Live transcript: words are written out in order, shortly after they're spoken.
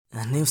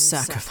A new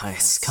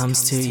sacrifice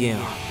comes to you.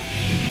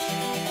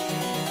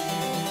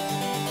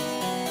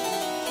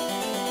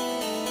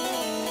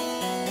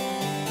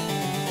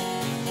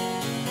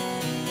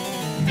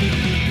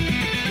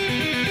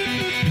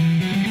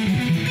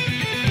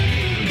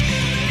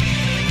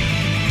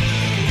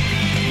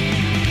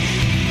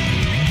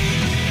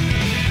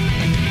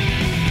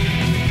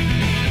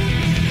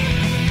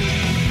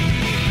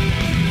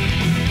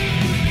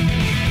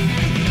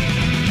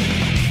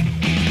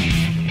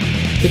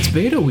 It's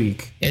beta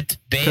week. It's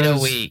beta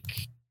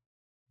week.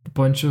 A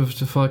bunch of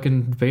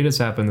fucking betas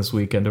happened this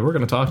weekend, and we're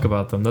going to talk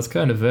about them. That's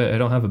kind of it. I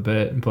don't have a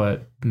bit,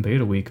 but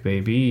beta week,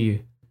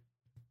 baby.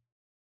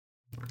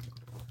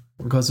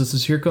 Because this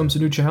is Here Comes a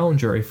New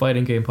Challenger, a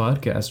fighting game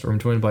podcast where I'm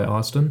joined by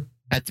Austin.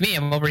 That's me.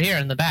 I'm over here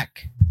in the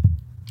back.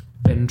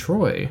 And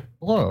Troy.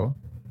 Hello.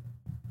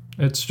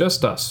 It's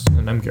just us,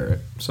 and I'm Garrett.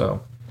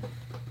 So,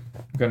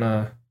 I'm going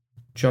to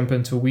jump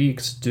into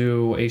weeks,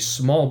 do a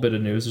small bit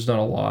of news. There's not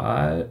a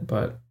lot,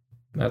 but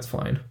that's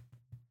fine.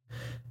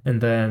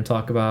 And then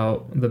talk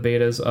about the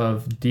betas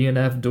of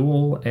DNF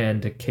Duel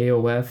and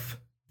KOF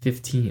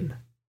 15.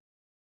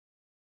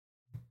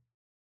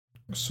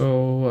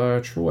 So,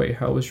 Troy,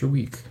 how was your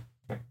week?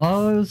 It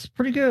was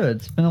pretty good.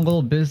 It's been a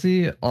little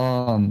busy.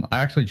 I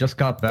actually just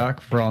got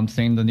back from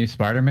seeing the new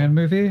Spider-Man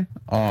movie.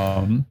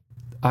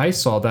 I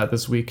saw that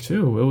this week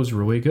too. It was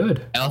really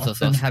good. I also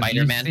saw Austin,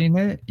 Spider-Man. Have you seen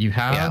it? You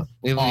have?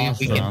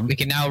 Yeah, we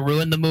can now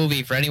ruin the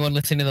movie for anyone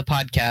listening to the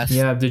podcast.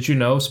 Yeah, did you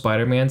know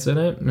Spider-Man's in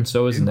it? And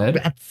so is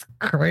Ned. That's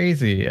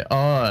crazy.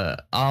 I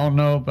don't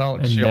know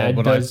about And y'all, Ned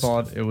but does- I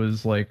thought it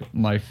was like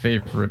my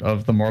favorite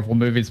of the Marvel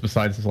movies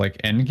besides like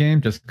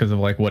Endgame, just because of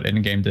like what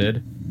Endgame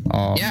did.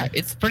 Yeah,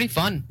 it's pretty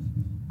fun.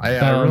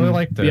 I really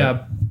liked it.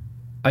 Yeah,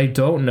 I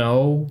don't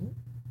know.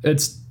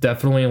 It's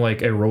definitely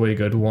like a really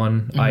good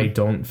one. Mm-hmm. I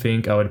don't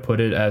think I would put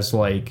it as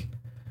like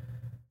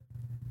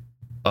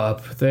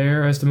up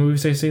there as the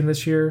movies I've seen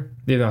this year.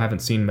 Even though I haven't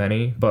seen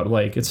many, but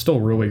like it's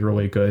still really,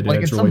 really good. Like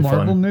and it's really a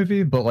Marvel fun.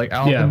 movie, but like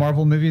out of Yeah. the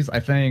Marvel movies, I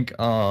think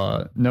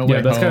No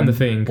Way that's Home, kind of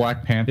the thing.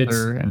 Black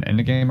Panther, and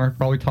Endgame are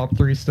probably top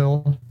 3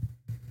 still.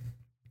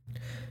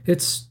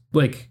 It's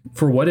like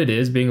for what it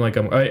is, being like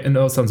I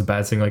know it sounds a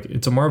bad saying like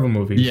it's a Marvel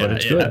movie, Yeah, but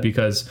it's yeah. good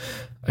because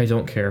I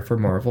don't care for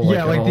Marvel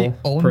Yeah, like like, at the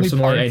all. only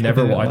Personally, parts I I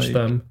never didn't watch like-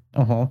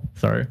 them.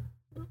 Sorry.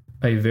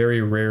 I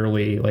very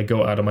rarely like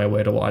go out of my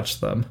way to watch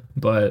them,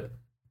 but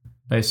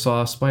I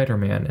saw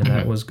Spider-Man and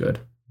that was good.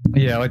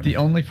 Yeah, like the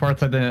only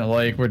parts I didn't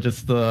like were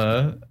just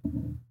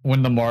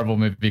when the Marvel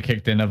movie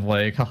kicked in of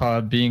like,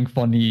 haha, being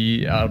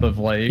funny out of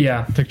like,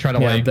 Yeah. to try to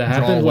Yeah, like that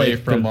draw happened, away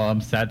like,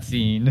 from sad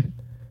scene.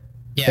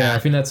 Yeah, I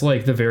think that's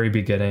like the very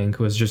beginning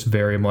was just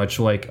very much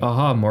like,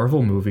 aha,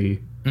 Marvel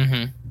movie.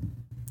 Mm-hmm.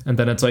 And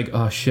then it's like,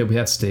 oh shit, we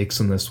have stakes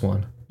in this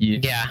one.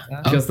 Yeah.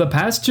 Because the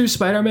past 2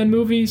 Spider-Man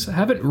movies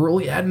haven't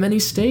really had many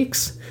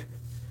stakes.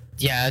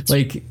 Yeah. It's,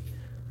 Like,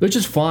 which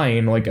is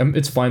fine. Like,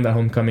 it's fine that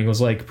Homecoming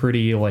was like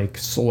pretty like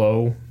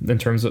slow in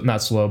terms of,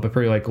 not slow, but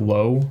pretty like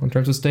low in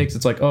terms of stakes.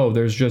 It's like, oh,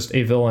 there's just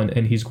a villain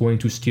and he's going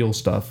to steal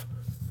stuff.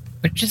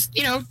 which is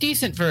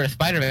decent for a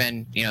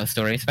Spider-Man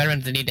story. Spider-Man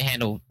doesn't need to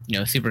handle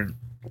super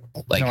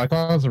like. No, I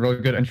thought it was a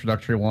really good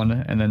introductory one,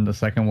 and then the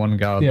second one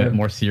got a Yeah. bit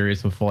more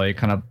serious with like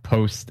kind of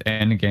post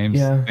end games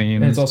Yeah,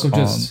 themes. and it's also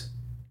just,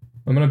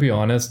 I'm gonna be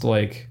honest,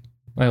 like,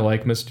 I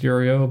like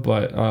Mysterio,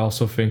 but I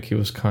also think he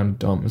was kind of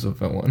dumb as a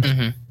villain.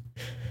 Mhm.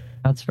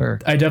 that's fair.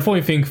 I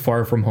definitely think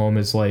Far From Home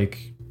is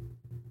like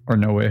Or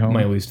No Way Home.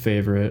 my least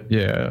favorite.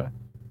 Yeah.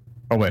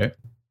 Oh wait.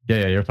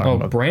 Yeah, you're talking Oh,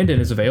 about. Brandon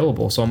is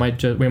available, so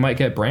we might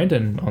get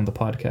Brandon on the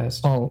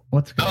podcast. Oh,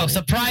 let's go. Oh,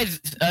 surprise!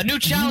 A new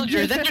challenger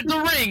has entered the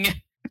ring.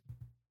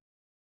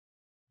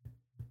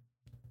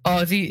 Oh,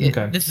 is he?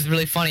 Okay. This is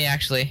really funny,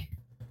 actually.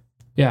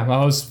 Yeah,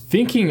 I was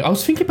thinking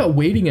about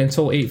waiting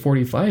until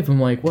 8:45. I'm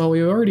like, well,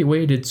 we already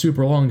waited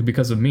super long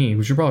because of me.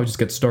 We should probably just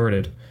get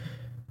started.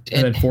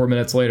 And then 4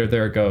 minutes later,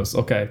 there it goes.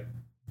 Okay.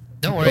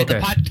 Don't worry,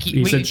 Okay.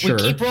 He said sure.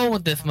 we keep rolling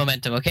with this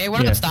momentum, okay? We're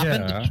Yeah. not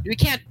stopping. Yeah. We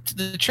can't.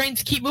 The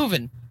trains keep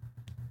moving.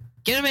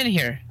 Get him in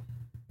here.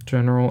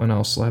 General, and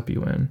I'll slap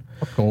you in.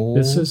 Goal.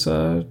 This is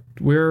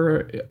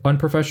we're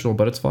unprofessional,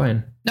 but it's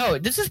fine. No,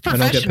 this is I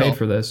professional. don't get paid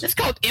for this. It's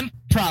called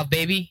improv,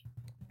 baby.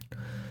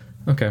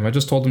 Okay, I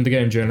just told him to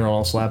get in general.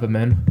 I'll slap him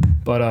in.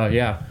 But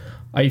yeah,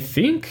 I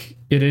think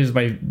it is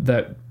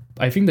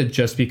I think that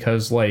just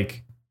because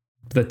like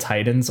the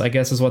Titans, I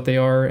guess, is what they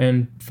are,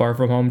 and Far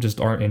From Home just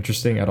aren't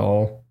interesting at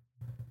all.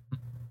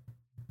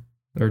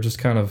 They're just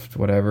kind of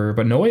whatever.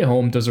 But No Way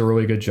Home does a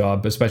really good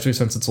job, especially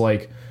since it's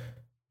like,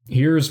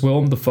 here's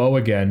Willem Dafoe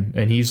again,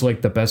 and he's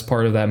like the best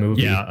part of that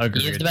movie. Yeah,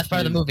 agreed. He is the best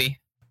part of the movie.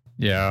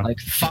 Yeah. Like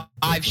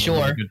five,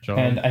 sure. Good job.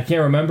 And I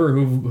can't remember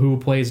who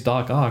plays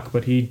Doc Ock,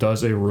 but he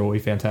does a really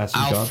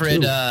fantastic job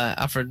too.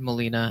 Alfred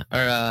Molina, or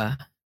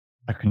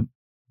I can't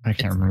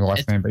remember the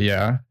last name, but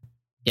yeah.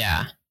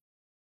 yeah,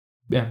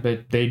 Yeah,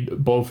 but they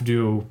both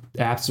do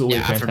absolutely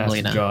Yeah, Alfred fantastic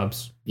Molina.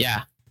 jobs.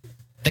 yeah.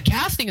 The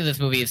casting of this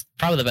movie is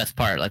probably the best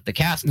part. Like the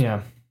cast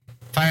Yeah.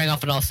 firing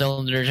off on all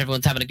cylinders.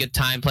 Everyone's having a good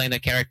time playing their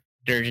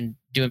characters and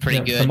doing pretty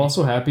Yeah, good. I'm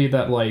also happy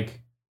that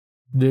like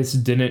this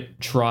didn't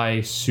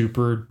try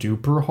super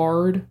duper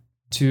hard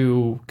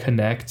to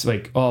connect.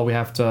 Like, oh, we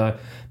have to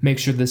make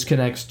sure this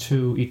connects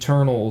to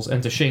Eternals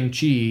and to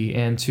Shang-Chi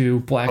and to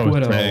Black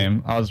Widow.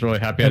 Same. I was really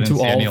happy I And didn't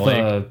to see any all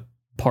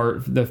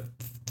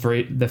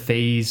the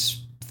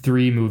Phase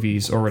 3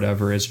 movies or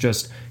whatever. It's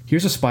just,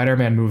 here's a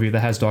Spider-Man movie that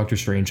has Doctor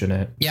Strange in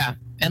it. Yeah,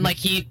 and like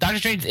Doctor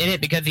Strange's in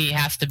it because he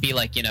has to be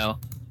like, you know,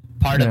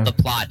 part of the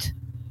plot.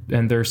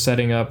 And they're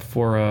setting up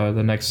for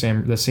the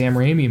Sam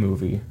Raimi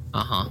movie.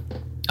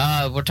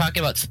 We're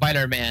talking about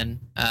Spider-Man.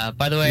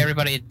 By the way,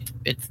 everybody,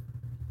 it's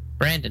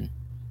Brandon.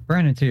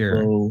 Brandon's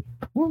here. Oh,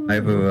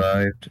 I've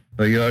arrived.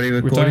 Are you already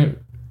recording?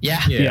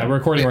 Yeah, we're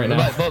recording right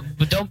now.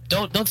 But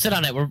don't sit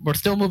on it. We're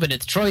still moving.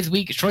 It's Troy's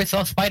week. Troy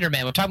saw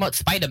Spider-Man. We're talking about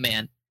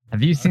Spider-Man.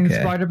 Have you seen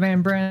Okay.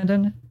 Spider-Man,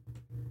 Brandon?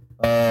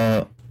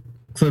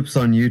 Clips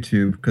on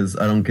YouTube because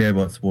I don't care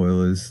about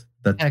spoilers.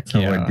 That's Heck how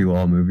yeah. I do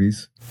all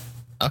movies.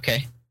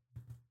 Okay,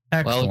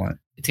 Excellent. well,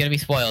 it's gonna be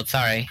spoiled.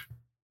 Sorry,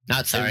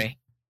 not sorry.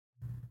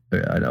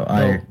 Yeah, I know.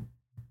 No.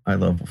 I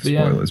love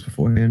Yeah. spoilers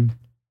beforehand.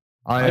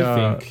 I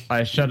think-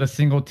 I shed a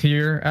single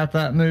tear at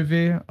that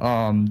movie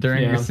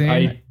during your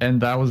scene, and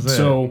that was it.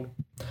 So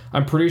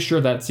I'm pretty sure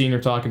that scene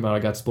you're talking about, I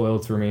got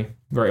spoiled for me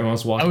right when I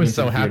was walking. I was into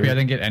so the happy theater. I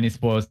didn't get any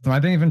spoilers. And I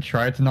didn't even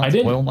try to I not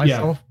didn't- spoil yeah.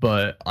 myself,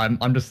 but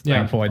I'm just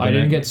thankful I didn't. I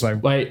didn't get. 'cause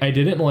I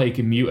didn't like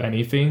mute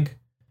anything,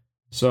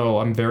 so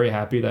I'm very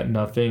happy that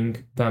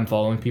I'm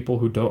following people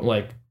who don't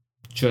like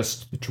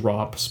just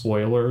drop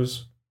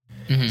spoilers.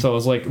 Mhm. So I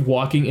was like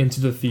walking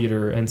into the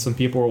theater, and some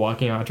people were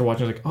walking out after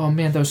watching. Like, oh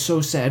man, that was so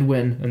sad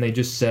when, and they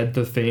just said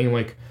the thing.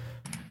 Like,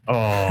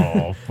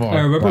 oh, fuck I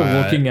remember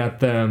that. looking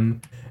at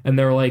them, and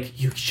they were like,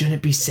 "You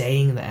shouldn't be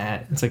saying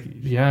that." It's like,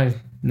 yeah,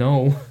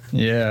 no.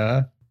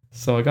 Yeah.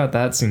 So I got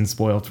that scene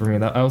spoiled for me.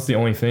 That was the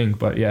only thing,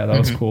 but yeah, that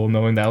was cool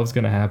knowing that was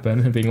gonna happen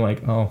and being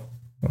like, oh,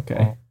 okay.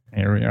 Oh,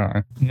 here we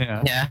are.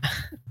 Yeah. Yeah,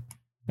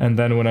 And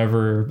then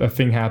whenever a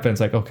thing happens,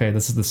 like, okay,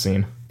 this is the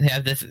scene. yeah.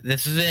 This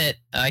is it.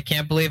 I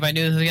can't believe I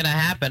knew this was gonna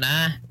happen.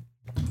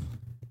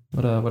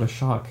 What a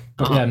shock.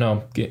 But Uh-huh. yeah,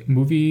 no,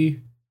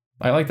 movie.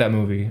 I like that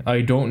movie.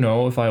 I don't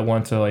know if I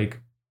want to like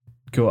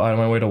go out of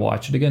my way to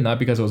watch it again. Not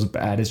because it was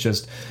bad. It's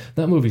just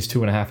that movie's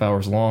 2.5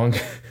 hours long.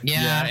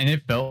 Yeah. And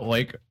it felt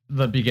like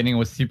the beginning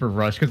was super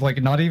rushed because,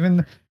 like, not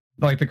even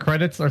like the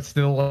credits are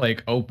still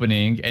like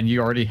opening, and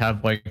you already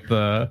have like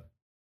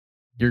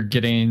you're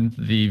getting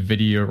the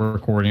video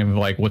recording of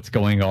like what's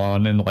going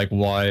on and like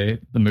why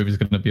the movie's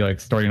going to be like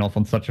starting off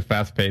on such a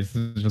fast pace.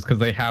 It's just because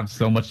they have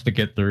so much to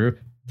get through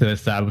to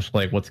establish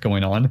like what's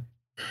going on.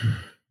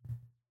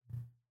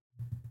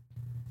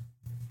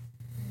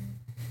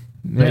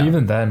 Yeah,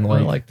 even then, I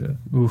like, liked it.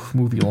 oof,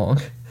 movie long.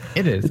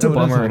 It is. It's a It was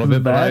bummer. a little It was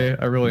bit, but bad.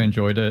 I really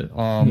enjoyed it.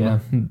 Yeah.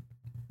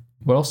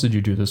 What else did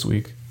you do this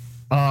week?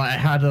 I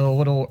had a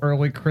little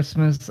early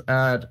Christmas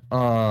at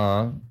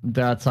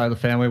dad's side of the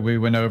family. We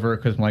went over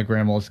because my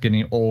grandma's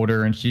getting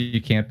older and she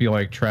can't be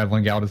like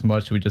traveling out as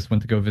much. We just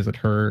went to go visit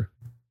her.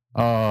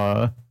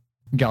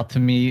 Got to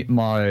meet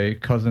my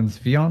cousin's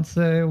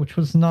fiance, which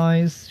was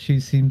nice. She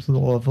seems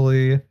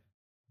lovely.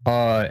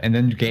 And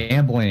then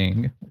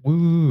gambling.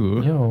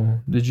 Woo. Yo,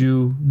 did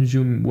you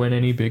win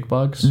any big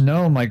bucks?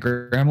 No, my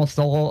grandma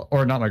stole,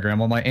 or not my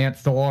grandma, my aunt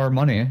stole all our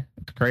money.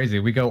 It's crazy.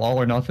 We go all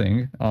or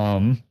nothing.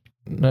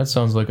 That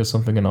sounds like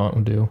something an aunt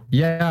would do.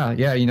 Yeah,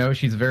 you know,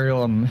 she's a very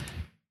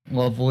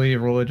lovely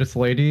religious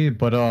lady,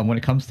 but when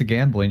it comes to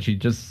gambling, she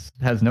just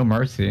has no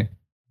mercy.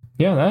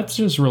 Yeah, that's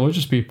just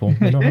religious people.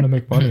 They know how to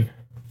make money.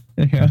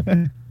 Yeah.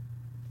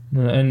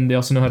 And they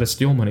also know how to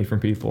steal money from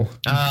people.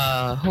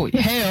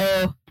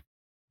 Heyo.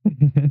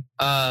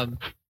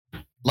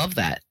 Love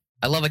that.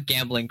 I love a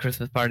gambling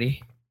Christmas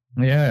party.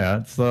 Yeah,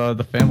 it's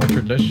the family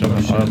tradition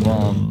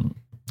of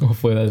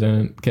Hopefully that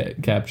didn't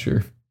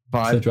capture. So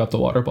I five. dropped a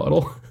water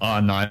bottle.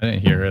 No, I didn't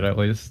hear it at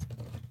least.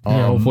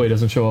 Yeah, hopefully it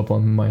doesn't show up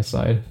on my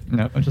side.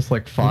 No, just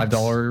like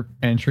 $5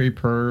 entry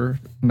per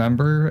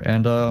member,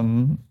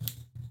 and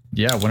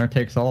yeah, winner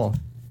takes all.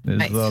 Is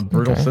Nice. a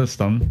brutal Okay.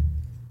 system.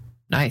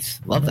 Nice.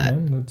 Love that.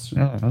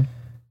 Yeah,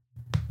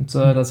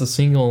 Yeah. that's a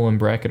single in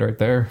bracket right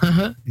there.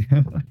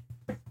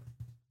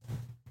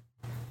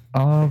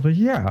 But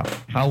yeah,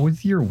 how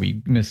was your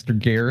week, Mr.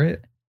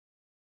 Garrett?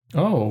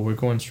 Oh, we're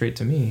going straight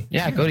to me.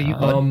 Yeah, go to you,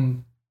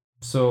 bud.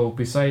 So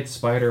besides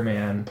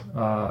Spider-Man,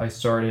 I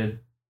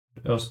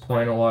was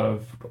playing a lot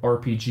of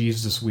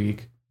RPGs this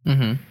week.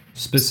 Mm-hmm.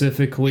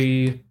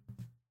 Specifically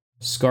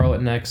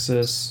Scarlet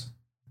Nexus,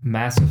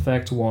 Mass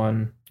Effect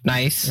 1,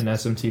 Nice. and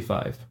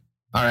SMT5.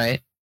 All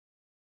right.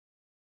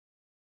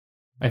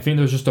 I think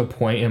there was just a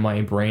point in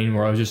my brain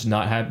where I was just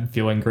not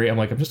feeling great. I'm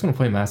like, I'm just going to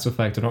play Mass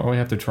Effect. I don't really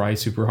have to try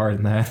super hard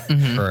in that.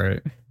 Mhm.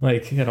 Right.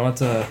 Like, I don't have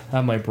to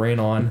have my brain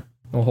on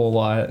a whole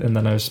lot. And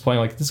then I was playing,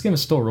 like, this game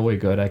is still really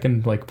good. I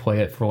can, like, play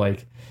it for,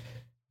 like,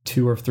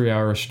 2 or 3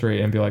 hours straight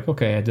and be like,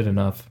 okay, I did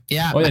enough.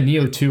 Yeah. Oh, yeah,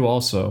 Neo 2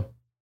 also.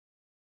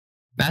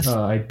 Mass-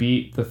 I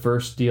beat the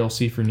first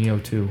DLC for Neo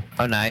 2.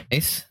 oh,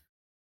 nice.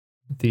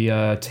 The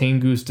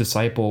Tengu's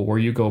Disciple, where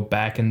you go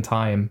back in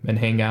time and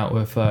hang out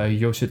with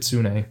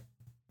Yoshitsune.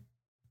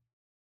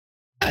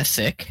 That's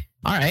sick.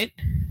 All right.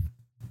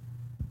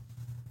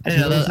 I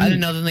didn't know that. I didn't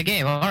know that in the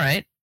game. All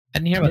right, I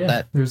didn't hear about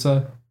that.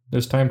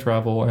 There's time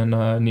travel and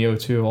Neo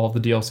 2. All the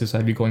DLCs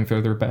have you going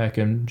further back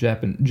in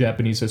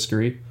Japanese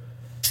history.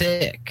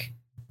 Sick.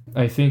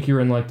 I think you're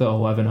in like the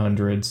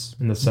 1100s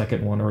in the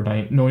second one, or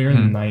you're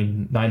in the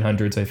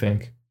 900s, I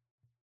think.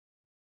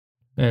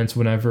 And it's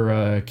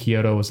whenever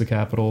Kyoto was the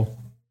capital.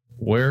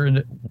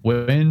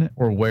 When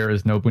or where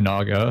is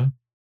Nobunaga?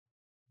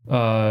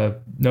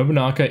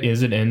 Nobunaga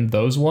isn't in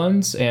those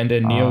ones, and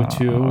in Neo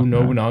 2, okay.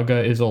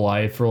 Nobunaga is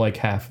alive for like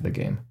half of the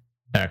game.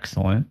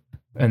 Excellent.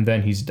 And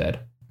then he's dead.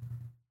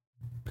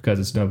 Because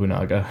it's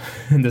Nobunaga.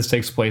 And this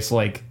takes place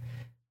like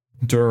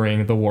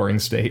during the Warring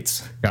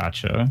States.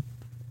 Gotcha.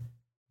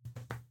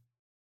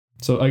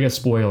 So I guess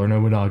spoiler,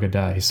 Nobunaga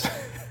dies.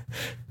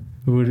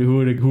 who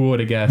would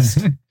have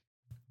guessed?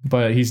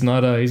 But he's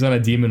not a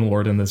demon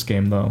lord in this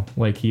game though.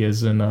 Like he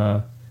is in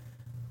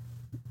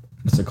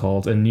what's it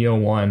called? In Neo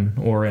 1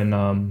 or in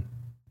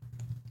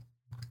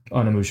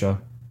Onimusha.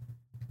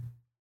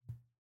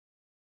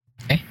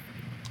 Okay.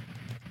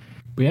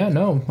 But yeah,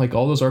 no, like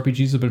all those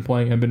RPGs I've been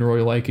playing, I've been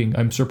really liking.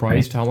 I'm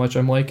surprised how much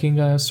I'm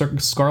liking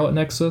Scarlet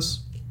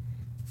Nexus.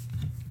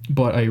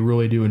 But I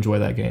really do enjoy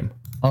that game.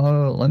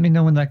 Let me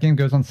know when that game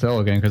goes on sale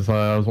again, because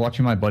I was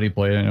watching my buddy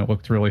play it and it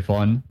looked really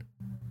fun.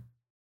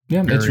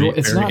 Yeah,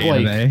 it's not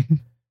anime. like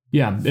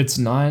yeah, it's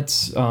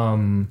not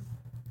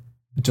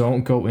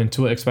don't go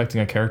into it expecting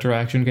a character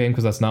action game,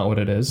 because that's not what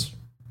it is.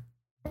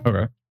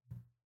 Okay.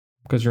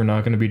 Because you're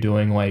not going to be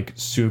doing like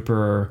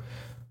super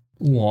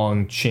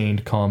long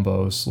chained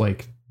combos.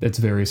 Like it's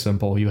very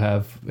simple. You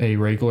have a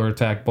regular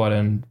attack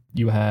button,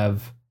 you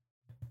have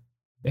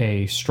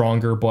a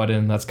stronger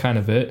button, that's kind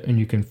of it, and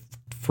you can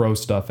throw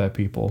stuff at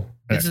people.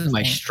 This is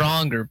my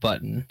stronger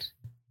button.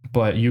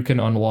 But you can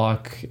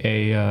unlock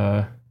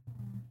a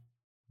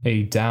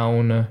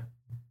down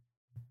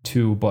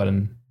 2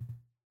 button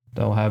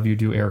that'll have you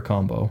do air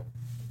combo.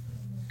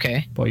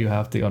 Okay. But you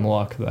have to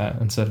unlock that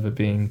instead of it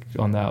being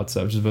on the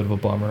outset, which is a bit of a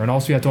bummer. And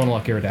also you have to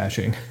unlock air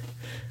dashing.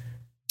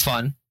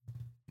 Fun.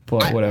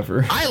 But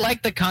whatever. I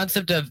like the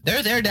concept of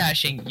there's air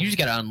dashing. You just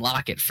gotta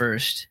unlock it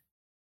first.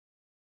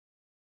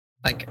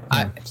 Like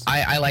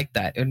I like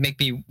that. It would make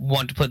me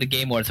want to play the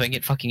game more so I can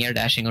get fucking air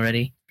dashing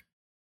already.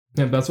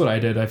 Yeah, that's what I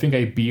did. I think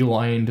I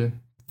beelined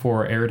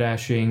for air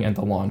dashing and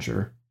the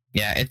launcher.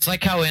 Yeah, it's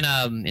like how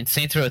in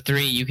Saints Row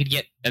 3 you could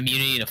get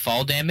immunity to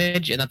fall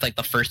damage, and that's like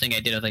the first thing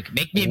I did. I was like,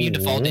 make me immune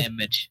to fall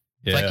damage.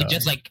 Yeah. So I could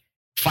just like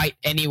fight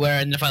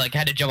anywhere, and if I like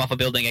had to jump off a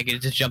building, I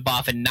could just jump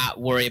off and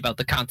not worry about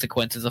the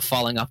consequences of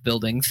falling off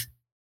buildings.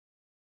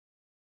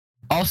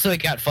 Also,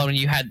 it got fun when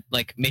you had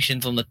like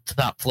missions on the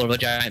top floor of a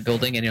giant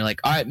building, and you're like,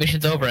 all right,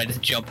 mission's over. I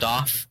just jumped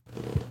off.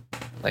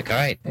 Like, all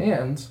right.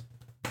 And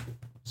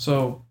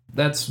so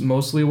that's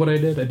mostly what I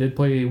did. I did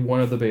play one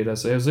of the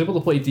betas. I was able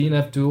to play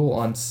DNF Duel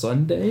on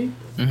Sunday,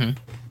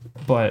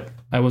 but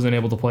I wasn't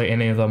able to play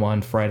any of them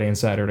on Friday and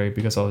Saturday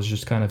because I was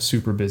just kind of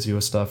super busy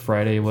with stuff.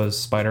 Friday was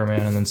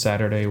Spider-Man, and then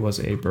Saturday was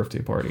a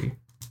birthday party.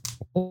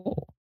 Oh,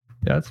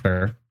 yeah, that's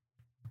fair.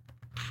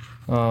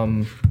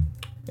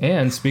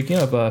 And speaking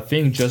of, a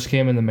thing just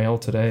came in the mail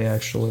today,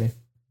 actually.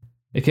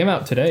 It came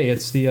out today.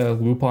 It's the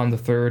Lupin the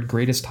Third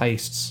Greatest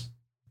Heists.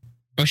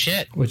 Oh,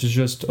 shit. Which is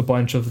just a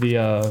bunch of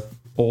the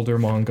older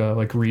manga,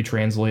 like,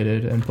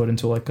 retranslated and put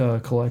into, like, a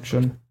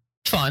collection.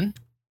 Fun.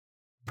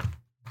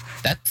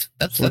 That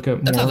sounds like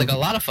a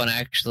lot of fun,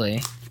 actually.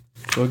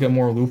 So we'll get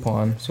more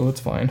Lupin, so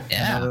it's fine.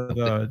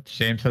 Yeah.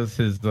 James has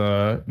his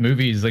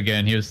movies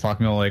again. He was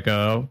talking about, like,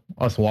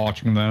 us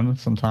watching them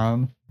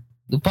sometime.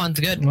 Lupin's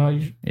good. Well,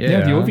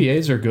 yeah, the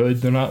OVAs are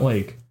good. They're not,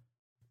 like,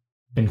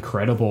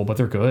 incredible, but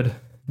they're good.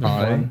 They're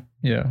fun.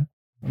 Yeah.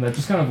 And that's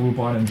just kind of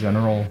Lupin in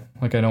general.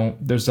 Like,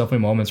 there's definitely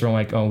moments where I'm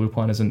like, oh,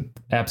 Lupin isn't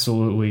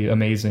absolutely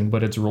amazing,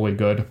 but it's really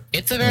good.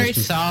 It's a very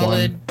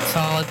solid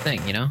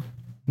thing, you know?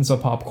 It's a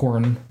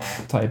popcorn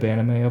type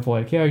anime of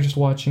like, yeah, you're just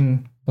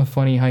watching a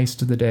funny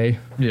heist of the day.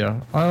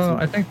 Yeah.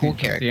 I think cool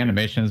the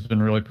animation has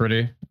been really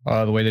pretty.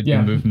 The way they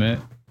do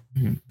movement.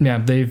 Yeah,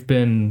 they've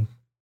been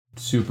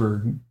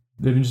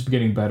just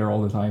getting better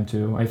all the time,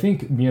 too. I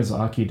think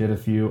Miyazaki did a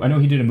few. I know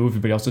he did a movie,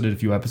 but he also did a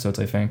few episodes,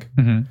 I think.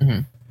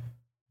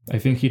 I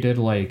think he did,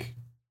 like...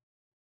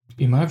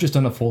 He might have just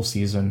done a full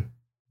season.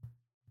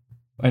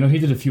 I know he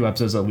did a few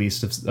episodes, at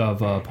least, of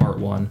part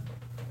 1.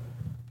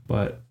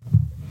 But,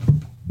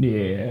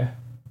 yeah.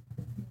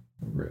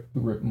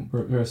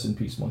 Rest in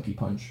peace, Monkey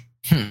Punch.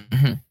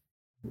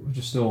 Which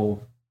is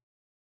still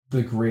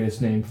the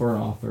greatest name for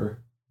an author.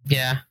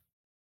 Yeah.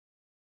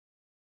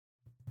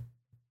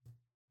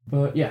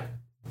 But yeah,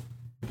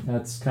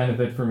 that's kind of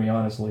it for me,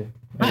 honestly.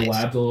 Nice. I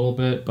labbed a little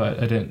bit, but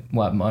I didn't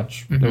lab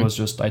much. It was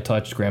just, I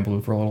touched Grand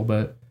Blue for a little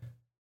bit.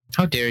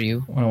 How dare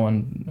you? I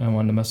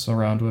wanted to mess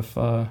around with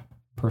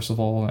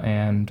Percival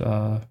and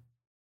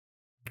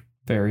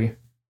Fairy.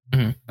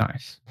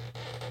 Nice.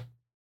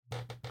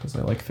 Because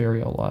I like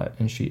Fairy a lot,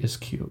 and she is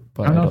cute,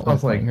 but I don't know don't if I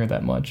was like playing her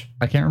that much.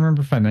 I can't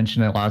remember if I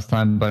mentioned it last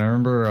time, but I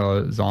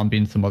remember Zombie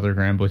and some other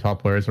Grand Blue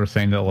top players were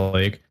saying that,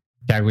 like,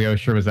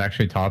 Cagliostro was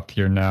actually top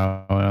tier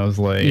now, and I was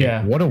like,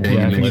 Yeah. what a Yeah, weird you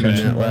I think you mentioned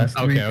mentioned that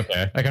last week.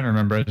 Okay. I can't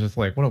remember. It's just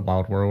like, what a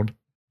wild world.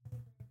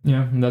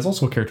 Yeah, and that's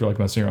also a character I like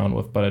messing around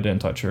with, but I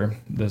didn't touch her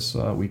this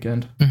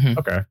weekend. Mhm.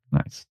 Okay,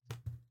 nice.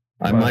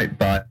 I Wow. might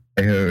buy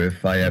her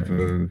if I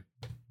ever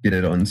get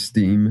it on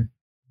Steam.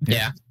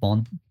 Yeah. It's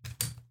fun.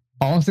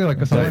 Honestly, like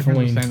some of my friends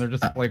Definitely. were saying, they're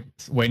just like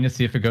waiting to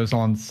see if it goes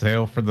on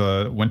sale for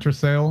the winter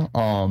sale.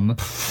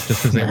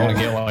 Just because they want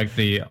to get like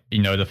the the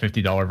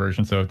 $50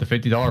 version. So if the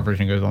 $50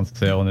 version goes on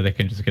sale and then they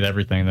can just get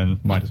everything,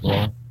 then might as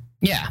well.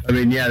 Yeah. I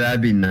mean, yeah,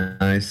 that'd be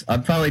nice.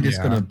 I'm probably just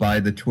Yeah. gonna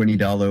buy the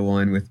 $20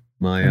 one with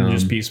my And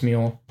just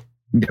piecemeal.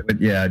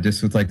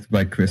 just with like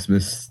my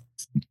Christmas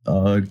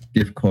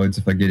gift cards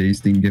if I get any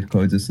Steam gift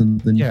cards or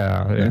something.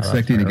 Yeah, I'm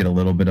expecting to get a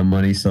little bit of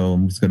money, so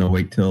I'm just gonna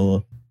wait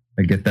till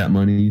I get that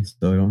money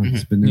so I don't have to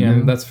spend it. Yeah,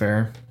 now. that's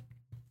fair.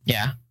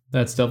 Yeah.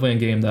 That's definitely a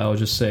game that I'll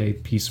just say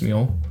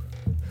piecemeal.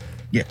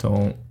 Yeah.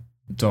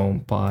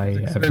 Don't buy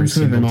every expensive,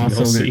 single and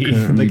also DLC. it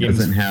currently The game's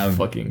doesn't have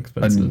fucking a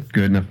expensive.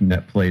 good enough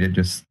net play to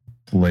just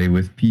play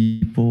with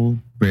people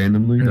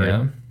randomly.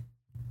 Yeah.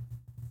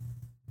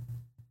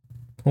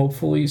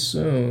 Hopefully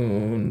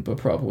soon, but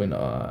probably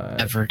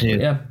not. Ever do.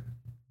 Yeah.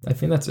 I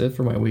think that's it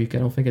for my week. I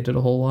don't think I did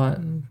a whole lot.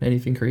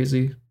 Anything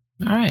crazy.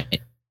 All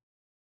right.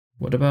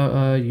 What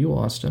about you,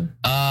 Austin?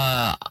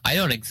 I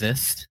don't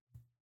exist.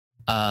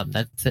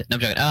 That's it. No, I'm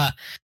joking.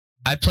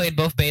 I played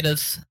both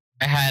betas.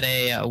 I had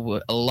a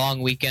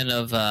long weekend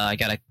of. I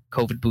got a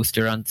COVID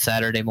booster on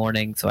Saturday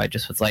morning, so I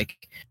just was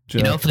like,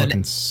 Just for the fucking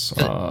ne-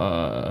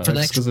 sucks the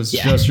next- because it's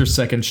yeah. just your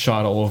second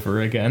shot all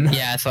over again.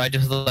 yeah. So I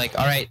just was like,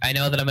 all right, I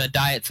know that I'm gonna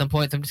die at some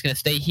point, so I'm just gonna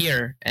stay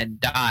here and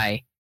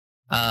die.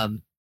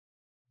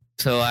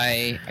 So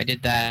I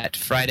did that.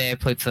 Friday I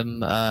played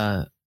some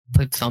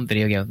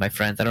video game with my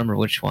friends. I don't remember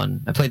which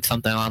one. I played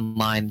something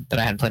online that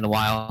I hadn't played in a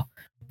while.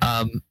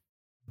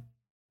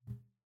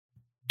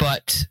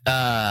 But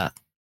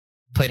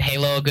played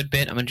Halo a good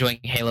bit. I'm enjoying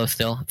Halo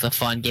still. It's a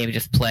fun game to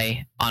just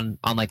play on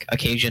like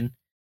occasion.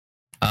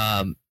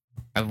 I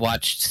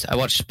watched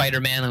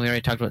Spider-Man, and we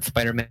already talked about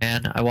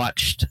Spider-Man. I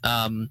watched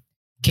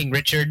King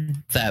Richard,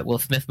 that Will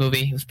Smith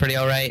movie. It was pretty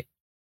alright.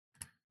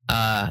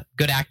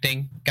 Good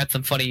acting. Got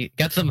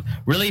some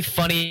really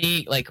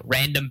funny, like,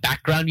 random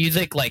background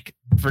music. Like,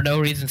 for no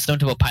reason, Stone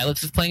Temple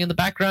Pilots is playing in the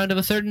background of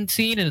a certain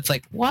scene, and it's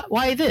like, what?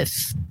 Why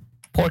this?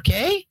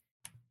 Porqué?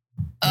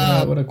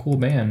 What a cool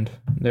band.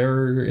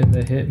 They're in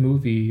the hit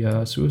movie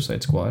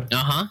Suicide Squad.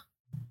 Uh-huh.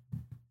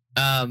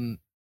 And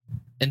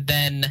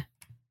then,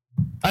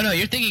 oh no,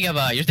 you're thinking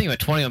of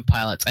 21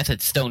 Pilots. I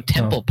said Stone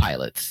Temple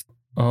Pilots.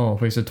 Oh,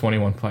 we said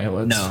 21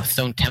 Pilots. No,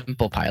 Stone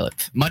Temple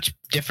Pilots. Much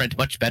different,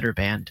 much better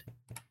band.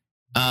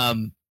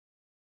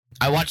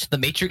 I watched the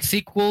Matrix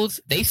sequels.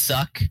 They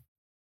suck.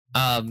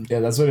 Yeah,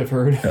 that's what I've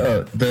heard.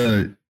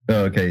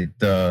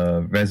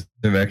 The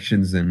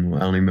Resurrections, and I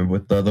don't even remember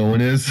what the other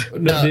one is.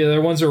 No, the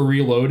other ones are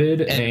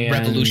Reloaded and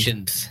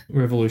Revolutions.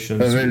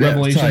 Revolutions. Oh, yeah,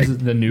 Revelations sorry. is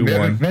the new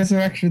one.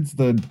 Resurrection's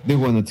the new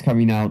one that's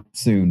coming out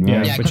soon,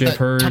 right? Yeah, which 'cause I've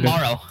heard.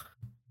 tomorrow.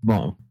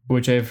 Well,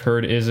 Which I've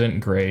heard isn't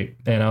great.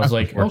 And I was That's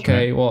like, unfortunate.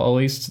 okay, well, at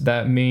least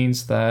that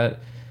means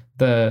that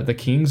the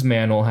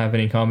Kingsman will have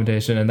any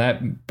competition, and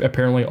that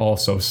apparently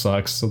also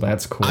sucks, so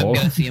that's I'm cool.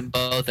 gonna see them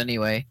both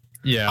anyway.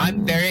 Yeah.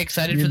 I'm very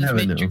excited You for this never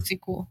Matrix know.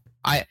 sequel.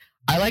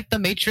 I like the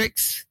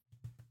Matrix.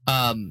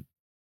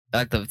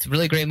 It's a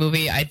really great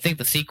movie. I think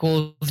the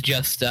sequels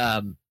just they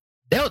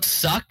don't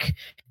suck.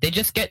 They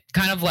just get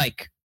kind of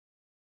like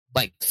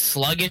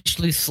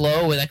sluggishly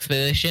slow with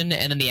exposition,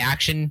 and then the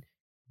action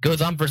goes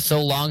on for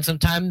so long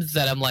sometimes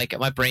that I'm like,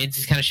 my brain's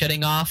just kind of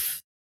shutting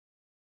off.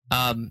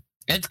 And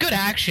it's good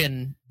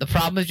action. The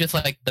problem is just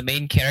like the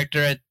main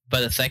character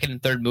by the second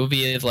and third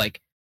movie is like,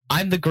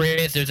 I'm the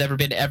greatest there's ever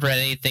been at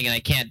anything, and I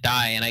can't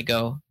die. And I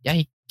go, yeah,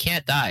 he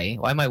can't die.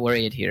 Why am I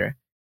worried here?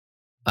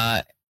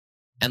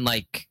 And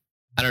like,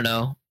 I don't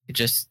know. It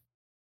just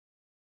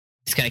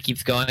kind of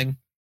keeps going.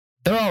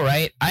 They're all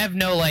right. I have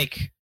no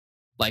like,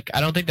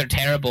 I don't think they're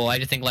terrible. I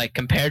just think like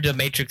compared to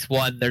Matrix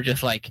 1, they're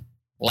just like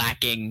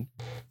lacking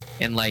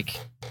in like,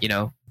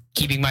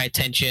 keeping my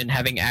attention,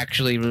 having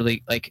actually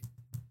really like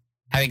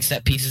having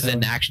set pieces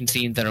and action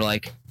scenes that are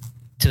like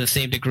to the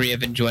same degree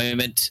of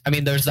enjoyment. I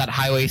mean, there's that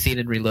highway scene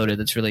in Reloaded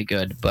that's really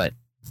good, but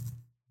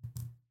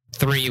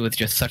 3 was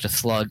just such a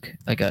slug,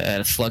 like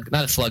a slug,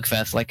 not a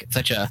slugfest, like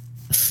such a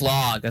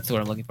slog. That's what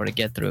I'm looking for to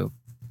get through.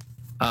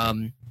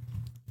 And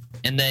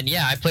then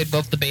yeah, I played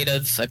both the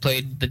betas. I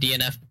played the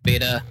DNF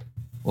beta,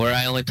 where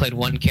I only played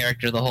one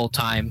character the whole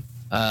time.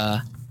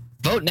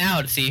 Vote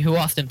now to see who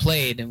Austin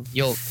played, and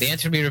the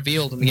answer will be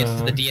revealed when we get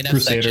to the DNF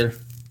Crusader.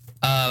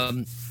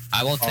 section.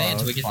 I won't say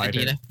until we get to the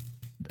Spider.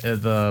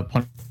 DNF.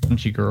 The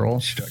Punchy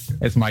Girl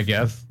is my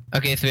guess.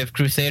 Okay, so we have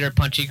Crusader,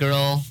 Punchy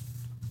Girl.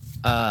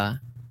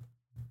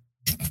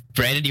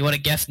 Brandon, do you want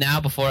to guess now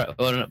before I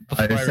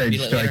I said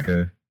reveal it later?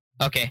 Striker.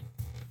 Okay,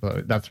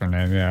 So that's her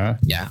name, yeah.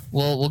 yeah,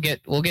 we'll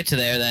get to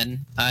there then.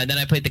 Then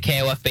I played the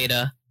KOF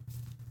beta,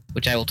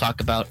 which I will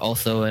talk about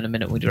also in a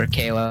minute when we do our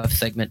KOF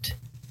segment.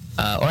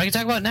 Or I can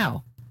talk about it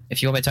now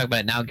if you want me to talk about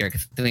it now, Garrett.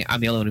 'Cause I think I'm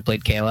the only one who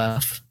played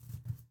KOF.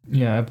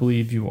 Yeah, I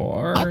believe you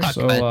are. I'll talk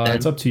So about it then.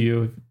 it's up to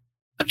you.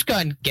 I'm just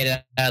going to get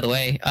it out of the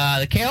way.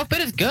 The KOF bit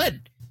is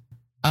good.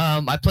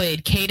 I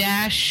played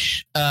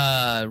K-Dash,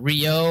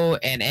 Rio,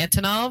 and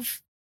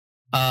Antonov.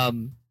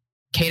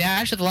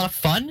 K-Dash is a lot of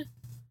fun.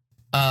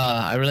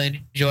 I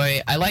really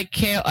enjoy. I like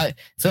KOF.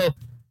 So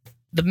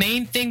the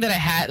main thing that I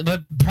had,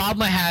 the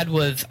problem I had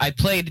was I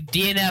played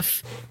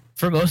DNF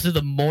for most of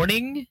the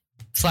morning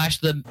 /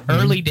 the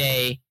early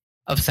day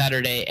of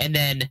Saturday, and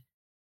then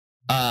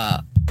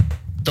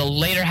the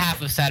later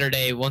half of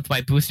Saturday, once my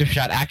booster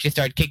shot actually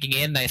started kicking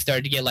in, I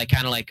started to get like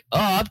kind of like, oh,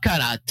 I'm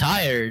kind of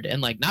tired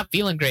and like not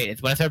feeling great.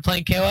 It's when I started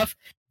playing KOF.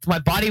 So my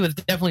body was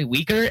definitely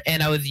weaker,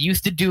 and I was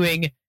used to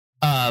doing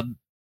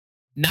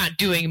not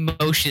doing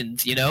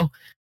motions, you know.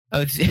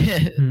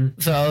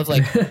 So I was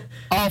like,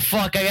 oh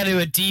fuck, I gotta do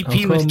a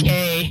DP with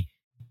K.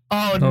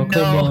 Oh no.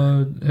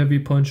 Come, heavy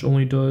punch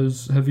only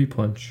does heavy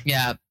punch.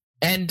 Yeah,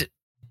 and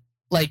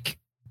like,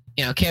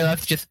 you know,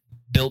 KOF's just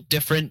built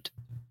different,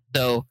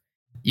 so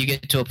you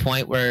get to a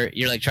point where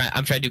you're like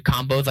I'm trying to do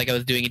combos like I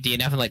was doing in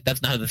DNF, and like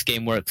that's not how this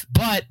game works.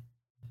 But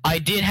I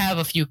did have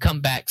a few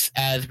comebacks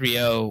as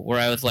Rio where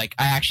I was like,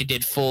 I actually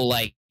did full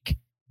like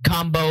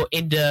combo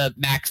into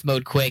max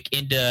mode quick,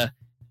 into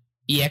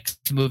EX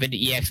move,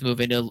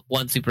 into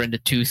 1 super, into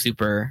 2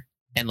 super,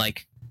 and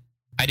like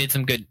I did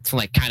some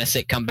like kind of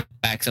sick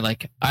comebacks, and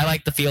like I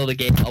like the feel of the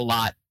game a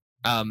lot.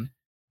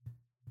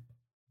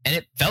 And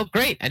it felt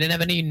great. I didn't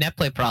have any net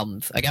play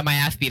problems. I got my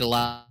ass beat a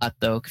lot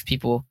though, because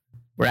people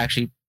were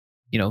actually,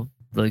 you know,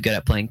 really good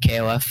at playing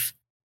KOF.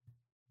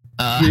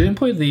 You didn't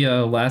play the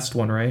last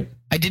one, right?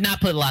 I did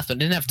not play the last one. I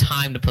didn't have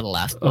time to play the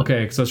last one.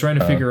 Okay, so I was trying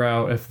to figure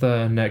out if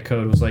the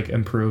netcode was like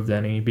improved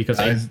any, because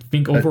I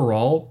think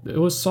overall it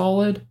was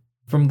solid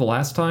from the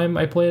last time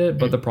I played it,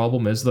 but the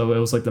problem is though it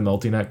was like the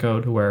melty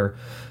netcode where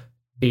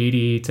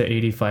 80 to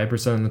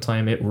 85% of the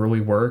time it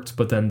really worked,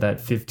 but then that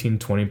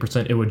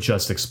 15-20% it would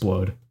just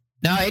explode.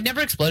 No, it never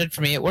exploded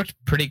for me. It worked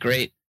pretty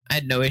great. I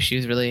had no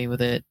issues really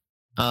with it.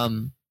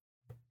 And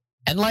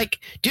like,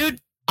 dude,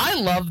 I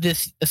love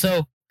this.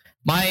 So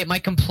my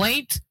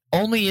complaint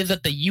only is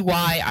that the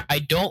UI, I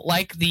don't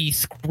like the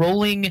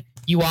scrolling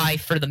UI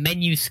for the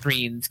menu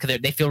screens because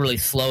they feel really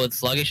slow and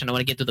sluggish, and I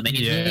want to get through the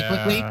menus really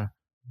quickly.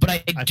 But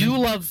I do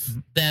love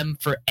them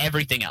for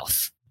everything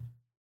else.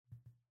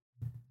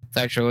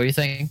 Sorry, what were you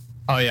saying?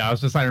 Oh yeah,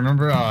 I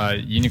remember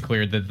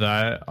Uniclear did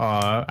that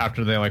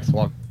after they like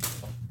swapped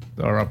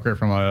or upgrade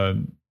from a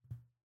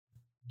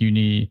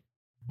Uni.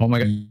 Oh my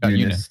god,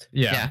 Unist.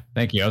 Yeah,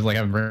 thank you. I was like,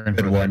 having brain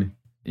Good one.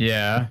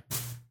 Yeah.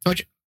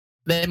 Which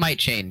they might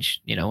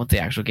change, you know, once the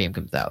actual game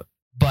comes out.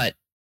 But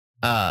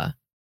no,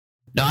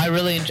 I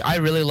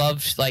really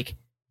loved like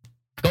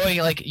going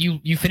like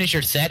you finish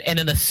your set and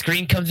then the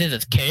screen comes in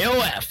as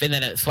KOF and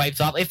then it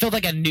swipes off. It felt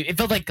like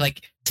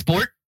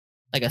sport,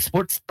 like a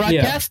sports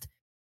broadcast.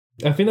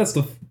 Yeah. I think that's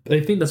what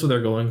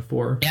they're going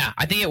for. Yeah,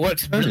 I think it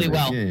works really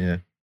well. Yeah.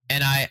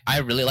 And I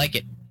really like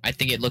it. I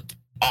think it looked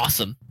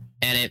awesome,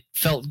 and it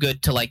felt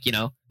good to like, you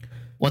know,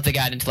 once I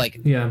got into like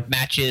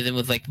matches and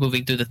was like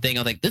moving through the thing, I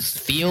was like, this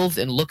feels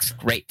and looks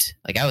great.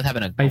 Like I was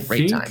having a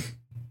great time.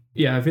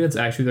 Yeah, I think that's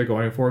actually what they're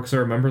going for, because I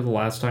remember the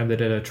last time they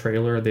did a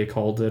trailer, they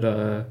called it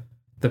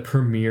the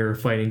premier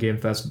fighting game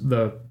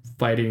the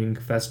fighting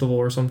festival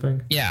or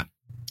something. Yeah,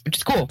 which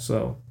is cool.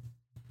 So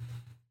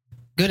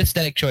good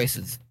aesthetic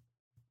choices.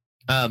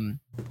 And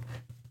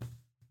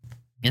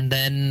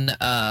then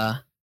I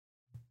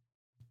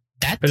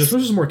just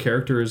wish there's more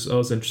characters I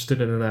was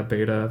interested in that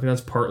beta. I think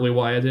that's partly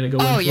why I didn't go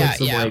into it.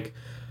 So like,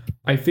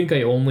 I think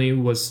I only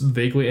was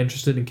vaguely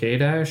interested in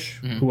K-Dash,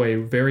 who I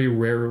very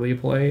rarely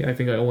play. I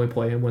think I only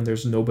play him when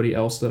there's nobody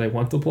else that I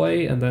want to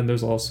play. And then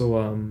there's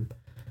also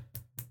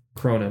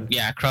Cronin.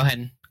 Yeah,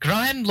 Cronin.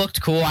 Cronin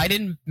looked cool. I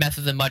didn't mess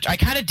with him much. I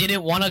kind of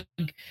didn't want to,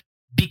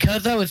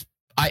 because I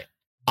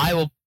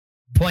will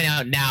point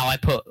out now, I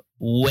put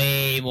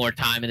way more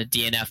time in the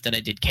DNF than I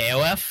did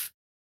KOF.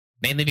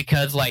 Mainly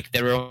because like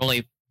there were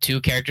only 2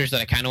 characters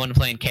that I kind of wanted to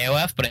play in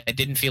KOF, but I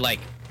didn't feel like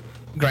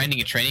grinding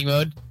a training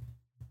mode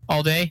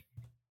all day.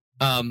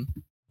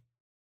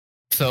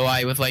 So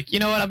I was like, you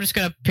know what, I'm just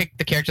gonna pick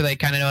the character that I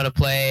kind of know how to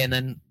play, and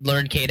then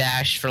learn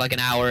K-Dash for like an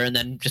hour, and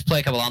then just play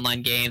a couple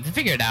online games and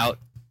figure it out.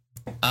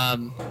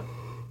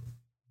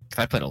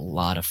 I played a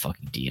lot of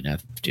fucking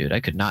DNF, dude. I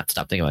could not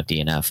stop thinking about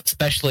DNF,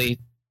 especially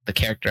the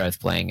character I was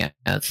playing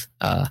as.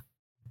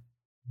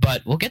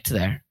 But we'll get to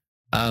there.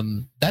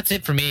 That's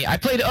it for me. I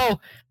played.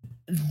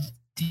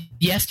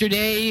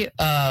 Yesterday,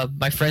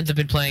 my friends have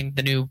been playing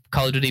the new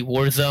Call of Duty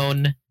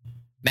Warzone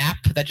map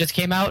that just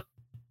came out,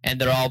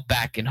 and they're all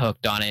back and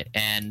hooked on it.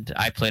 And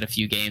I played a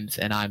few games,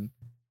 and I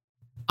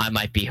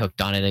might be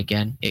hooked on it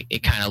again.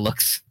 It kind of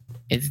looks,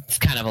 it's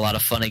kind of a lot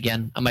of fun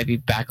again. I might be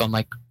back on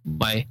my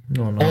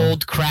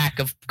old crack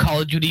of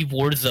Call of Duty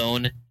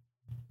Warzone.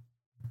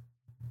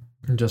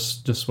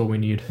 Just what we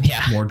need.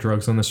 Yeah. More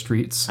drugs on the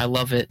streets. I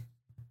love it.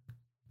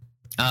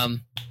 But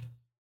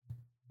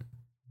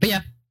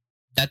yeah,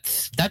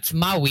 that's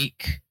my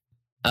week.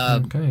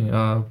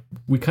 Okay.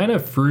 We kind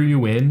of threw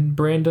you in,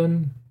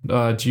 Brandon,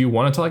 Do you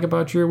want to talk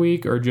about your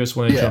week or just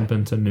want to Yeah. jump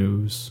into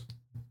news?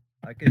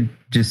 I could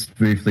just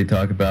briefly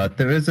talk about.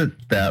 There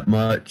isn't that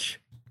much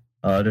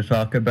to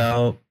talk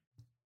about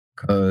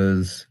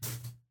because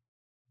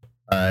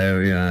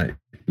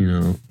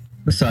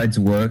besides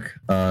work,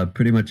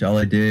 pretty much all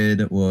I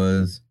did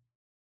was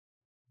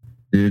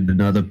did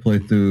another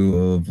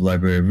playthrough of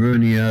Library of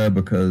Runia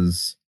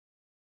because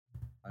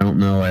I don't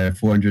know. I have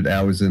 400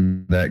 hours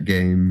in that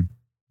game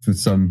for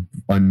some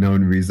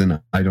unknown reason.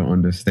 I don't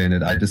understand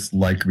it. I just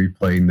like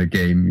replaying the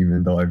game,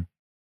 even though I've.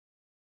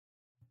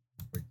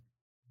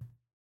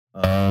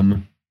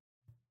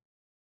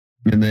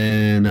 And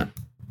then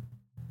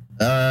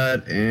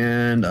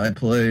and I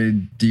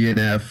played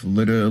DNF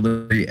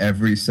literally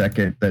every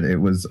second that it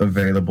was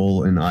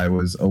available, and I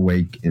was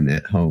awake and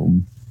at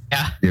home.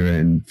 Yeah.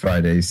 During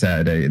Friday,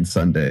 Saturday, and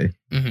Sunday.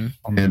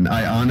 Mm-hmm. And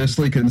I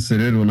honestly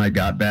considered when I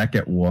got back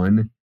at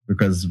 1,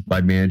 because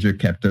my manager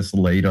kept us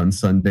late on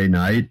Sunday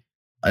night,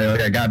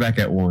 I got back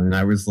at 1 and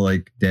I was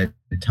like dead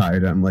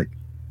tired. I'm like,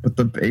 but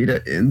the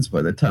beta ends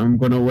by the time I'm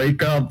going to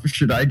wake up.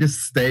 Should I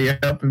just stay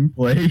up and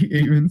play?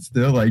 Even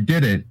still, I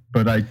didn't,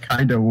 but I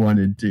kind of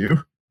wanted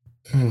to.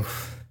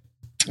 Oof.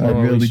 I Well,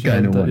 at really least you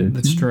had kind of wanted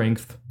the to.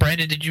 strength.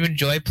 Brandon, did you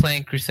enjoy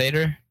playing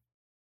Crusader?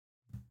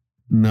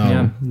 No.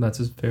 Yeah, that's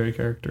his very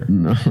character.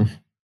 No.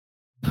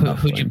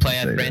 Who'd you play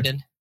at,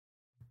 Brandon?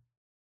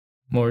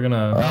 Well, we're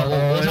gonna.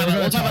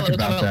 We'll talk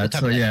about that.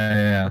 So later.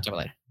 yeah. We'll talk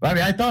about it I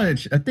mean,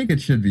 I think it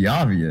should be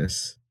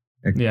obvious.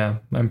 Yeah,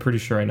 I'm pretty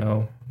sure I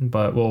know,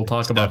 but we'll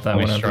talk about that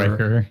Definitely whenever.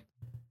 Striker.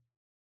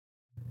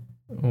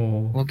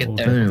 We'll get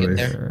there. We'll get We'll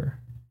get there.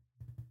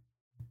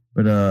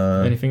 But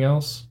Anything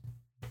else?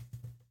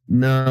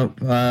 no,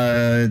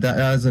 that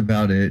was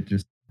about it.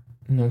 Just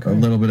Okay. a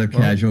little bit of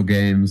Well- casual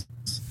games,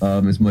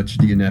 as much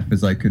DNF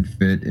as I could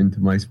fit into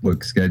my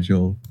work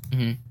schedule,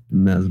 Mhm.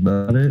 and that's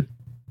about it.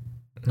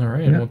 All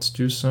right, Yeah. let's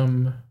do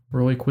some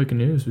really quick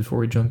news before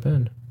we jump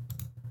in.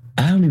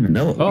 I don't even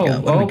know what we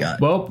got. What do we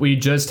got? Well, we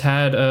just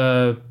had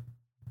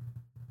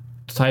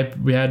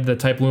We had the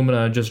Type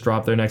Lumina just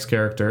drop their next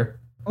character.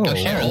 Oh,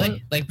 shit,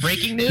 really? Like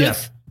breaking news? Yeah.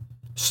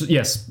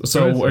 Yes.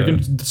 So What is we're that?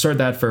 going to start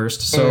that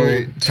first. So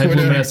Wait, Type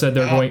Twitter- Lumina said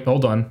they're going.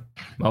 Hold on.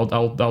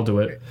 I'll do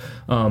it.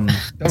 Don't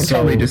so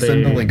tell me. Just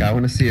send the they- link. I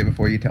want to see it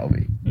before you tell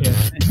me. Yeah.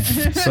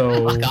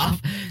 So Fuck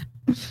off.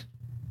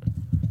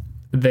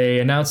 they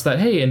announced that,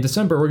 hey, in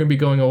December we're going to be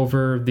going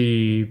over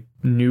the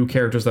new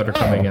characters that are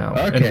coming out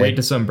in okay. late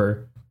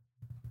December.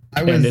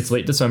 And it's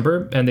late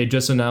December, and they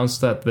just announced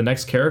that the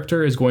next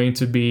character is going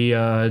to be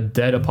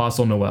Dead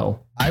Apostle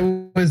Noel. I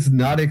was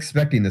not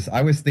expecting this.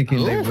 I was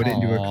thinking they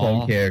wouldn't do a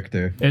clone Aw.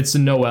 character. It's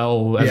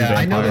Noel as a Yeah,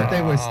 I know vampire. that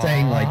they were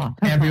saying, like,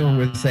 everyone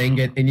was saying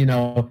it,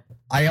 and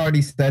I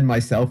already said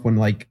myself when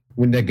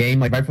the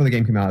game, like right before the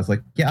game came out, I was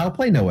like, yeah, I'll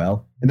play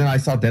Noel. And then I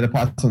saw Dead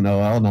Apostle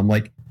Noel, and I'm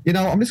like,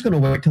 I'm just gonna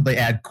wait till they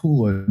add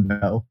cooler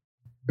Noel.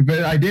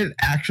 But I didn't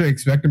actually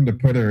expect them to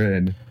put her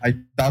in. I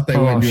thought they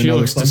would do she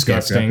another looks clone character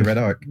disgusting. after Red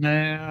Arc.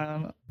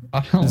 Man, I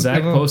don't Zach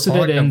give a posted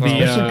fuck it in the,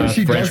 about- Especially 'cause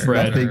she French does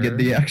bread. nothing in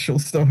the actual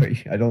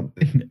story. I don't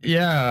think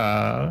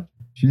Yeah.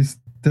 she's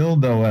still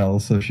Noel,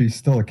 so she's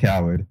still a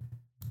coward.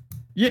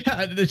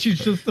 Yeah, she's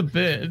just a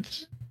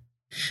bitch.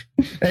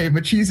 Hey,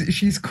 but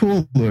she's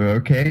cooler,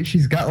 okay?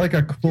 She's got like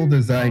a cool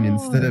design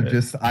instead of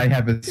just I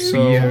have a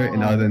sphere,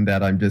 and other than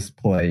that, I'm just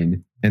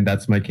playing, and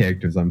that's my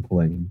characters I'm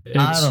playing.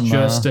 I It's don't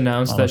just know.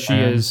 announced Not that a she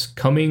fan. is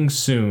coming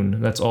soon.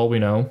 That's all we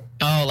know.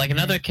 Oh, like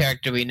another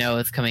character we know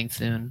is coming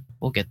soon.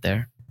 We'll get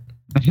there.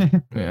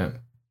 Yeah.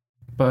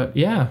 But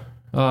yeah,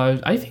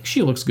 I think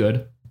she looks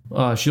good.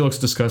 She looks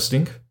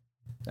disgusting,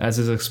 as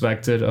is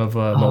expected of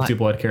a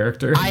multi-blood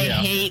character. I Yeah.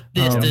 hate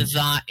this Um,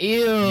 design.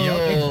 Ew.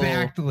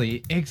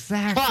 Exactly.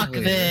 Fuck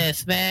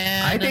this,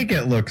 man. I think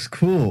it looks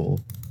cool.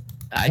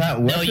 I that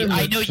know weapon you.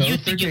 I looks know so you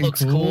think it freaking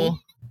looks cool. cool.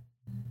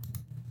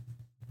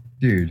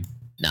 Dude,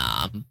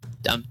 Nah,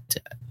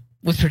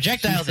 with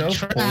projectiles she's so and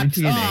traps.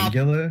 pointy and Oh,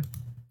 angular.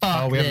 fuck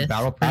Oh, we have this. a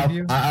battle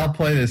preview? I'll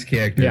play this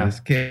character. Yeah. This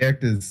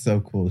character is so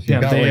cool. She's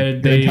Yeah, got, they-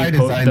 like, they the entire put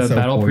design's the so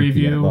battle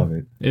pointy. I preview. love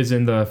it. Is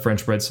in the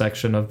French bread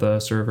section of the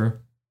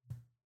server.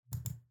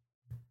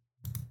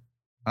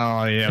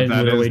 Oh yeah, It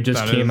that literally is-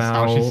 just that came is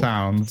how she out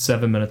sounds.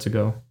 7 minutes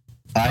ago.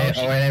 I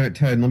haven't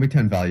turned. Let me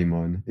turn volume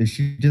on. Is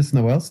she just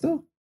Noelle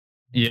still?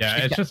 Yeah,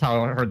 it's just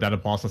how her Dead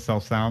Apostle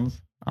self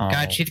sounds. Oh,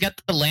 God, she's got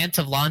the Lance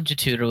of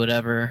Longitude or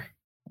whatever.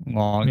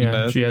 long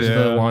Yeah, list, she has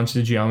the launch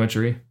to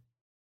geometry.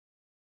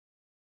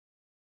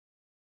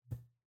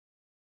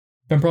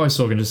 I'm probably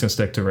still just gonna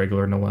stick to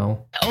regular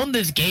Noel. I own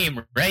this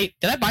game, right?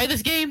 Did I buy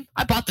this game?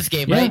 I bought this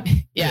game, Yeah. right?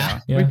 Yeah.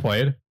 Yeah. we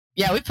played.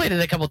 Yeah, we played it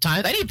a couple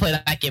times. I need to play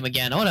that game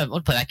again. I want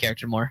to play that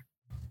character more.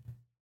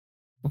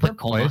 We'll play Her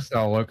Colma.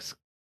 playstyle looks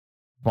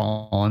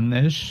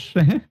fun-ish.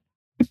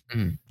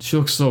 She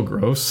looks so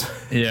gross.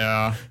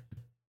 yeah.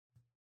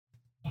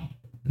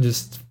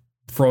 Just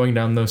throwing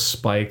down those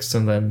spikes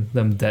and then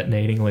them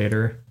detonating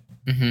later.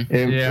 Mm-hmm.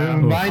 It Yeah.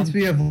 reminds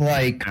me of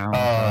like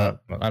But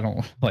I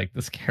don't like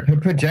this her character.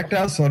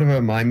 projectiles sort of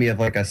remind me of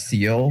like a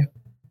seal,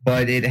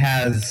 but it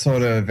has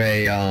sort of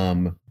a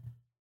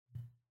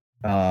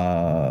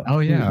Oh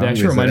yeah. That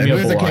actually reminded me of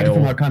Who's the character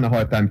from Belial. Arcana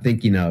Heart that I'm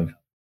thinking of?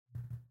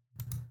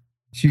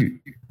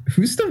 Shoot,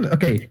 who's the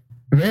okay?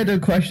 Random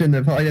question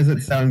that probably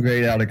doesn't sound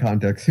great out of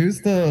context. Who's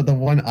the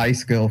one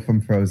ice girl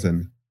from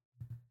Frozen?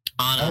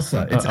 Anna.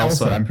 Elsa. It's Elsa.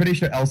 Elsa. I'm pretty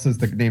sure Elsa's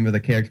the name of the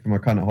character from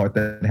Arcana Heart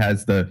that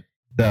has the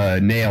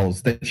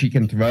nails that she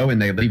can throw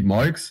and they leave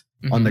marks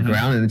on the Mhm.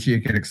 ground, and then she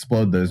can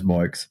explode those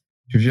marks.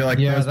 So she like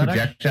Yeah, those that actually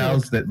projectiles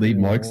looks that leave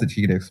marks cool, that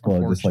she can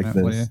explode just like this.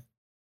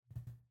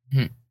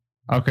 unfortunately.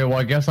 Okay, well,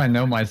 I guess I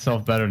know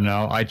myself better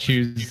now. I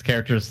choose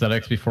character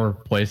aesthetics before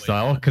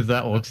playstyle because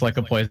that looks like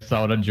a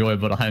playstyle I'd enjoy,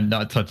 but I'm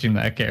not touching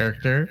that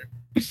character.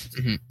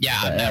 Mhm. Yeah,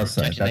 I'm Yeah, never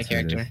Elsa, touching that that's what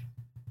it character. is.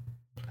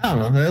 I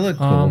don't know. They look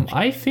cool.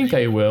 I think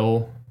I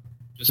will,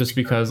 just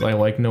because I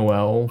like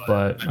Noelle,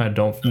 but I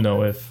don't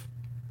know if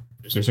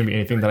there's gonna be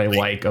anything that I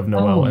like of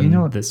Noelle you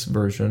know in this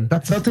version.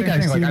 That's I don't think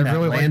I've seen I that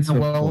really like lance before.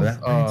 Noelle's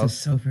That lance is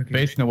so freaking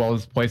base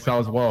Noelle's playstyle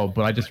as well,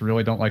 but I just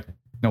really don't like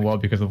Noelle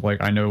because of like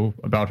I know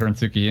about her in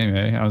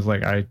Tsukihime. I was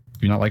like, I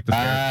do not like this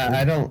character.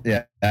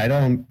 I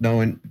don't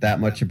know that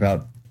much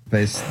about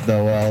Face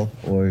Noelle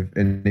or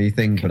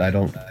anything, but I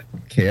don't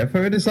care for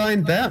her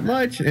design that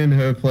much. And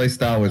her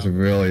playstyle was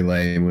really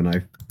lame when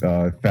I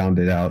found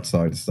it out,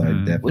 so I decided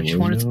definitely. Which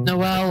one is no.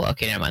 Noelle?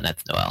 Okay, never mind.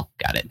 That's Noelle.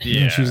 Got it.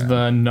 Yeah, she's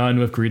the nun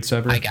with Greed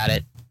Sever. I got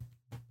it.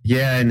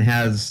 Yeah, and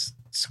has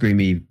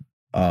screamy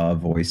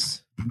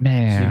voice,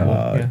 Man.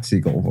 Yeah.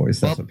 seagull voice.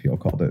 That's Well- what people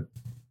called it.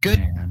 Good,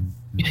 Man.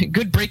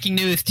 good breaking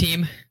news,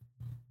 team.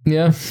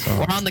 Yeah,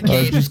 We're on the I was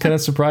case. just kind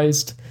of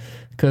surprised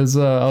because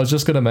I was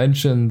just gonna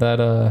mention that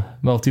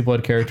Melty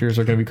Blood characters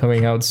are gonna be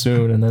coming out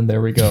soon, and then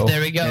there we go.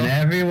 There we go. And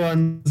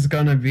everyone's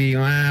gonna be,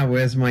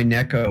 where's my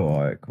Neko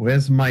arc?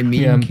 Where's my meme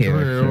Yeah,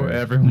 character?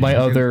 Everyone My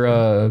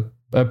other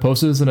I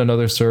posted this in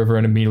another server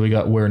and immediately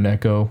got Where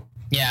Neko.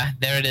 Yeah,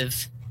 there it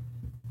is.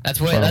 That's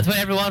what Well. that's what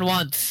everyone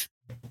wants.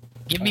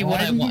 Give me what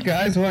Why I do you want.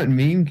 guys want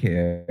meme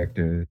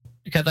characters?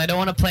 Because I don't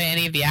want to play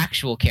any of the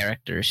actual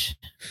characters.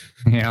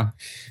 Yeah.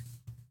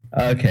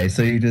 Okay,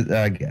 so you just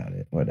I got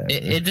it. Whatever.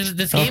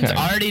 This game's Okay.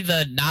 already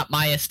the not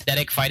my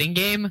aesthetic fighting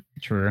game.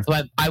 True. So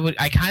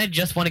I kind of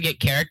just want to get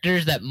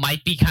characters that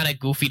might be kind of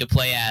goofy to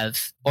play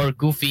as, or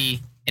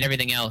goofy and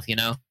everything else. You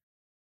know,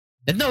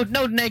 there's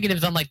no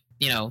negatives on like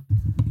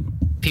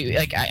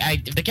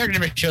like if the character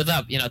never shows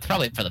up, it's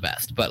probably for the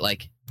best. But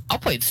like I'll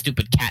play the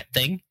stupid cat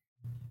thing.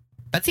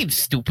 That seems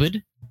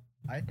stupid.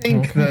 I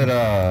think that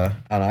I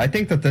don't know. I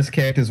think that this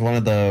character is one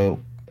of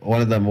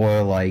the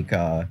more like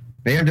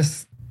maybe I'm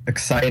just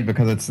excited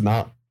because it's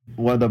not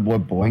one of the more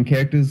boring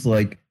characters.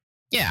 Like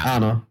Yeah. I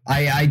don't know.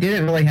 I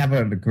didn't really have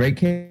a great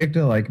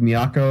character like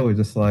Miyako. Was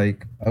just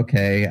like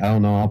okay, I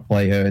don't know, I'll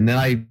play her, and then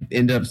I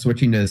ended up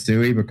switching to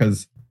Sui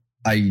because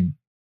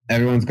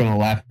everyone's gonna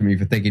laugh at me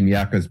for thinking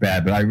Miyako's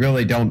bad, but I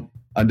really don't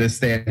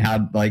understand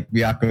how like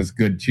Miyako's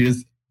good. She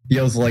just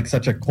feels like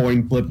such a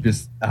coin flip.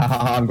 Just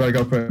I'm gonna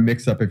go for a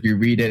mix up. If you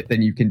read it,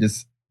 then you can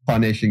just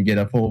punish and get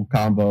a full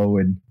combo,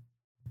 and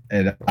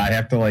I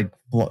have to like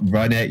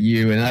run at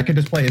you, and I can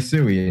just play a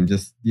Sui and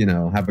just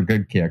have a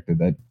good character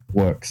that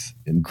works.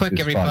 And Quick, is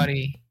fun.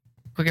 everybody.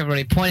 Quick,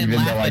 everybody. Point and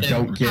Even laugh though I at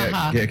him. don't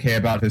Haha. care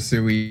about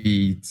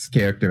Hisui's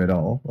character at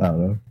all. I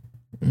don't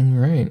know.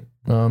 Right.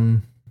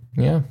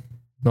 Yeah.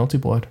 Melty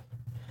Blood.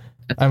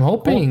 I'm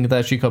hoping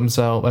that she comes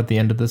out at the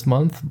end of this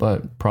month,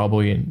 but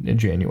probably in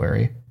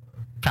January.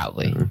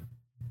 Probably.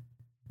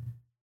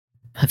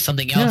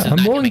 Something else Yeah, is I'm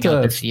not willing coming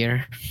out to- this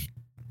year.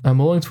 I'm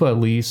willing to at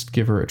least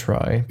give her a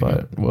try,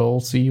 but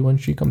we'll see when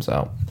she comes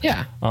out.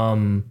 Yeah.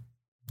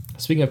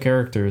 Speaking of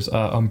characters,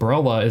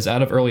 Umbrella is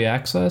out of early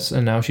access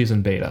and now she's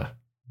in beta.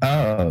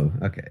 Oh,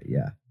 okay,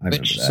 yeah, I remember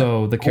Which- that.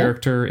 So the Cool.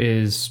 character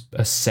is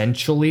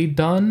essentially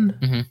done.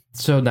 Mhm.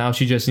 So now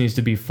she just needs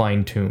to be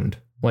fine tuned,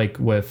 like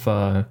with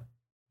who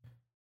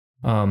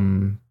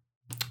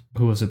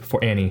was it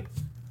before, Annie.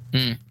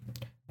 Mm.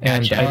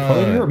 And Gotcha. I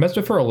played her, messed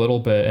with her a little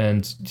bit,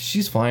 and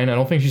she's fine. I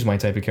don't think she's my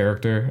type of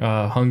character.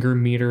 Hunger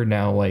meter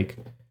now like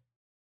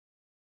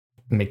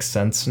makes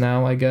sense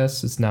now. I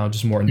guess it's now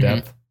just more in Mhm.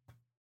 depth.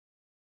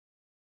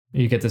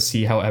 You get to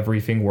see how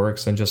everything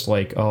works, and just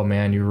like, oh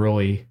man, you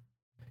really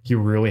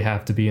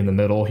have to be in the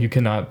middle. You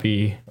cannot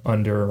be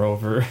under or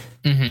over.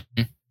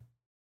 Mm-hmm.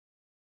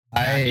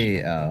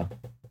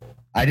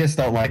 I just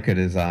don't like her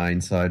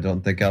design, so I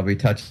don't think I'll be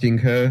touching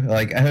her.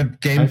 Like her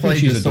gameplay,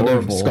 she's just sort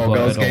of adorable, but I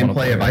Skullgirl's don't wanna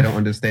play gameplay. If her. I don't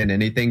understand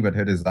anything, but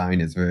her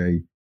design is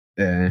very.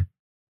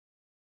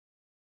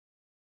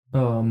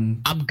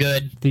 I'm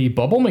good. The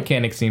bubble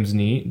mechanic seems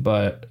neat,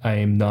 but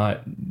I'm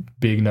not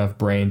big enough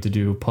brain to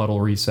do puddle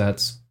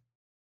resets.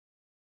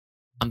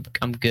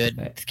 I'm good.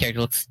 This character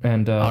looks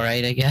And all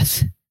right, I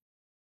guess.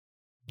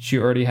 she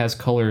already has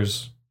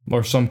colors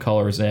or some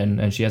colors in,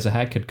 and she has a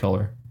Hat Kid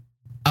color.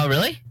 Oh,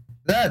 really?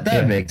 That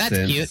Yeah. makes That's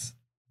sense. cute.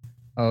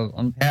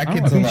 Hat I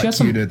Kid's a think she lot has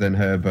some- cuter than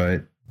her,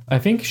 but I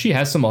think she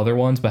has some other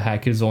ones, but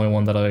Hat Kid is the only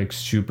one that I like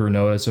super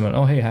noticed and went,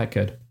 oh hey, Hat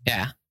Kid.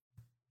 Yeah.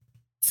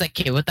 It's like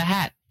kid with the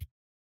hat.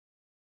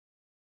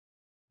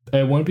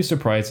 I wouldn't be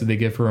surprised if they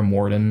give her a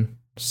Morden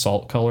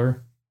salt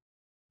color.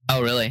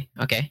 Oh, really?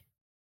 Okay.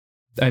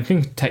 I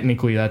think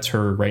technically that's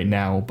her right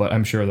now, but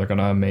I'm sure they're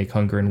gonna make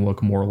Hungern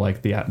look more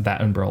like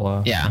that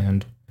umbrella. Yeah.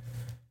 And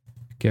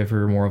give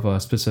her more of a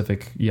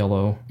specific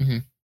yellow.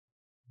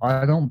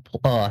 I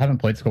haven't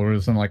played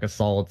Scolders in like a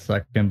solid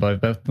second,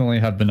 but definitely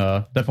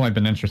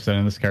been interested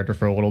in this character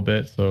for a little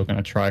bit. So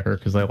gonna try her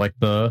because I like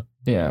the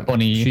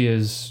funny. She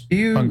is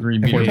hungry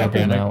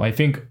playable now. I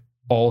think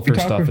all of her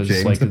stuff is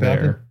James like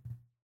there.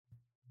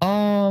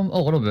 A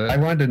little bit. I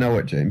wanted to know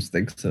what James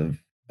thinks of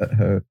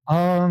her.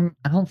 I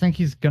don't think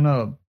he's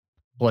gonna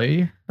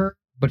play her,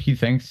 but he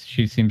thinks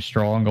she seems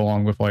strong.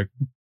 Along with like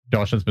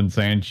Josh has been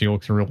saying, she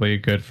looks really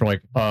good for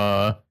like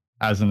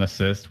as an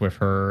assist with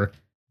her.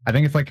 I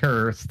think it's like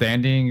her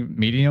standing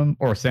medium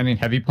or standing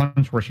heavy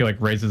punch where she like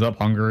raises up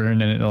Hunger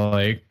and it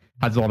like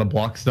has a lot of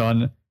blocks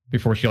done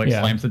before she like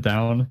slams it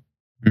down.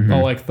 Oh,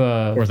 like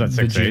the or is that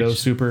Vegito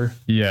super?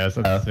 Yeah, it's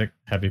a sick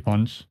heavy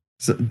punch.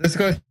 So this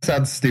going to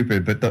sound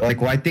stupid, but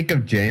like when I think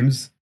of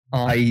James,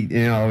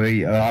 he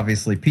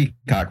obviously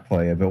Peacock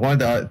player, but one of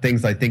the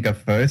things I think of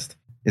first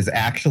is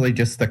actually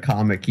just the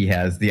comic he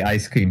has, the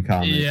ice cream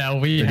comic. Yeah,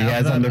 that he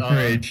has on the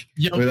fridge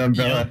with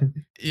Umbrella.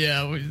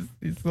 Yeah,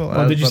 he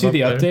still did you see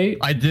the update?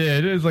 I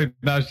did. It was like,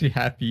 now is she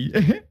happy?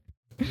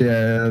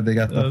 Yeah, they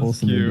got the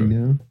wholesome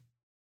ending now.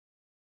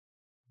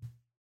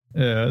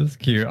 Yeah, it's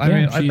cute. I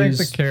mean, I think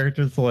the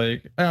character's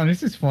like, I don't know,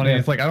 she's funny. Yeah.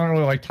 It's like, I don't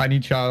really like tiny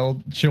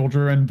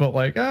children, but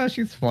like,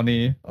 she's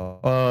funny.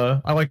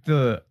 I like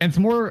and it's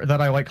more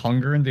that I like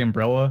Hunger and the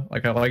umbrella.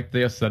 Like, I like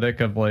the aesthetic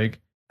of like,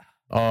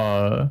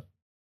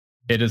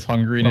 it is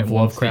hungry and it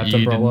wants to eat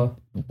umbrella.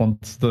 And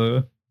wants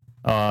to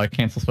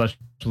cancel specials,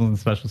 and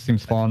specials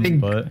seems fun, I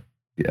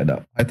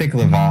think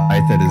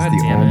Leviathan is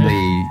the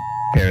only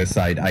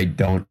parasite I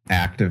don't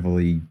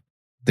actively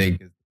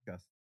think is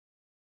disgusting.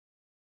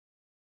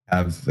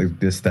 Has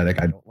the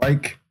aesthetic I don't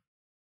like.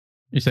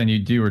 You're saying you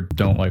do or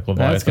don't like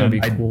Leviathan? That's gonna be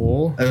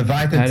cool.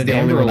 Leviathan's the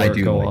only one I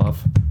do like.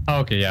 Off. Oh,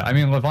 okay, yeah. I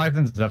mean,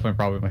 Leviathan's definitely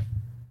probably my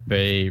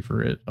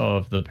favorite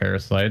of the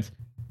parasites,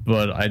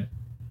 but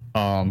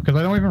because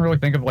I don't even really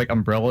think of like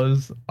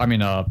umbrellas. I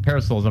mean,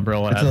 Parasol's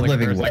umbrella as like a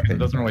parasite. It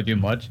doesn't really do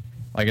much.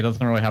 Like, it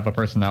doesn't really have a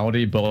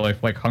personality.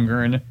 But like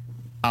Hungern,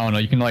 I don't know.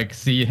 You can like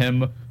see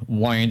him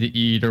wanting to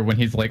eat, or when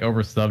he's like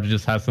overstuffed, it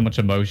just has so much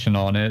emotion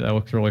on it. That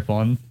looks really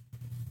fun.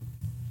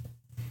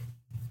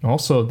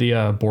 Also,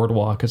 the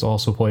Boardwalk is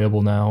also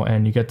playable now,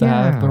 and you get to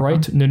have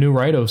the new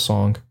Raito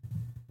song.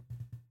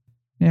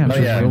 Yeah,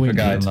 I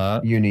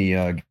forgot. Uni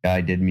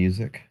guy did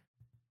music.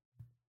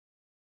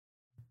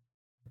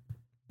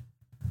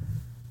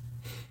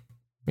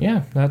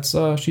 Yeah, that's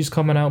she's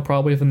coming out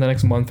probably within the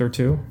next month or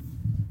two,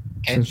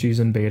 since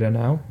she's in beta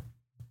now.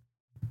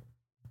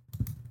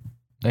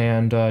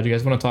 And do you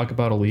guys want to talk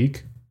about a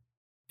leak?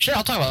 Sure,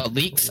 I'll talk about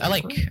leaks. I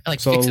like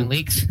fixing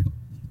leaks.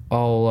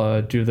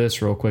 I'll do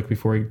this real quick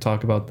before we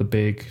talk about the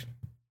big,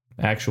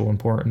 actual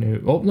important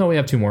news. Oh, no, we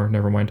have two more.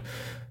 Never mind.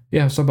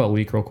 Yeah, let's talk about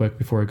leak real quick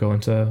before we go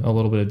into a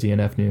little bit of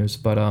DNF news.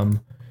 But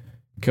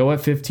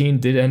KOF 15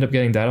 did end up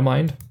getting data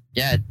mined.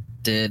 Yeah, it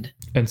did.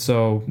 And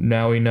so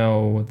now we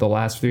know the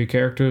last 3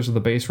 characters of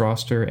the base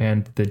roster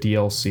and the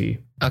DLC.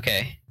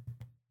 Okay.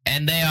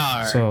 And they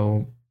are...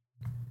 So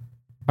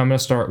I'm going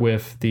to start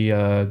with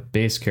the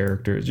base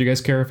characters. Do you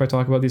guys care if I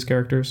talk about these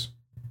characters?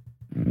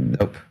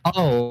 Nope.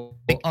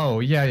 Oh,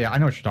 yeah. I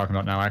know what you're talking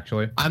about now,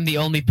 actually. I'm the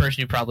only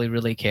person who probably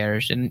really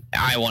cares, and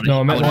I want to... No,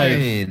 I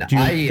meant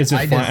is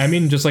it fine? I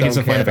mean, just like, is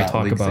it fine if I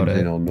talk about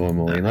it?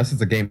 Normally, unless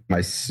it's a game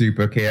I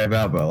super care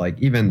about, but like,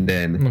 even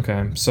then...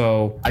 Okay,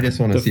 so... I just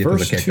want to see if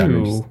there's a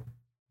character.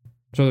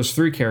 So there's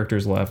 3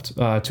 characters left.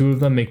 2 of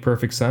them make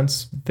perfect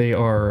sense. They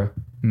are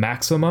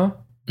Maxima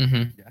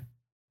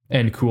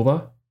and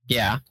Kula.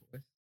 Yeah.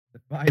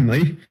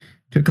 Finally.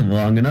 Took them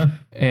long enough.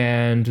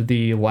 And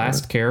the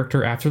last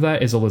character after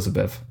that is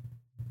Elizabeth.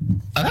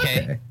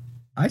 Okay.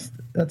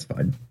 That's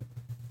fine.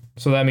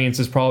 So that means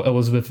it's probably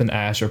Elizabeth and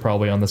Ash are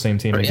probably on the same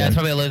team again. Yeah, it's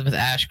probably Elizabeth,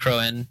 Ash,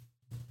 Crowan.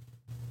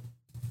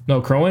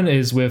 No, Crowan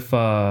is with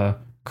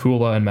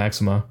Kula and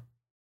Maxima.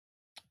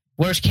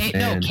 Where's Kay?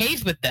 No,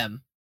 Kay's with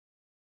them.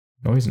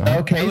 No, he's not.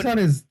 Oh,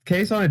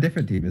 Kay's on a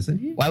different team, isn't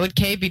he? Why would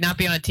Kay not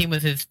be on a team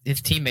with his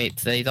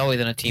teammates that he's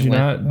always on a team with?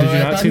 Did you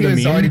not see the meme?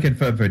 He was already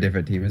confirmed for a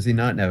different team. Is he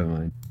not? Never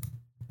mind.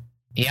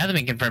 He hasn't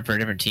been confirmed for a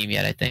different team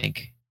yet, I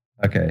think.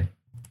 Okay.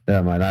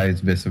 Never mind. I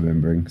was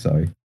misremembering.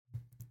 Sorry.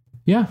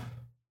 Yeah.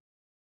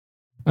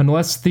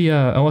 Unless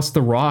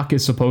the Rock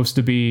is supposed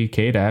to be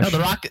K-Dash.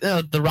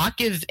 No, the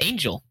Rock is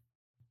Angel.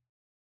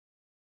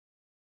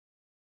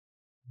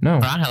 No.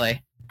 Or Angele.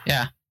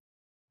 Yeah.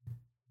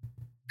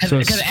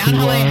 Because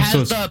Angele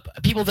has the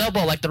people's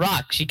elbow like the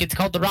Rock. She gets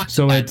called the Rock.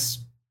 So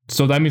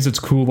that means it's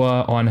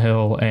Kula,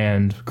 Angel,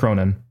 and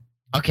Cronin.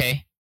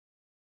 Okay.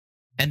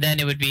 And then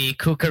it would be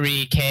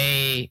Kukuri,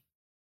 K.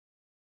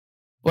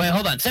 Wait,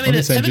 hold on. Send me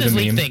this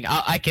leak thing.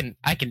 I can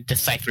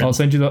decipher. I'll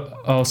send you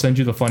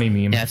the funny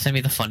meme. Yeah, send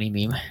me the funny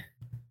meme.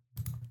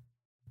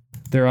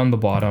 They're on the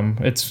bottom.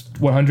 It's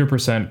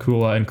 100%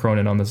 Kula and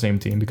Cronin on the same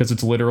team because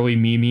it's literally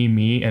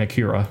me, and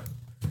Akira.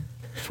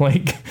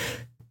 Like,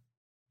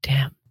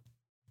 damn.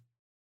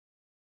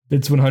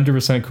 It's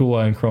 100%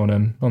 Kula and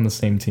Cronin on the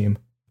same team.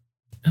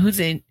 Who's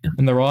in?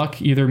 And the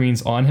Rock either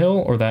means on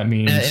hill or that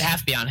means It has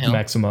to be on hill.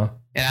 Maxima.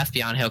 It has to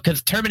be on hill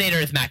because Terminator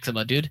is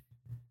Maxima, dude.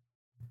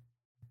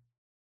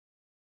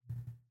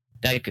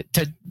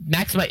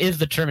 Maxima is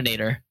the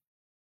Terminator.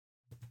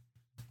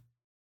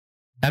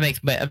 That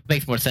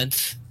makes more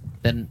sense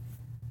than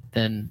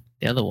the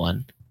other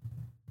one.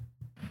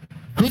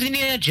 Who's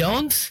Indiana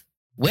Jones?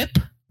 Whip?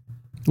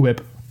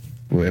 Whip.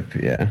 Whip,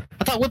 yeah.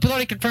 I thought Whip was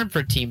already confirmed for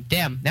a team.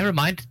 Damn, never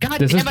mind. God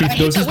This damn is it, I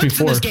hate this that is Whip's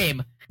in this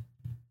before.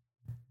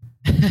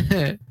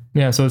 game.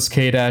 Yeah, so it's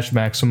K-Dash,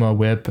 Maxima,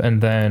 Whip,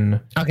 and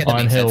then Okay, that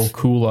on makes hill, sense.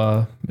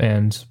 Kula,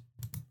 and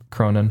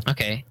Cronin.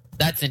 Okay,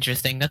 that's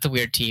interesting. That's a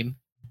weird team.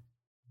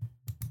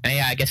 And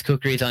yeah, I guess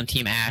Kukri's on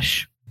Team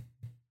Ash.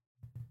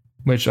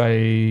 Which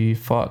I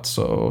thought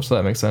so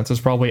that makes sense.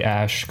 It's probably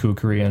Ash,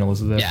 Kukri, and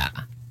Elizabeth. Yeah.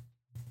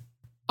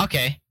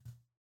 Okay.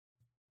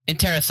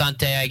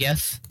 Interessante, I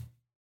guess.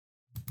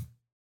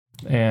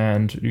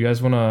 And you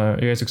guys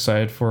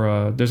excited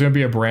for there's gonna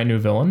be a brand new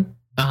villain.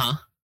 Uh-huh.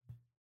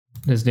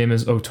 His name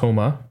is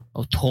Otoma.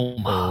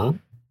 Otoma.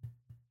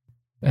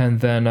 And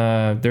then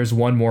there's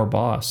one more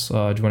boss. Do you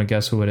want to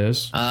guess who it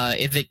is?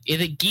 Is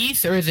it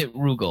Geese or is it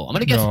Rugal? I'm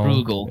gonna guess No,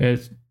 Rugal.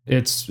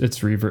 It's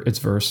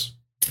Verse.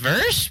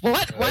 Verse?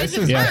 What? Why is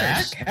it Yeah.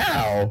 Verse?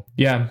 How?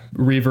 Yeah,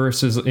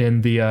 Reverse is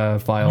in the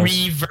files. File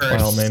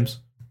Reverse. names.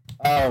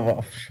 Oh,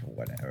 well,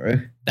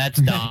 whatever.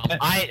 That's dumb.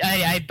 I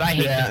hate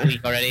this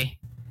week already.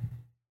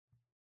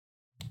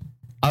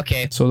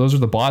 Okay. So those are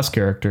the boss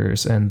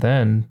characters, and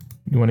then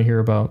you want to hear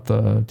about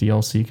the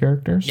DLC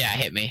characters? Yeah,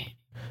 hit me.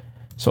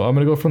 So I'm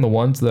gonna go from the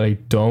ones that I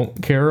don't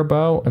care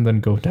about, and then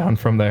go down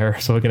from there,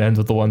 so I can end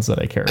with the ones that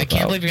I care I about.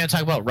 can't believe you're gonna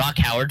talk about Rock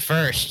Howard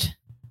first.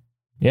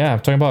 Yeah, I'm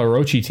talking about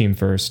Orochi team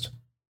first.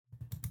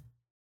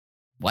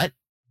 What?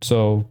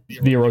 So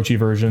the Orochi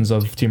versions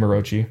of Team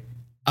Orochi.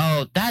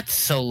 Oh, that's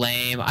so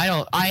lame.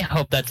 I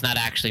hope that's not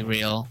actually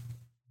real.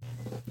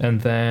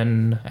 And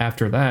then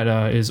after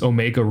that is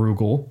Omega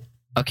Rugal.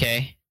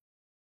 Okay.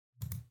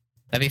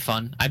 That'd be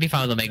fun. I'd be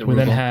fine with Omega We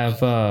then Rugal.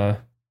 have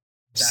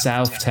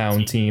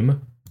Southtown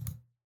team,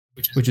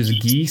 which is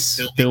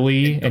Geese,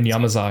 Billy, and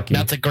Yamazaki.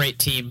 That's a great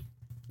team.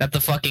 That's a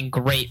fucking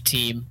great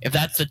team. If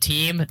that's the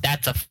team,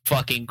 that's a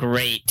fucking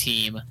great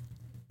team.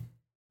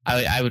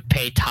 I would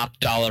pay top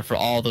dollar for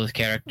all those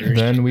characters.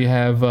 Then we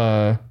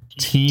have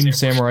Team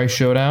Samurai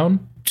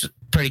Showdown,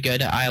 Pretty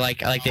good. I like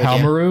the idea.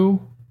 Halmaru,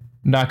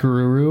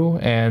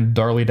 Nakaruru, and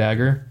Darly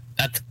Dagger.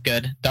 That's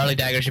good. Darly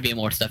Dagger should be in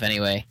more stuff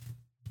anyway.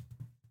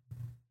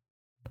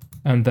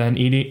 And then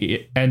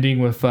ending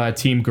with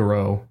Team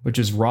Garo, which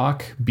is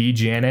Rock, B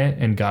Janet,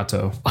 and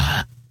Gato.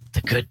 It's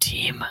a good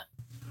team.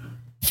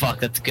 Fuck,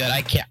 that's good.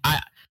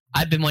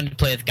 I've been wanting to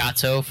play with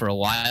Gato for a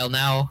while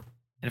now.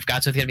 And if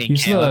Gato's gonna be in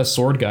He's KO, the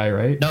sword guy,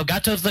 right? no,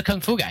 Gato's the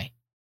kung fu guy.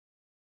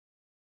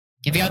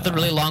 If he got the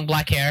really long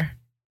black hair,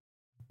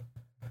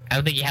 I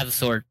don't think he has a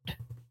sword.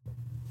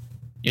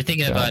 You're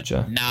thinking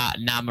Gotcha. about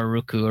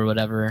Namaruku or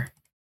whatever.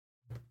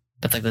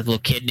 That's like the little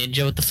kid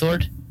ninja with the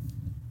sword.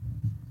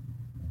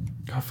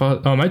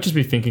 I might just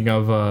be thinking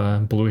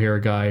of blue hair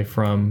guy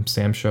from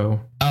Sam Show.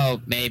 Oh,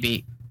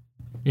 maybe.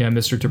 Yeah,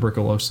 Mr.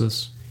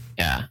 Tuberculosis.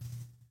 Yeah.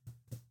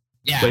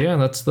 Yeah. But yeah,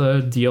 that's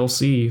the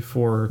DLC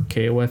for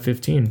KOF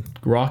 15.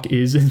 Rock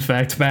is in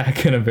fact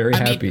back, and I'm very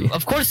happy.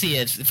 Of course he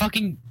is.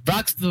 Fucking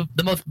Rock's the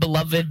most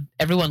beloved.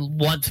 Everyone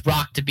wants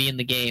Rock to be in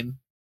the game.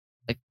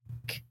 I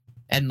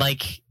don't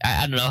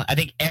know. I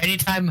think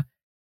anytime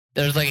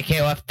there's like a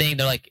KOF thing,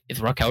 they're like,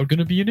 is Rock Howard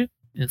gonna be in it?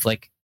 And it's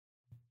like,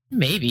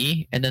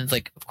 maybe. And then it's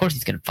like, of course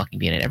he's gonna fucking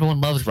be in it. Everyone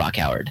loves Rock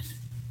Howard.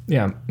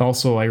 Yeah.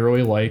 Also, I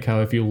really like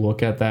how if you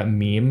look at that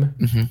meme,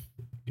 Mm-hmm.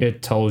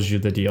 it tells you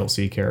the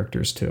DLC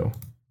characters too.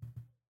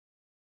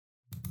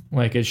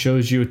 Like, it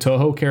shows you a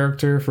Toho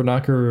character for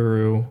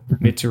Nakaruru,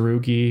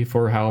 Mitsurugi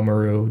for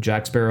Halmaru,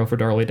 Jack Sparrow for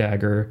Darly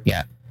Dagger,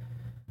 Yeah.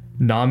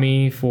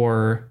 Nami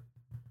for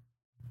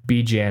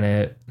B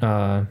Janet,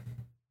 Gundam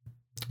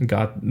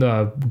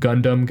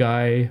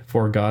guy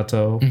for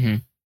Gato, Mm-hmm.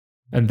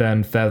 and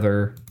then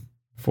Feather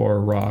for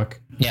Rock.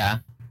 Yeah.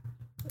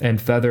 And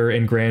Feather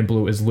in Grand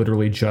Blue is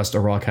literally just a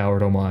Rock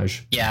Howard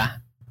homage. Yeah.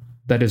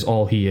 That is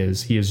all he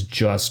is. He is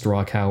just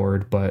Rock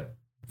Howard, but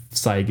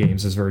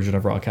Cygames' version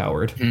of Rock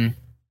Howard. Mm.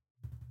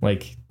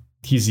 Like,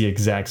 he's the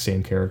exact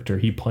same character.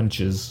 He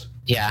punches.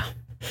 Yeah.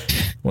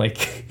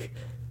 Like,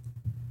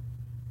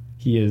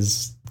 he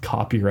is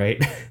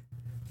copyright,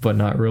 but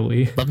not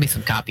really. Love me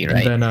some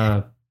copyright. And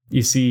then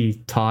you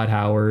see Todd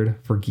Howard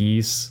for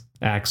Geese,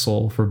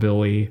 Axel for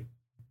Billy.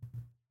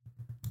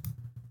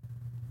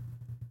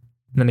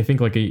 And then I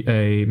think like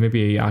a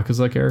maybe a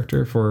Yakuza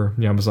character for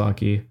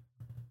Yamazaki.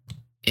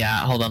 Yeah,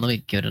 hold on, let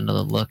me give it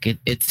another look.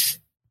 It's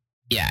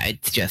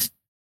just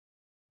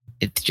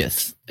a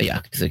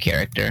Yakuza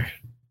character.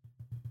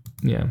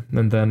 Yeah,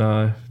 and then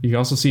you can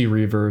also see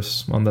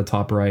Reverse on the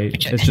top right.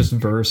 It's just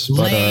verse,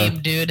 but Lame,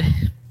 dude.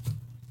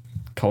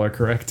 color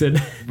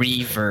corrected.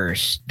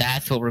 Reverse.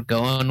 That's what we're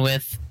going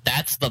with.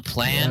 That's the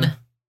plan. Yeah.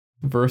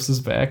 Verse is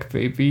back,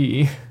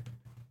 baby.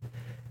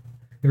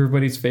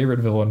 Everybody's favorite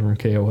villain from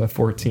KOF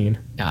 14.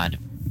 God.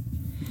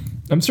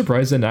 I'm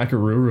surprised that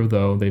Nakaruru,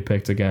 though, they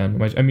picked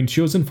again. I mean,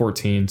 she was in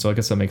 14, so I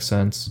guess that makes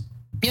sense.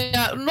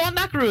 Yeah, well,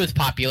 Nakaruru is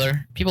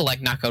popular. People like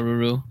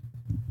Nakaruru.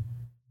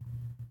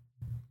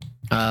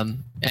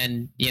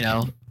 And, you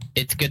know,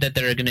 it's good that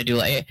they're going to do,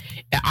 like...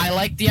 I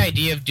like the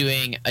idea of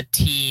doing a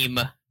team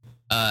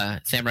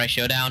Samurai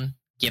Showdown.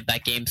 Give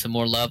that game some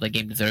more love. That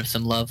game deserves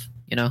some love,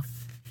 you know?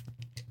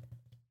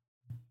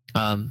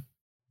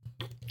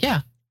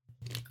 Yeah.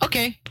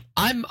 Okay.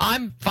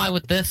 I'm fine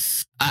with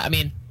this. I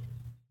mean,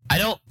 I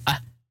don't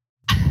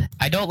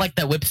like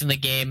that Whip's in the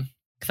game,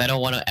 because I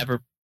don't want to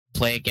ever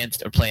play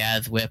against or play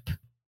as Whip.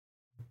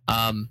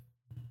 I'm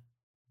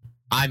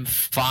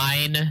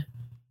fine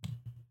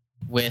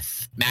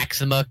with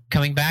Maxima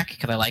coming back,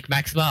 because I like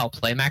Maxima. I'll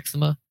play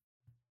Maxima.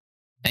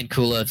 And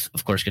Kula's,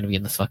 of course, going to be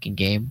in this fucking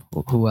game.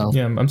 Who else?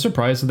 Yeah, I'm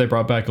surprised that they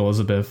brought back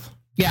Elizabeth.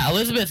 Yeah,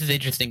 Elizabeth is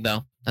interesting,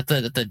 though. That's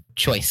a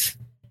choice.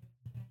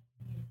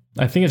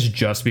 I think it's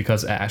just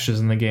because Ash is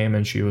in the game,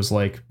 and she was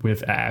like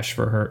with Ash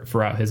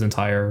throughout his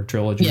entire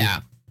trilogy. Yeah,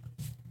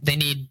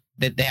 they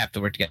have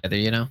to work together,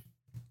 you know.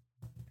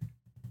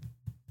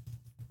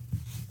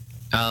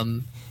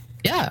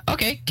 Yeah.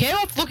 Okay.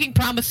 KOF looking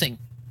promising.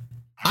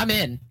 I'm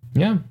in.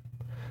 Yeah,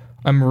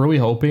 I'm really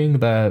hoping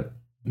that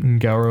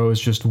Gauro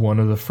is just one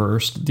of the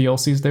first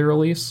DLCs they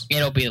release.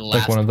 It'll be the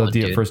last like one of the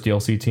dude. first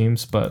DLC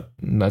teams, but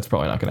that's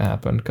probably not going to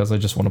happen because I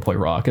just want to play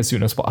Rock as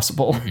soon as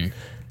possible. Mm-hmm.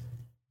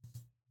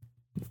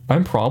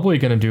 I'm probably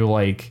going to do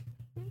like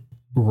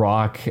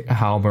Rock,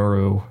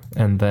 Haomaru,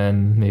 and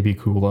then maybe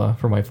Kula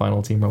for my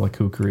final team, or like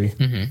Kukri.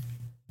 Mm-hmm.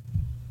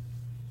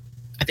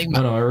 I think.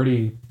 I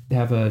already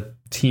have a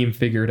team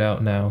figured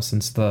out now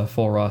since the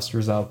full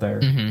roster's out there.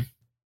 Mm-hmm.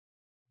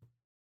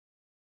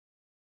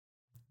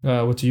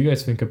 What do you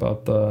guys think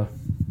about the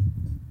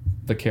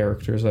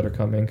characters that are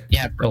coming?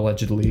 Yeah,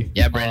 allegedly.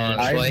 Yeah, Brandon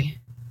and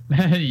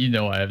Troy. You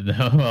know I have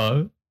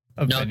no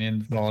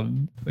opinions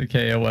on the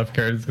KOF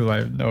cards because I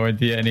have no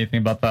idea anything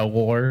about that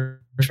lore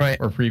Troy,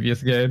 or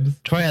previous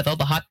games. Troy has all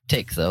the hot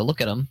takes, though. Look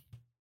at him.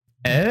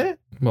 Eh?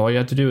 Well, all you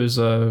have to do is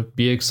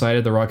be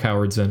excited that Rock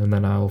Howard's in, and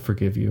then I'll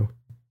forgive you.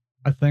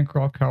 I think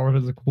Rock Howard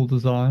has a cool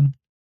design.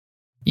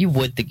 You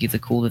would think he's a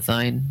cool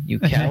design, you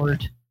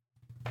coward.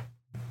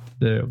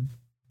 Damn.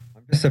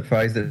 I'm just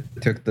surprised it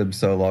took them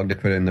so long to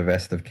put in the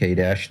rest of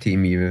K-Dash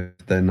team, even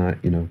if they're not,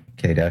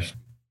 K-Dash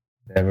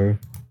ever.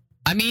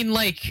 I mean,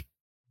 like,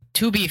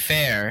 to be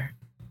fair,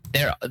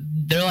 they're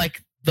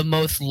like the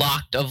most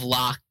locked of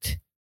locked.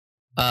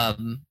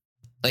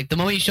 Like the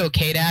moment you show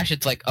K-Dash,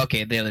 it's like,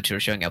 okay, the other two are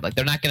showing up. Like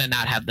they're not gonna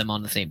not have them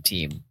on the same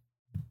team.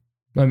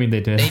 I mean, they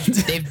did.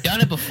 They've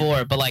done it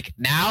before, but like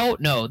now,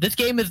 no. This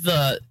game is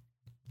the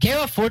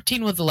KOF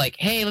 14 was like,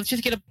 hey, let's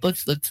just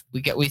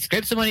we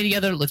scrape some money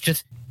together. Let's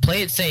just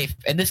play it safe.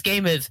 And this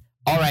game is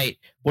all right.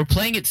 We're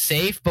playing it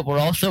safe, but we're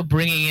also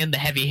bringing in the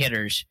heavy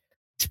hitters.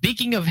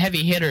 Speaking of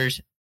heavy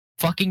hitters,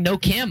 fucking no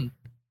Kim.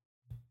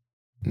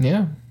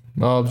 Yeah.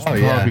 Well,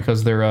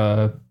 because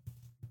their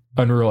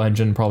Unreal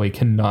Engine probably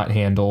cannot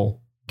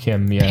handle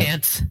Kim yet.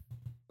 Pants.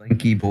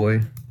 Lanky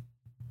boy.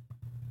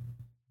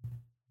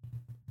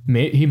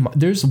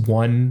 There's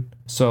one.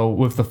 So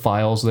with the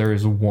files, there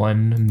is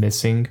one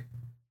missing.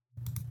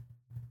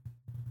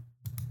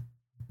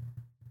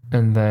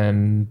 And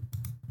then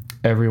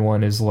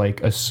everyone is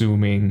like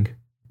assuming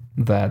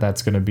that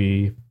that's going to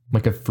be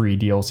like a free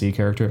DLC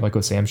character, like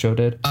what Sam Show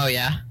did. Oh,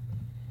 yeah.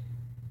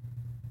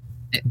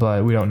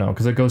 But we don't know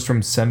because it goes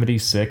from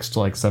 76 to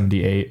like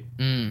 78.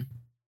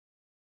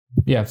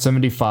 Yeah,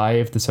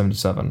 75 to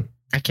 77.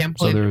 I can't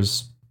believe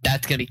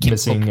that's going to be Kim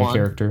missing Pokemon. A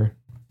character.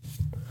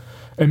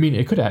 I mean,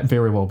 it could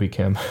very well be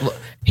Kim.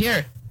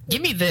 Here,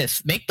 give me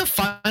this. Make the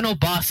final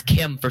boss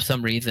Kim for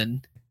some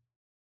reason.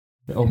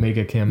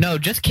 Omega Kim. No,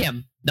 just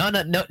Kim. No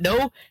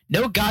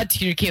god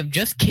tier Kim,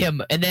 just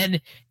Kim. And then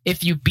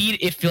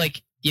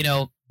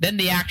then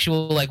the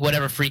actual like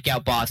whatever freak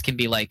out boss can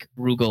be like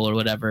Rugal or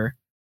whatever.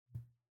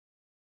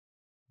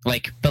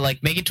 Like, but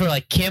like make it to where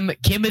like Kim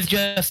is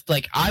just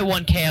like, I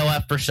won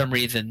KOF for some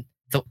reason,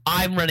 so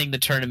I'm running the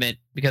tournament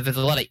because there's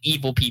a lot of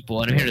evil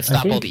people and I'm here to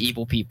stop all the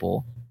evil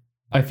people.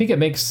 I think it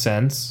makes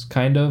sense,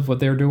 kind of, what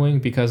they're doing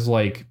because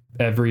like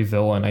every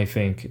villain I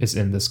think is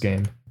in this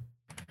game.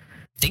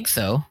 Think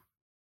so.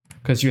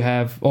 Because you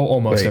have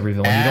almost every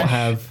villain. Ash, you don't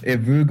have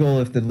if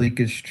Rugal, if the leak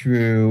is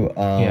true.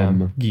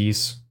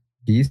 Geese.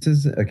 Geese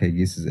is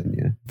in,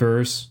 yeah.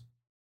 Verse,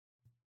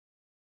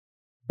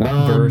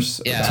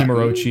 Yeah.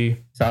 Tamarochi.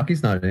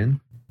 Saki's not in.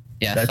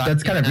 Yeah,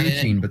 that's kind of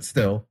reaching, but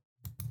still.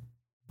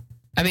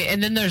 I mean,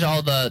 and then there's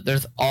all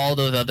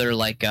those other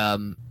like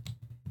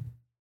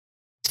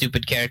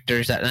stupid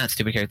characters not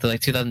stupid characters,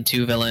 like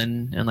 2002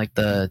 villain and like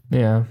all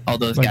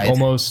those like guys.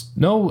 Almost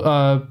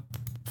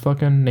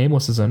fucking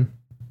Nameless is in.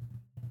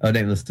 Oh,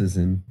 Nameless is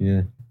in,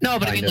 yeah. No,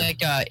 but I mean like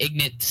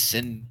Ignitz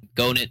and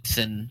Gonitz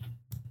and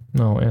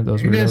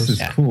those This is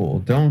Yeah. cool.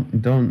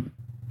 Don't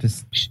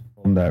just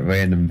on that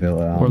random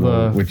villa. Or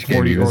the which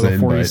 40 game or was the in,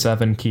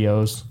 47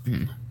 Kios.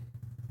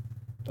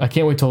 I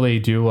can't wait till they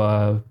do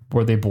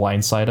where they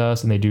blindside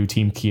us and they do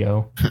Team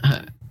Kyo.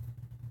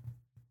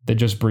 They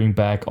just bring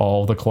back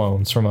all the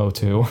clones from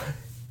O2.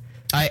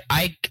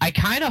 I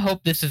kind of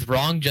hope this is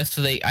wrong just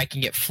so I can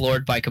get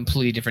floored by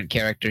completely different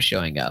characters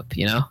showing up,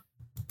 you know?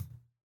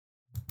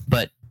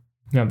 But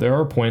Yeah, there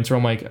are points where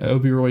I'm like, it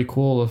would be really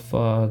cool if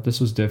this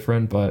was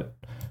different, but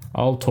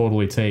I'll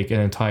totally take an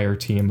entire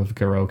team of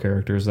Garo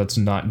characters that's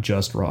not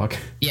just Rock.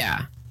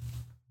 yeah.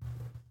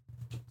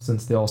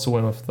 Since they also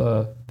went with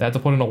they had to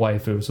put in a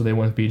waifu, so they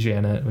went with B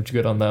Janet, which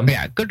good on them.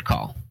 Yeah, good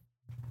call.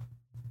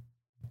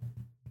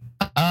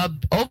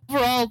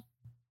 Overall,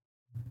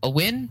 a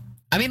win?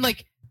 I mean,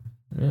 like,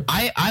 Yeah.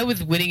 I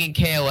was winning in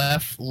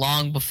KOF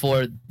long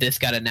before this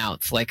got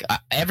announced. Like,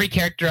 every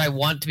character I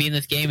want to be in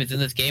this game is in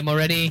this game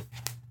already.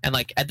 And,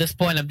 like, at this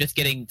point, I'm just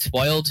getting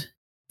spoiled.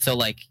 So,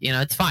 like, you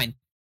know, it's fine.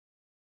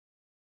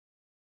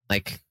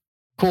 Like,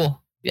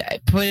 cool. Yeah,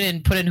 put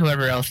in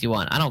whoever else you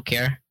want. I don't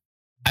care.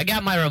 I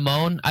got my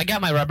Ramon. I got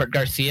my Robert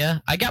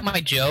Garcia. I got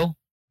my Joe.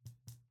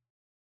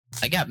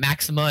 I got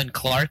Maxima and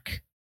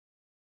Clark.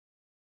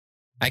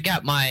 I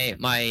got my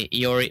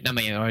Iori, not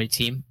my Iori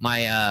team.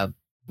 My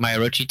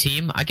Orochi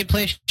team. I can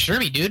play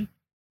Shermie, dude.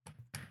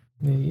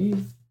 Yeah.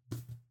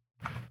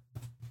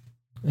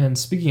 And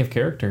speaking of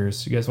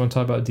characters, you guys want to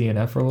talk about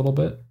DNF for a little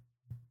bit?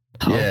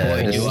 Oh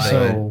boy, do I.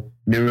 So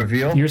New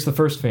reveal? here's the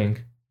first thing.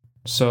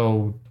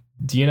 So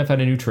DNF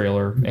had a new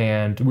trailer,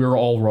 and we were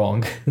all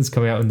wrong. It's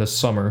coming out in the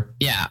summer.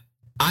 Yeah.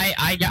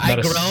 I Not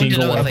a groaned and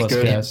single I one was of like, us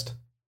good. guessed.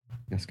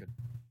 That's good.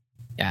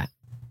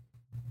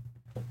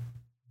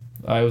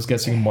 I was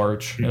guessing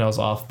March, and I was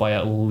off by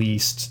at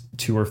least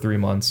 2 or 3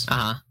 months.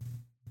 Uh-huh.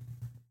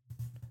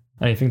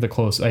 I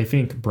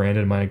think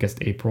Brandon might have guessed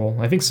April.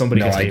 I think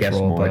somebody No, guessed I guess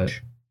April, but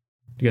March.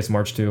 you guessed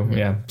March too.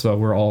 Yeah, so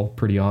we're all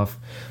pretty off.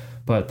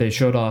 But they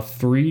showed off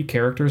 3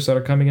 characters that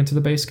are coming into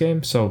the base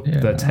game. So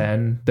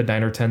the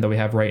 9 or 10 that we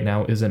have right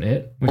now isn't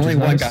it. Which Only is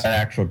one nice. got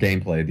actual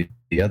gameplay.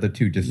 The other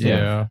 2 just sort of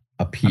Yeah. I mean,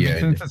 appeared.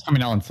 since it's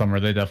coming out in summer,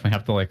 they definitely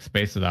have to like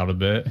space it out a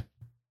bit.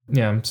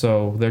 Yeah,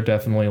 so they're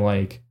definitely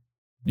like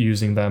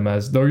using them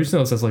as they're using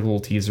those as like little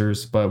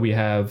teasers. But we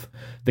have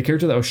the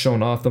character that was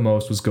shown off the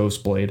most was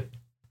Ghostblade.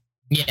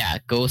 Yeah,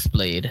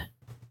 Ghostblade.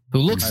 Who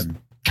looks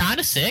kind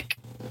of sick.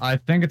 I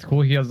think it's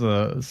cool he has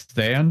a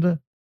stand.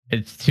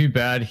 It's too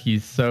bad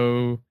he's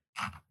so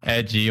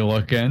edgy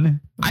looking.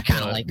 I kind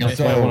of But- like him. That's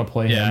why I want to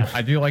play Yeah, him.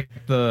 I do like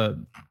the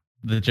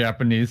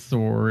Japanese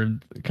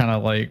sword kind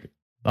of like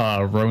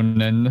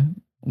Ronin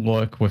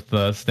look with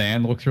the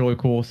stand looks really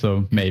cool.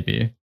 So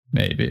maybe.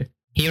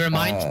 He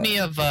reminds me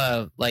of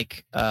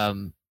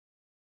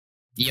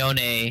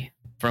Yone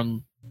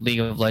from League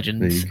of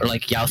Legends League. or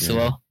like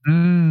Yasuo.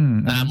 Mm,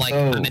 And I'm like,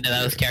 So- I'm into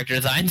those character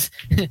designs.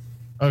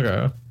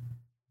 okay.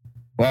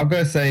 What I'm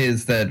going to say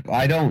is that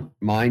I don't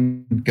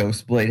mind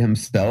Ghostblade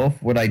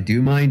himself. What I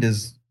do mind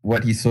is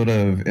what he sort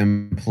of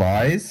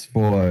implies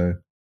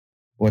for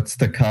what's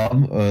to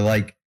come. Or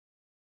like,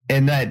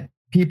 and that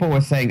people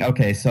were saying,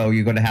 okay, so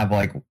you're going to have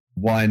like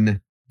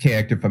one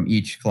character from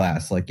each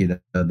class. Like, you know,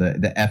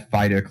 the F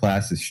fighter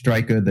class is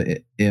Striker,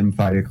 the M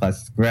fighter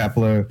class is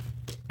Grappler.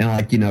 And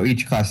like, you know,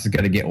 each class is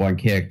going to get one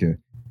character.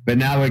 But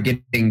now we're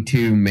getting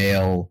 2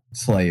 male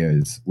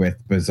Slayers with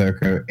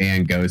Berserker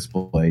and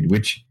Ghostblade,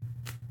 which,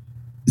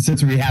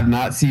 since we have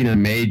not seen a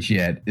mage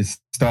yet, is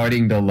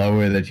starting to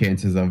lower the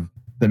chances of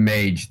the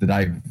mage that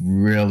I've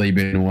really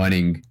been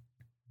wanting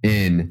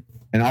in.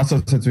 And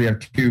also, since we have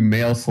 2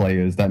 male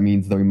Slayers, that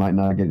means that we might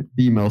not get a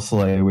female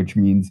Slayer, which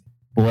means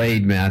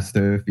Blade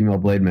Master, female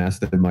Blade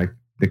Master,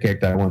 the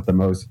character I want the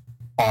most,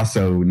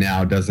 also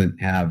now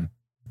doesn't have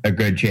a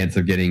good chance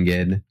of getting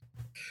in.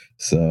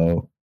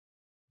 So,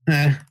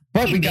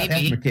 but we got F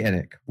Maybe.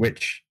 Mechanic,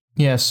 which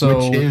Yeah,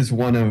 so is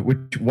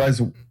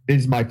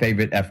my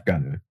favorite F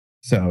Gunner.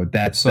 So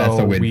that's a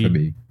So win for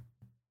me.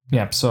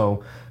 yeah,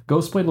 so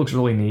Ghostblade looks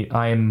really neat.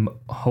 I'm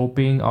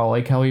hoping I'll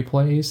like how he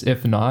plays.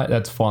 If not,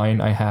 that's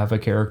fine. I have a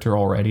character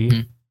already.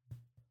 Mhm.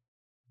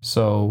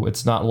 So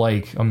it's not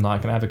like I'm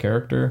not gonna have a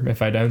character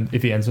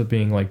if he ends up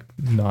being like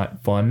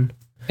not fun.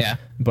 Yeah.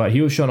 But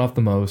he was shown off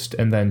the most,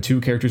 and then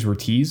 2 characters were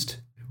teased,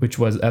 which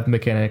was F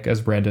Mechanic,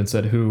 as Brandon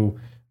said, who,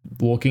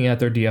 looking at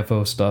their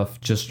DFO stuff,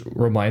 just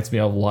reminds me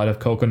a lot of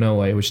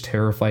Kokonoe, which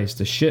terrifies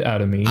the shit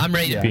out of me. I'm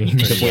ready to being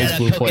beat the the shit Blaze out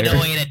Blue of player.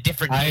 Kokonoe in a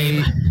different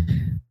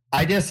game.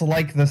 I just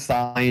like the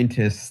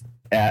scientist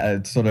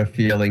sort of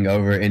feeling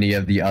over any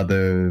of the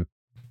other.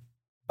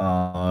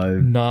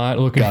 Not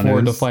looking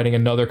forward to Gunners. fighting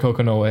another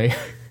Kokonoe.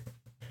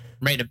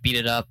 I'm ready to beat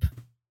it up.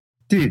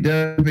 Dude,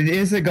 but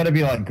is it going to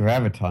be like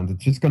Gravitons?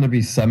 It's just going to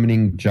be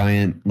summoning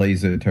giant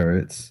laser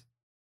turrets.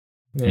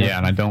 Yeah,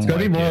 and I don't It's going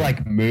to be more it.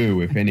 like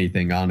Moo, if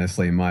anything,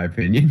 honestly, in my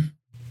opinion.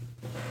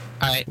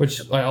 All right. Which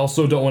I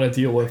also don't want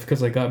to deal with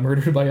because I got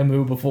murdered by a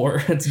Moo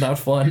before. It's not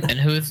fun. And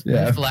who's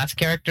the last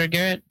character,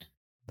 Garrett?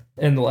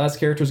 And the last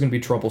character is going to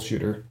be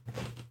Troubleshooter.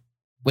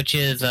 Which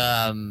is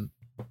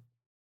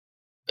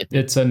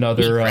It's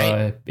another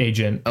Right.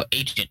 agent.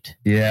 agent.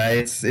 Yeah,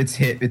 it's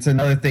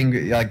another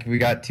thing. Like, we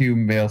got 2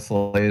 male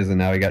Slayers, and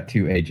now we got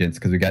 2 agents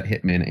because we got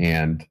Hitman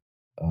and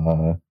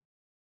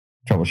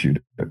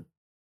Troubleshooter.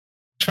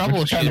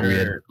 Troubleshooter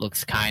weird.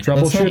 looks kind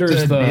Trouble- of. Troubleshooter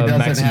is the He doesn't have the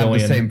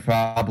Maximilian. same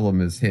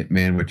problem as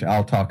Hitman, which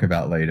I'll talk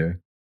about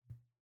later.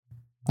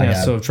 I Yeah,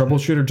 have- so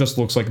Troubleshooter just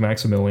looks like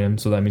Maximilian,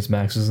 so that means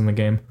Max is in the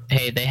game.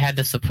 Hey, they had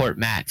to support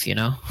Max, you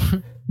know.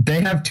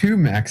 They have two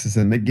Maxes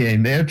in the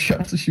game. They have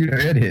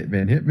Troubleshooter and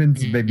Hitman.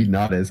 Hitman's Mm-hmm. maybe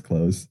not as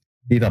close.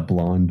 He's a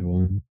blonde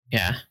one.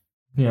 Yeah,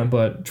 Yeah,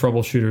 but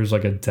Troubleshooter is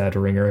like a dead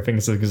ringer. I think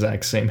it's the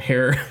exact same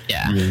hair.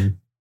 yeah. Yeah.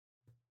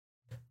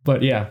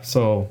 But yeah,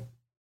 so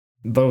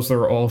those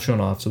are all shown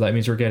off. So that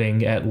means we're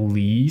getting at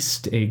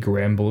least a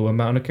Grand Blue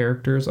amount of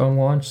characters on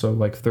launch. So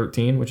like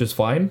 13, which is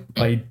fine.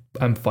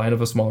 I'm fine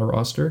with a smaller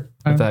roster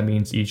if that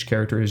means each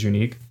character is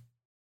unique.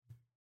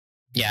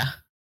 Yeah.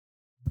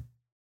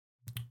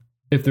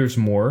 If there's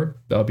more,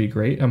 that'll be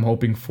great. I'm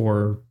hoping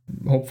for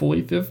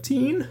hopefully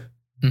 15,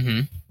 Mm-hmm.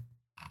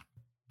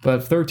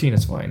 but 13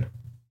 is fine.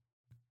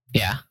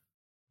 Yeah.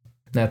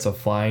 That's a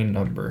fine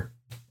number.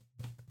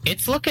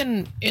 It's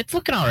looking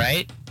all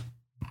right.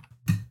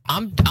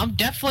 I'm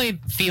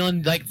definitely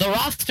feeling like the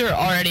roster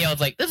already. I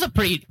was like, this is a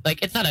pretty,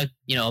 like, it's not a,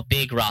 you know, a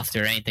big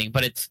roster or anything,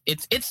 but it's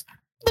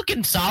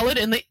looking solid,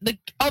 and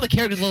all the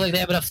characters look like they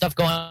have enough stuff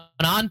going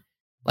on.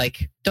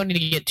 Like, don't need to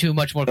get too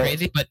much more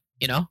crazy, but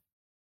you know,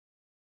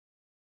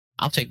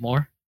 I'll take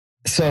more.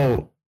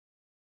 So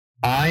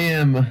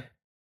I'm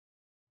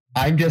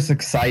just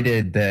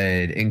excited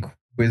that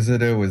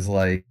Inquisitor was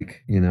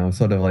like, you know,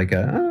 sort of like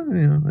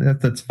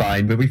that's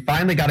fine. But we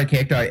finally got a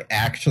character I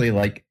actually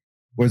like,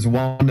 was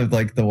one of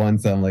like the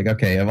ones that I'm like,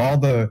 okay, of all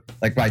the,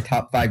 like, my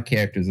top 5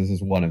 characters, this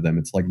is one of them.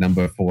 It's like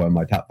number 4 of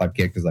my top 5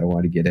 characters I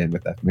want to get in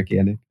with that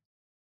mechanic.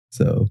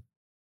 So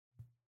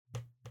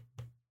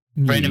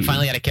Brandon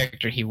finally got a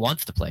character he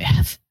wants to play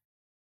as.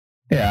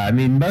 yeah, I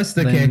mean, most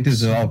of the Thanks.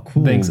 characters are all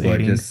cool, Thanks, but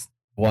Aiding. just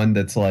one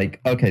that's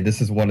like, okay, this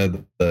is one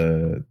of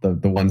the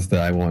ones that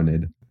I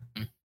wanted.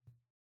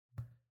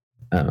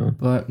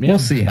 But yeah, We'll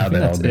see how I think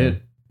that all that's goes.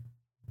 it.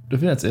 I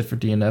think that's it for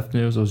DNF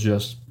news. It was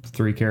just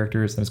 3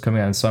 characters, and it's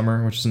coming out in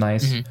summer, which is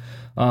nice.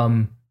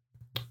 Mhm.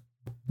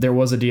 There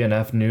was a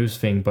DNF news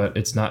thing, but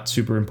it's not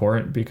super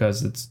important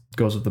because it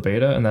goes with the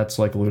beta, and that's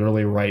like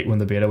literally right when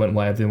the beta went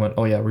live. They went,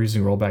 "Oh yeah, we're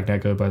using rollback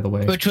netcode, by the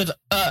way." Which was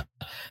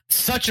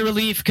such a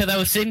relief, because I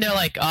was sitting there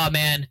like, oh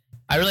man,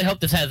 I really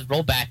hope this has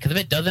rollback, because if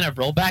it doesn't have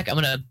rollback, I'm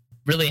gonna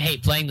really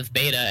hate playing this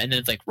beta. And then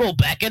it's like,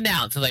 rollback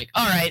announced. It's like,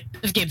 all right,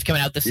 this game's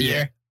coming out this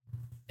year,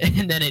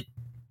 and then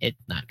it's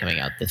not coming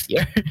out this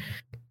year.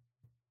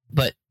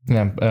 But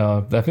Yeah,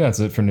 I think that's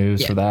it for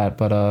news for that.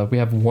 But we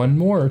have one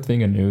more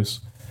thing of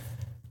news,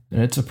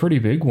 and it's a pretty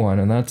big one,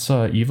 and that's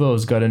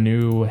Evo's got a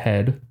new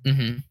head.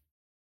 mhm.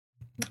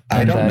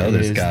 I And don't that know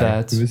this is guy.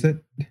 that- Who is it?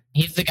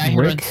 He's the guy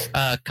who Rick.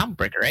 runs Comic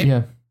Breaker,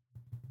 right?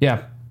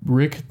 Yeah.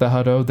 Rick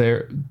Thehado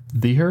there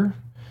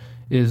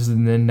is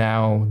then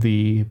now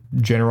the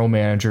general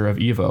manager of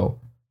Evo,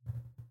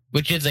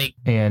 Which is a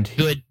and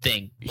good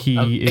thing. he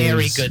a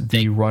very is good the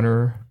thing.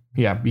 runner.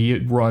 Yeah, he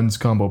runs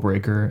Combo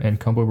Breaker, and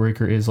Combo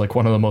Breaker is like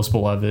one of the most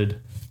beloved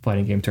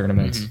fighting game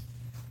tournaments. Mhm.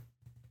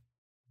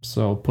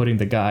 So putting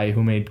the guy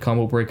who made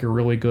Combo Breaker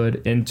really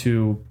good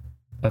into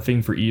a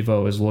thing for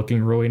Evo is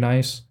looking really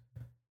nice.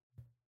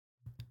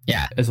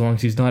 Yeah. As long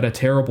as he's not a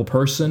terrible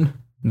person,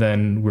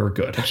 then we're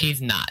good. Which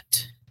he's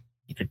not.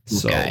 He's a cool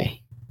So- guy.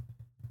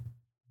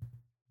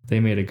 They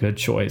made a good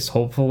choice.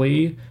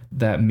 Hopefully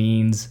that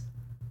means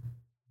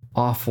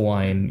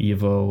offline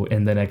Evo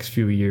in the next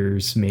few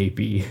years,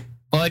 maybe.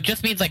 Well, it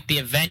just means like the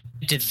event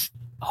is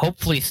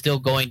hopefully still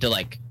going to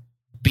like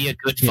be a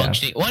good Yeah.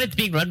 functioning. One, it's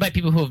being run by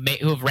people who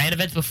have ran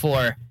events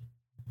before.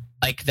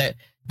 Like that,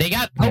 they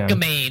got Yeah.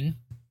 Pokimane.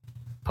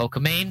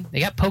 They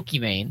got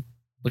Pokimane,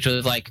 which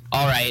was like,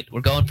 all right,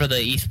 we're going for the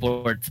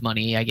esports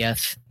money, I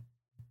guess.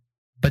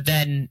 But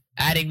then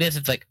adding this,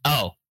 it's like,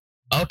 oh,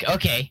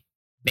 okay,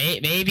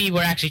 maybe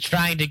we're actually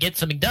trying to get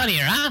something done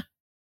here, huh?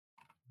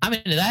 I'm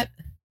into that.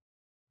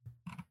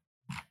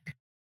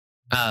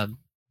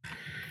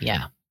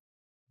 Yeah.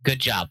 Good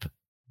job,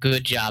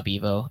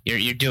 Evo.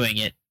 You're doing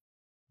it.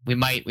 We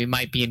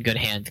might be in good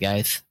hands,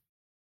 guys.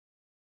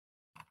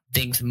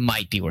 Things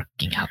might be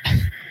working out.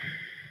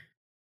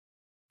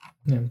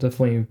 Yeah, I'm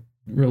definitely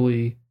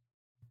really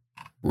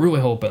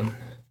hoping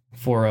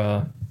for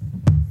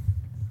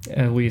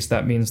at least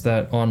that means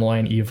that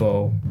online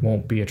Evo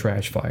won't be a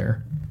trash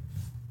fire.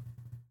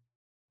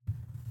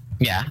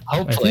 Yeah, I think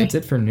hopefully. that's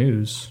it for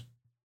news.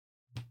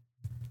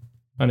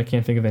 And I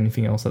can't think of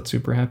anything else that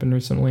super happened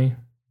recently.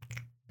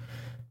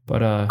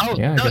 But Oh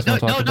yeah, I guess I'll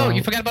talk no! about,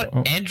 You forgot about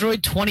oh.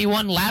 Android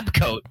 21 lab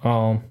coat.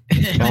 Oh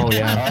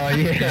yeah. Oh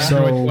yeah. So,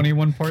 Android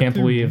 21 part Can't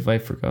 2. believe I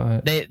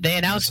forgot. They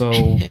announced.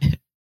 So-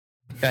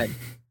 Good.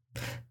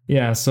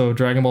 Yeah, so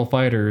Dragon Ball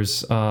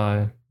Fighters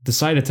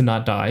decided to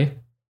not die.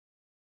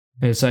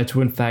 They decided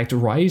to, in fact,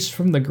 rise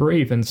from the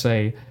grave and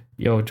say,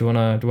 yo, do you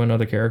want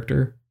another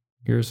character?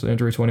 Here's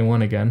Android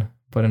 21 again,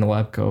 but in a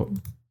lab coat.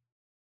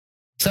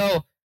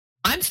 So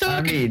I'm still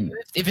I mean-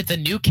 confused if it's a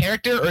new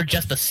character or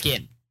just a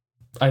skin.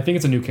 I think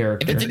it's a new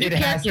character. If it's a new It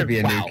has to character, be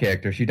a wow. new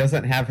character. She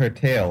doesn't have her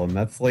tail, and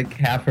that's like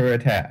half her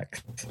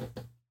attacks.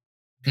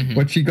 Mhm.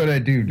 What's she gonna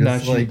do? No,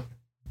 Just she- like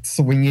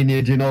swing in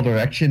your general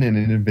direction and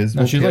an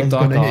invisible No, she's like tail's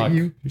Doc gonna Ock. hit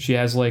you. She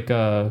has like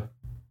a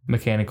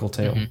mechanical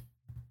tail.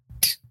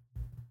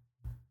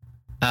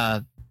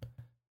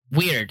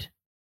 Weird.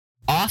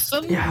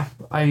 Awesome. Yeah,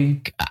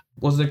 I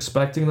was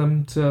expecting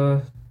them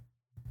to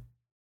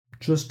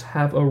just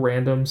have a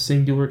random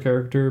singular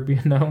character be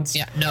announced.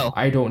 Yeah. No.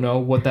 I don't know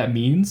what that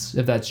means.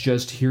 If that's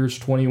just here's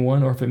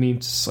 21, or if it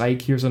means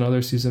psych, here's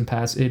another season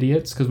pass,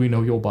 idiots, because we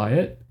know you'll buy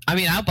it. I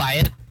mean, I'll buy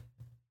it.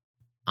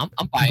 I'm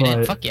buying But-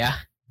 it. Fuck yeah.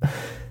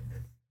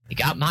 You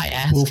got my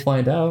ass. We'll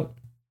find out.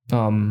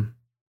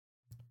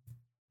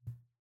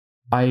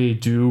 I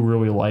do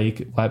really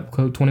like Lab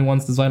Coat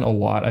 21's design a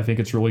lot. I think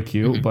it's really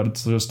cute, Mhm. but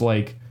it's just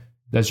like,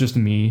 that's just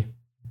me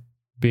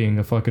being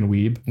a fucking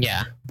weeb.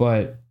 Yeah.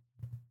 But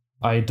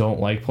I don't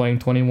like playing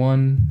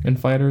 21 in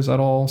fighters at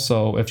all.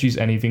 So if she's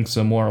anything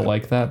similar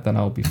like that, then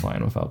I'll be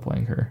fine without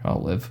playing her.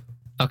 I'll live.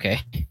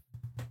 Okay.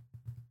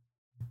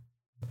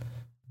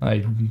 I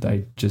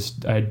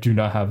do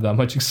not have that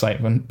much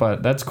excitement,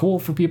 but that's cool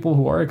for people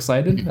who are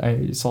excited.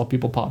 I saw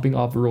people popping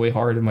off really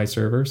hard in my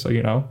server, so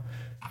you know.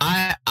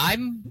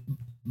 I'm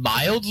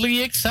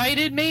mildly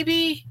excited,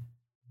 maybe.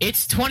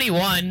 It's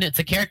 21. It's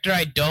a character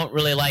I don't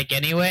really like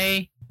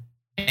anyway,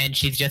 and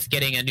she's just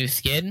getting a new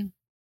skin.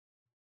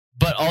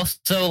 But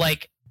also,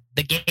 like,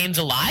 the game's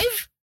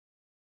alive?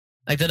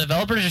 Like, the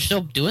developers are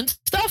still doing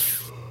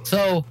stuff?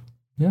 So,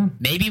 Yeah.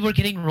 maybe we're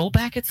getting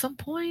rollback at some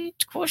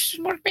point?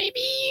 Question mark,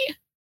 maybe?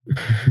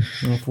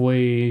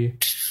 Hopefully,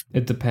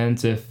 it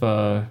depends if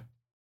I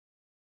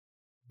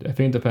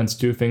think it depends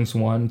two things.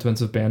 One, it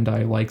depends if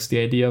Bandai likes the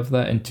idea of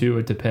that, and two,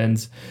 it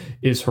depends,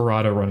 is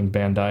Harada running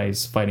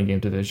Bandai's fighting game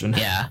division?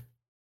 Yeah.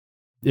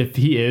 If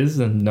he is,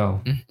 then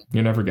no, Mhm.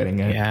 you're never getting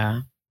it.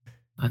 Yeah.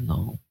 I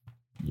know.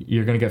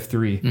 You're gonna get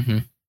 3. Mm-hmm.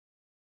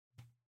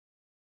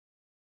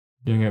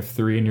 You're gonna get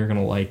 3, and you're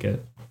gonna like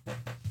it.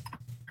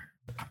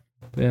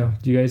 But yeah,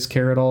 do you guys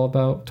care at all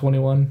about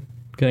 21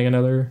 getting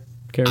another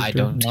character? I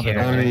don't Not at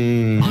care. all. I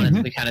mean,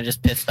 Honestly, kind of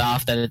just pissed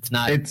off that it's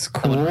not. it's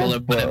I would pull cool,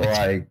 it, but it's-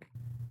 like,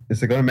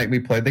 is it gonna make me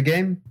play the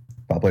game?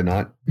 Probably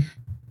not.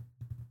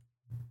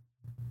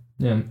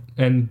 Yeah,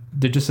 and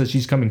they just said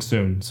she's coming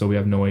soon, so we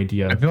have no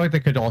idea. I feel like they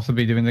could also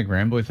be doing the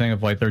Granblue thing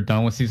of like they're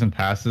done with season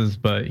passes,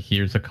 but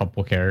here's a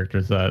couple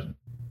characters that,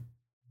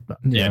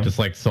 yeah, just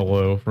like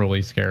solo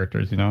release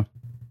characters, you know?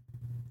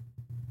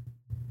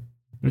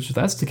 Which, if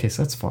that's the case,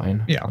 that's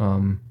fine.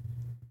 Yeah.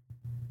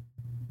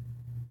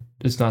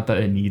 It's not that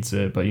it needs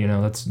it, but you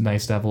know, that's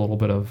nice to have a little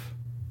bit of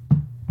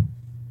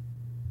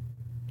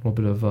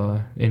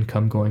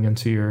income going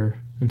into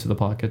the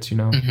pockets, you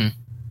know. Mhm.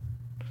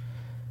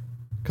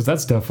 Because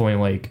that's definitely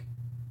like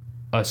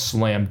a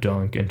slam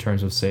dunk in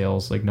terms of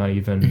sales. Like, not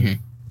even Mhm.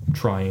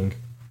 trying.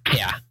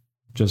 Yeah.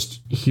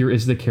 Just, here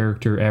is the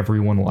character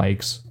everyone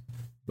likes,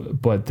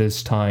 but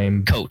this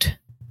time, Coat.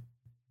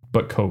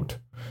 coat.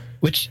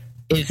 Which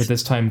But is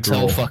this time, so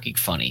girl. fucking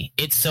funny.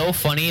 It's so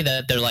funny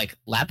that they're like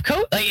lab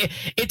coat. Like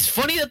it's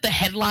funny that the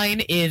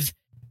headline is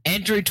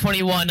Android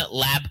 21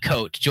 lab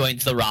coat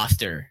joins the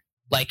roster.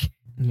 Like,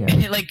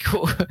 Yeah. like,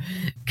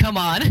 come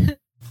on.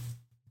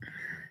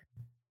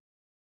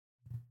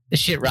 This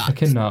shit I rocks.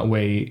 cannot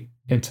wait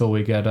until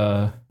we get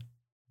a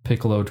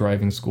Piccolo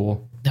driving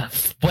school.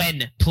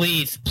 When?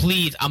 Please,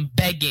 I'm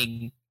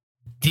begging.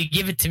 Do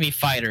give it to me,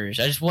 fighters.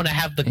 I just want to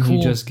have the And cool.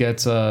 you just get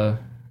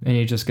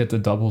the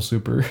double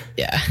super.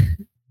 Yeah.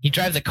 He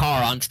drives a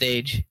car on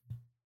stage.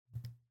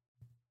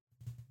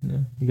 Yeah,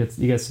 he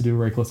gets to do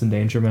reckless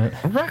endangerment.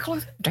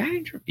 Reckless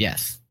danger.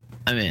 Yes.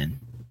 I'm in.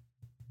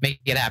 Make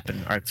it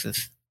happen,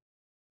 Arxis.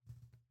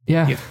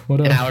 Yeah, You- what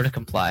An a hour to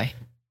comply.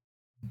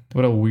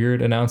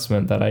 weird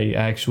announcement that I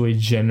actually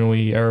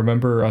genuinely, I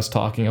remember us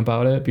talking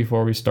about it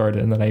before we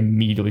started, and then I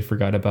immediately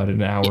forgot about it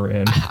an hour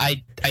in.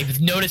 I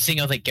was noticing,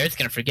 I was like, Garrett's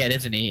gonna forget,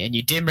 isn't he? And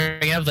you did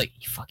bring it up. I was like,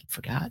 you fucking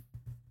forgot?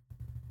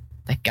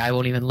 That guy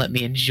won't even let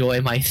me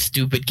enjoy my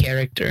stupid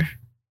character.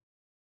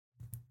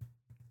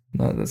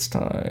 Not this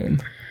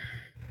time.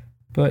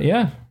 But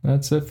yeah,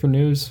 that's it for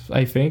news,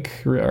 I think.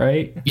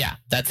 Right? Yeah,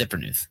 that's it for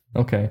news.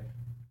 Okay.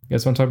 You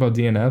guys want to talk about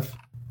DNF?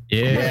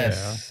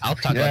 Yes. I'll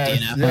talk about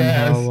DNF. And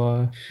Yes.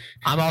 how,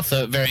 I'm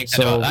also very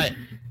excited So- about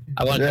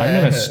I want Yeah.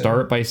 I'm going to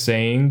start by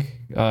saying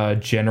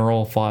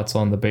general thoughts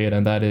on the beta,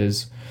 and that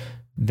is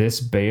this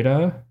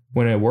beta,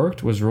 when it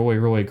worked, was really,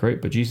 really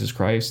great, but Jesus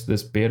Christ,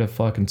 this beta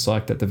fucking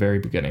sucked at the very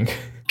beginning.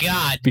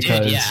 God,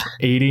 Because dude,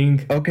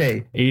 yeah.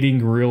 Okay.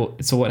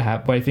 So what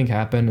I think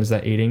happened is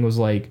that Aiding was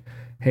like,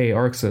 hey,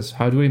 ArcSys,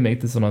 how do we make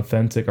this an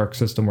authentic Arc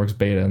System Works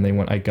beta? And they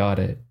went, I got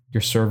it.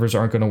 Your servers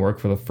aren't going to work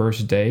for the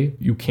first day.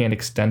 You can't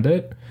extend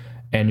it.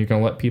 And you're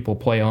going to let people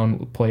play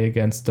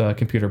against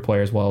computer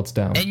players while it's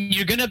down. And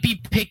you're gonna be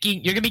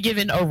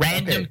given a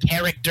random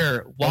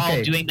character while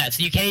Okay. doing that.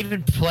 So you can't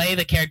even play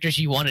the characters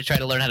you want to try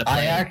to learn how to I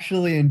play.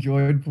 actually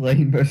enjoyed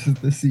playing versus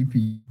the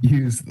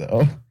CPUs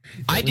though.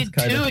 I That did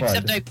was kinda too, fun.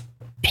 except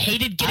I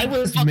hated I getting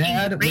was fucking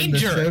mad when the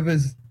Ranger.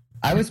 servers.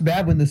 I was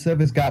mad when the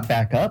servers got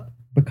back up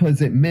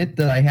because it meant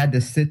that I had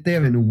to sit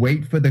there and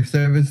wait for the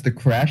servers to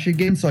crash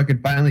again so I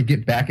could finally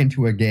get back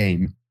into a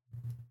game.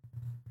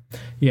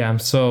 Yeah,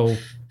 so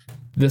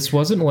this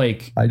wasn't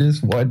like I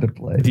just wanted to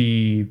play.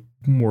 the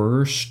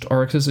worst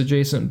Arxis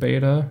adjacent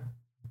beta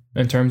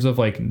in terms of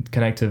like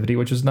connectivity,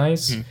 which is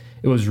nice.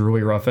 It was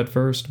really rough at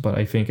first, but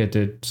I think it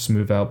did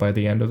smooth out by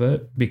the end of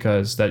it,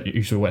 because that's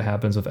usually what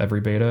happens with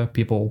every beta.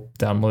 People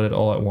download it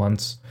all at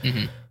once.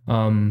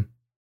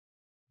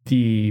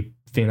 The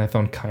thing I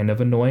found kind of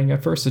annoying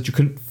at first, that you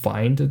couldn't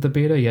find the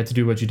beta. You had to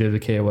do what you did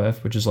with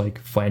KOF, which is like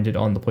find it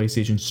on the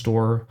PlayStation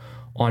Store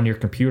on your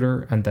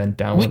computer and then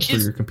download through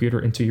your computer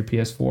into your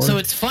PS4. So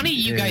it's funny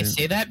you guys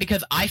say that,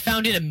 because I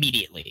found it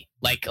immediately.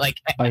 Like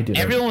I did.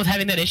 Everyone was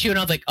having that issue, and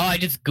I was like, oh, I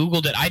just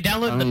Googled it. I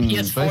downloaded the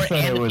PS4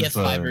 and the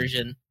PS5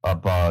 version. A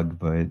bug,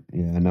 but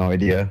yeah, no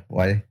idea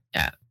why.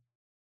 Yeah.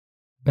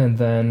 And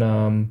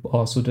then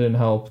also didn't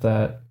help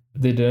that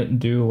they didn't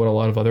do what a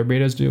lot of other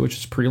betas do, which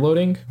is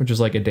preloading, which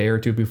is like a day or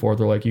two before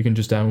they're like, you can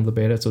just download the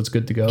beta, so it's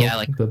good to go. Yeah,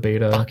 like the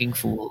beta. Fucking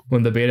fool.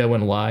 When the beta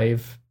went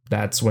live,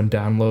 that's when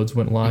downloads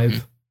went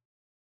live.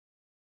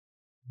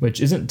 Which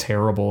isn't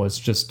terrible, it's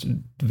just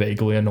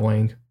vaguely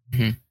annoying.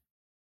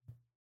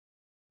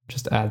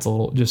 Just adds a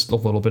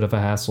little bit of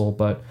a hassle,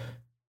 but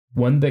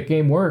when that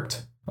game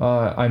worked,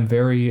 I'm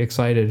very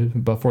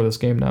excited for this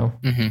game now.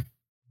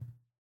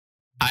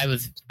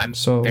 I'm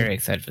very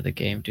excited for the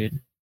game, dude.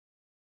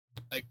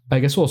 I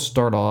guess we'll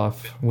start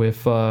off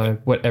with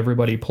what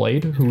everybody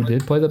played who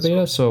did play the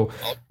beta. So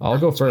I'll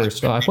go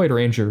first. I played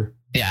Ranger.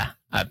 Yeah,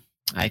 I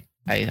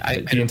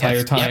the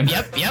entire time.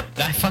 Yep.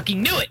 I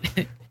fucking knew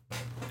it.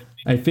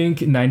 I think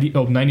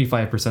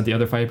 95%. The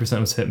other 5%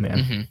 was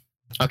Hitman.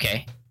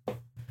 Okay.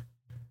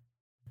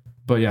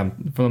 But yeah,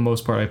 for the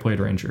most part, I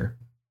played Ranger.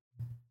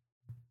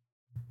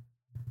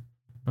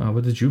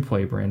 What did you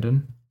play,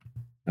 Brandon?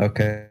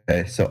 Okay,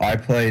 so I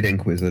played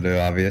Inquisitor,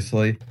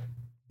 obviously.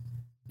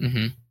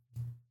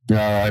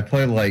 I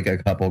played like a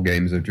couple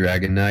games of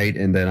Dragon Knight,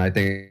 and then I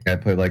think I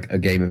played like a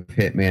game of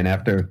Hitman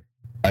after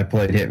I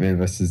played Hitman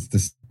versus the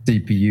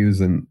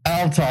CPUs, and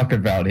I'll talk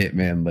about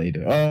Hitman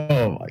later.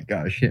 Oh my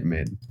gosh,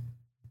 Hitman.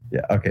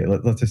 Yeah, okay,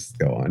 let's just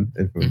go on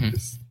if we're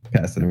just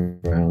passing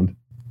around.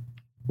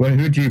 Well,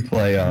 who'd you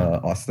play,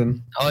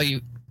 Austin? Oh,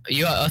 you.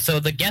 So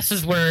the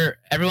guesses were,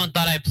 everyone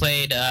thought I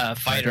played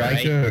Fighter, right?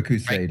 Striker or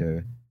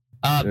Crusader?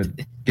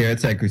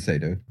 Garrett said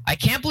Crusader. I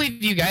can't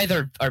believe you guys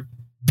are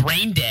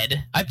brain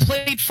dead. I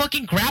played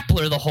fucking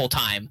Grappler the whole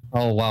time.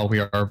 Oh wow, we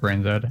are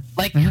brain dead.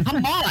 Like,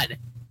 come on.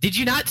 Did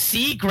you not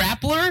see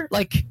Grappler?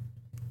 Like,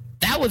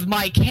 that was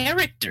my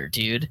character,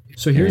 dude.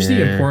 So here's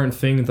the important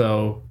thing,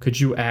 though. Could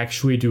you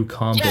actually do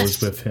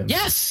combos with him?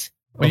 Yes.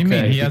 What do you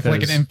mean? He has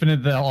like an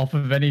infinite off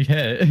of any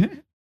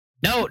hit.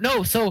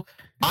 No. So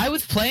I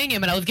was playing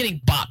him and I was getting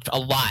bopped a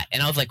lot.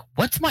 And I was like,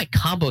 what's my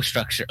combo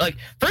structure? Like,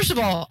 first of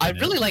all, I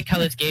really like how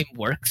this game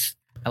works.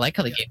 I like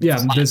how the game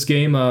works. This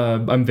game,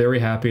 I'm very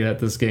happy that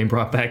this game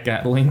brought back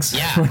Gatlings.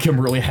 Yeah. Like, I'm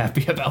really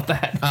happy about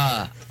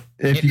that.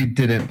 If you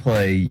didn't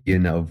play,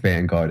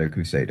 Vanguard or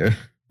Crusader.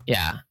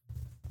 Yeah.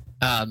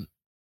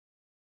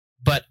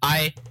 But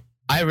I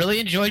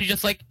really enjoyed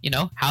just like,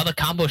 how the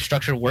combo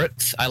structure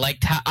works. I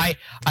liked how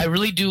I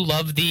really do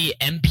love the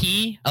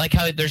MP. I like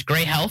how there's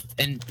gray health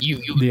and you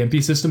the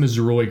MP system is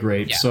really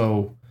great. Yeah.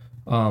 So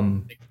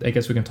I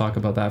guess we can talk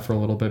about that for a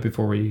little bit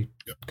before we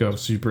go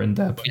super in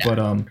depth. Yeah.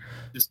 But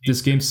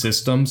this game's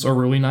systems are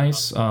really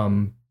nice.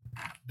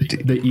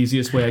 The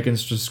easiest way I can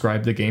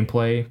describe the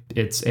gameplay,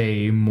 it's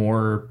a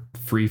more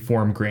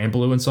freeform Grand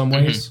Blue in some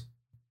ways.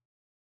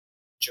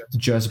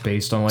 Just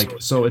based on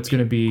so it's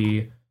gonna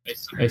be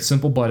a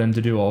simple button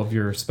to do all of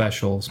your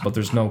specials, but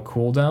there's no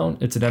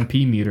cooldown. It's an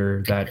MP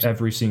meter that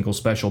every single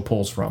special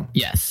pulls from.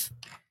 Yes.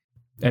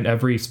 And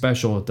every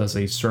special does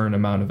a certain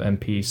amount of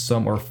MP.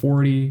 Some are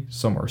 40,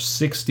 some are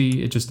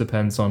 60. It just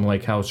depends on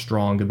how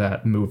strong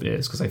that move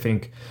is. Because I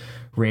think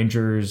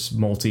Ranger's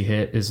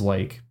multi-hit is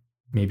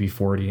maybe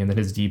 40, and then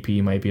his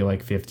DP might be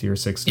 50 or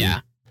 60. Yeah.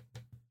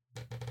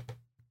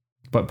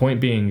 But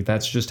point being,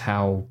 that's just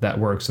how that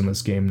works in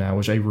this game now,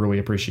 which I really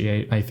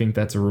appreciate. I think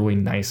that's a really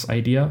nice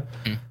idea.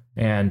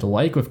 And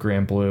like with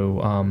Grand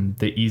Blue,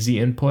 the easy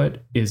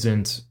input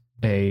isn't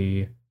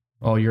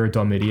you're a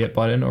dumb idiot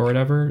button or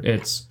whatever.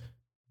 It's,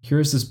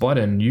 here's this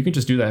button. You can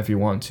just do that if you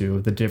want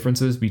to. The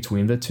differences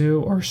between the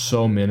two are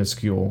so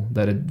minuscule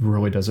that it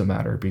really doesn't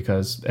matter,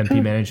 because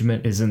MP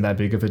management isn't that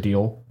big of a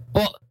deal.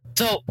 Well,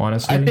 so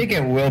honestly, I think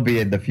it will be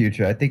in the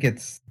future. I think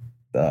it's,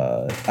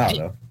 I don't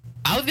know.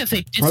 I was gonna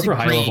say disagree. For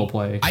high level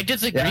play, I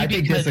disagree. Yeah, I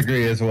think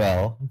disagree as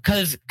well.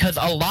 Because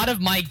a lot of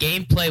my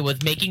gameplay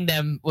was making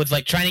them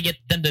trying to get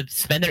them to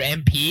spend their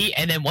MP,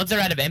 and then once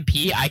they're out of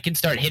MP, I can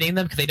start hitting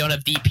them because they don't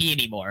have DP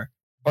anymore,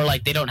 or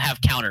they don't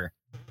have counter.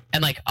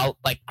 And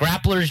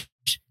grapplers,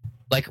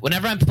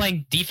 whenever I'm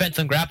playing defense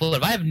on grappler,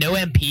 if I have no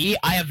MP,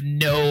 I have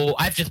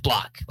just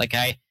block.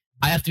 I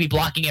have to be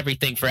blocking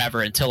everything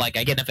forever until I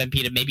get enough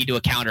MP to maybe do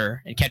a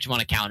counter and catch him on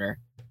a counter.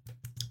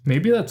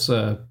 Maybe that's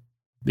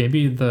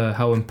maybe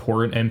how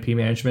important MP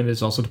management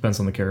is also depends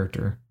on the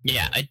character.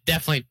 Yeah, I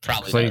definitely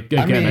probably.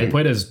 I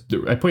played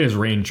as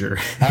Ranger.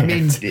 I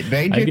mean,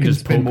 Ranger can just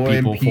spend more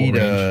MP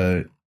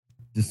to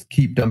just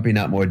keep dumping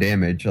out more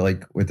damage.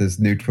 With his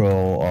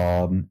neutral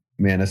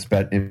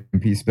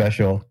MP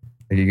special.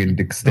 Like you can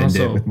extend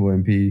it Also- with more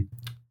MP.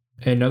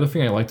 Another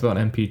thing I liked about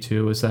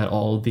MP2 is that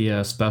all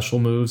the special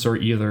moves are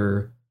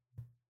either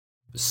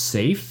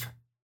safe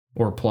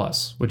or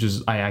plus, which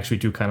is I actually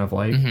do kind of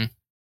like. Mhm.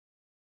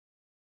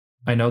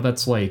 I know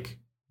that's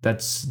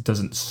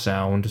doesn't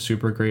sound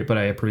super great, but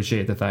I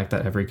appreciate the fact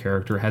that every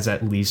character has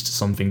at least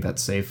something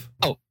that's safe.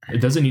 Oh,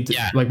 it doesn't need to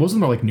yeah. like most of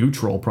them are like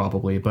neutral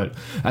probably, but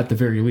at the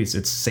very least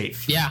it's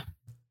safe. Yeah.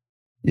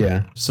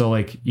 Yeah. So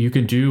like you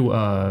can do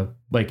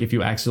like if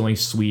you accidentally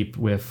sweep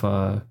with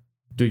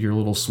do your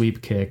little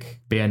sweep kick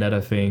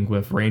Bayonetta thing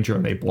with Ranger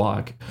and they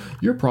block,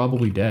 you're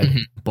probably dead.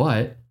 Mhm.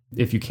 But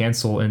if you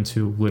cancel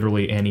into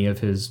literally any of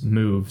his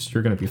moves,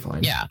 you're gonna be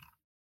fine. Yeah.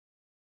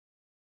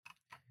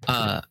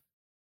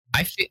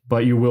 I feel.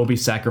 But you will be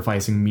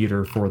sacrificing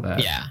meter for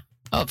that. Yeah.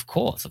 Of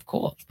course.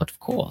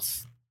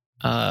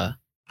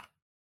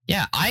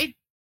 Yeah, I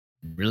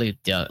really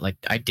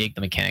I dig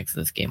the mechanics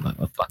of this game. I'm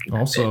a fucking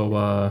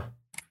Also,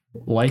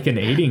 like an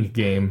aiding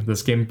game,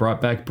 this game brought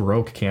back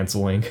broke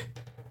canceling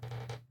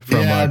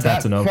from that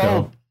Tatsunoko.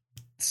 felt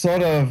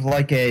sort of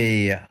like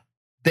a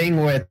thing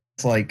where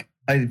it's like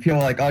I feel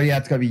like, oh yeah,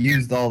 it's gonna be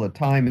used all the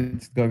time.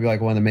 It's gonna be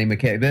like one of the main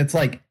mechanics. But it's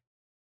like,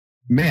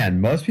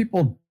 man, most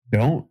people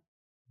don't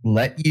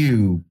let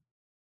you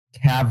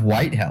have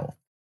white health.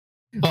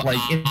 Like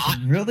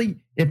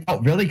it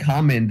felt really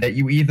common that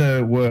you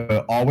either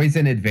were always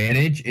in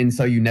advantage, and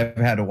so you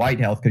never had a white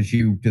health because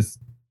you just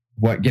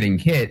weren't getting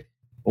hit,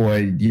 or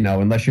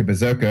unless you're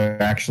berserker,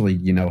 actually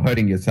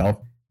hurting yourself,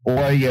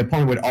 or your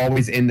opponent would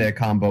always end their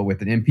combo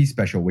with an MP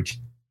special, which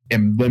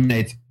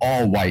eliminates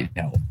all white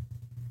health.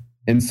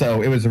 And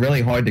so it was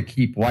really hard to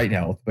keep white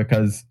health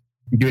because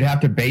you would have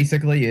to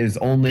basically is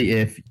only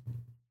if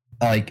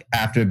like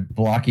after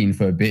blocking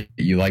for a bit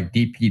you like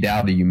DP'd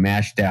out or you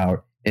mashed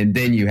out and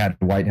then you had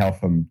white health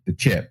from the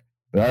chip.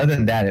 But other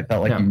than that, it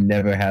felt like you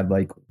never had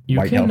like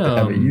white health to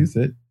ever use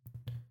it.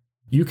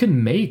 You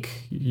can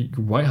make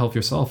white health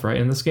yourself, right?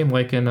 In this game,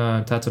 like in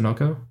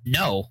Tatsunoko?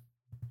 No,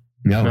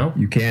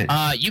 you can't.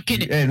 You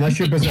can unless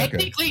you're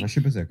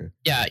berserker.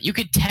 Yeah, you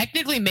could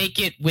technically make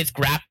it with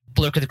grappler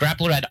because the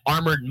grappler had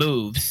armored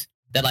moves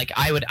that like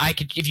I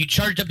could if you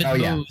charged up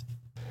his moves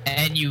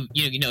and you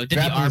did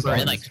the armor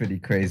and like pretty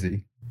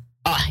crazy.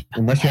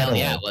 Unless you had a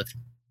yeah, low. it was.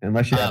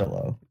 Unless you had a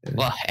low. Yeah.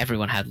 Well,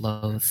 everyone had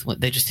lows.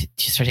 They just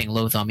started hitting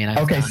lows on me. And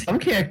I was okay, dying. some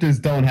characters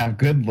don't have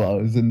good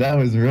lows, and that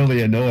was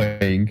really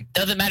annoying.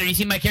 Doesn't matter. You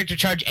see my character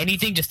charge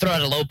anything, just throw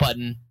out a low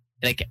button.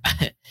 Like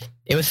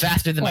it was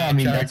faster than my I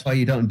mean, charge. that's why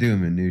you don't do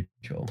them in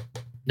neutral.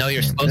 No,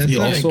 you're supposed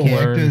There's to. certain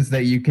characters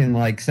that you can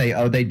like say,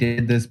 oh, they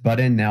did this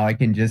button. Now I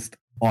can just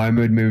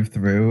armored move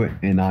through,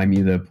 and I'm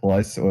either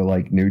plus or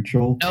like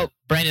neutral. No,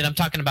 Brandon, I'm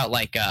talking about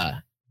like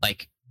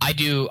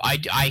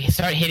I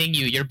start hitting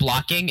you, you're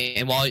blocking,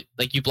 and while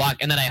like you block,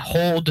 and then I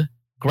hold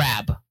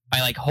grab.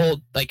 I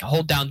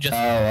hold down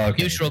just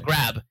neutral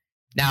grab.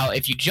 Now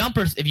if you jump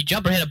or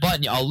hit a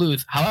button, I'll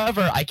lose.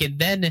 However, I can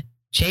then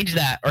change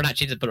that, or not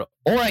change it, but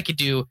or I could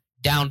do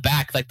down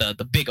back like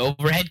the big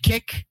overhead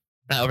kick.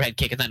 Not overhead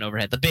kick, it's not an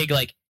overhead. The big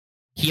like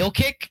heel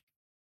kick.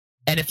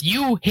 And if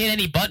you hit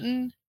any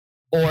button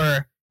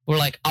or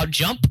like I'll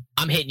jump,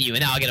 I'm hitting you,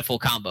 and now I get a full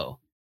combo.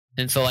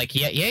 And so, like,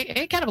 yeah,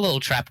 kind of a little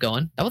trap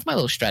going. That was my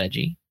little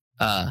strategy.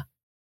 But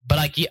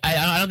like,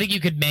 I don't think you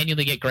could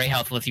manually get gray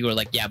health unless you were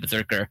like,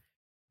 berserker.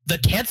 The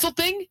cancel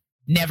thing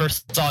never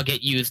saw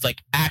get used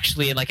like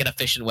actually in like an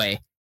efficient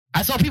way.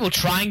 I saw people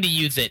trying to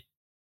use it,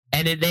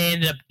 and they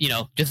ended up,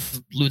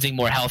 just losing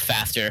more health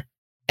faster.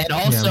 And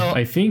also,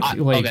 I think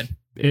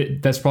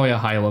that's probably a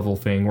high level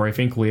thing where I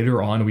think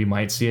later on we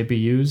might see it be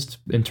used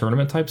in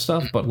tournament type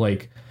stuff, but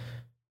like.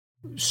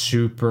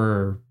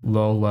 Super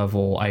low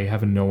level, I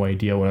have no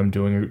idea what I'm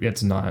doing.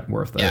 It's not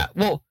worth it. Yeah,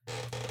 well,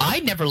 I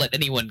never let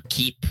anyone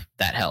keep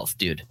that health,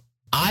 dude.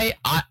 I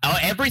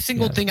every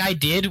single thing I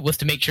did was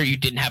to make sure you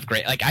didn't have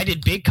great. Like I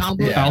did big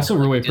combos. Yeah, I also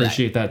really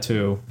appreciate that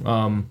too.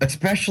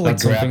 Especially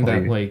that's something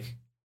that like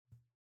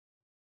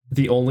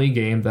the only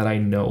game that I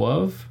know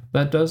of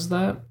that does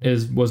that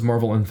was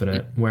Marvel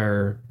Infinite,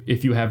 where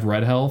if you have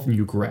red health and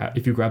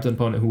if you grabbed an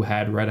opponent who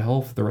had red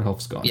health, the red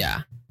health's gone.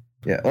 Yeah,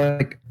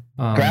 like.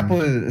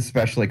 Grappler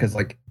especially because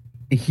like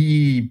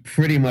he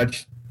pretty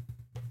much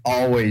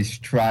always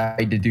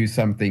tried to do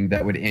something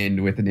that would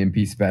end with an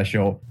MP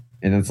special,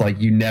 and it's like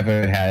you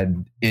never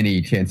had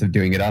any chance of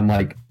doing it.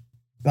 Unlike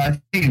I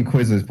think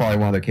Inquisitor is probably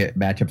one of the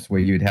matchups where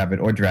you'd have it,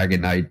 or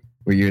Dragon Knight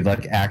where you'd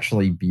like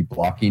actually be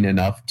blocking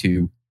enough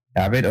to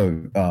have it,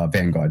 or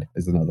Vanguard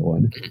is another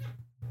one.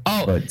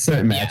 Oh, but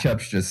certain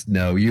matchups just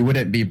no, you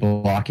wouldn't be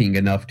blocking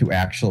enough to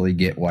actually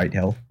get white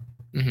health.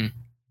 Mm-hmm.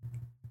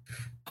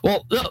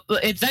 Well,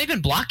 it's not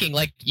even blocking.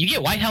 Like, you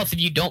get white health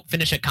if you don't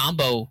finish a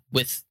combo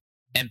with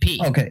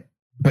MP. Okay,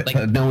 but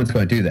no one's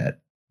going to do that.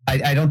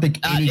 I don't think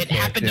any it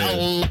happened a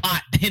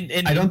lot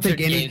in I don't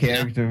think any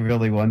character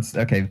really wants...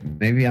 Okay,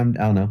 maybe I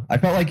don't know. I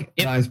felt like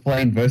when I was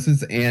playing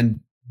Versus and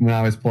when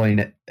I was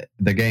playing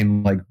the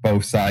game, like,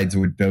 both sides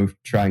were both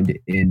trying to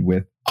end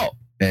with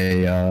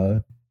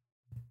a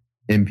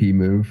MP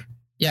move.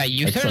 Yeah,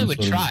 you Like certainly some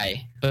would sort of-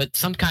 try, but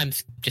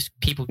sometimes just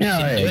people just Yeah,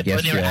 didn't I do it, or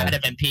guess, they were yeah. out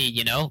of MP.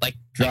 You know, like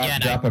drop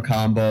again, a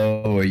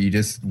combo, or you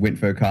just went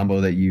for a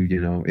combo that you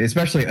know,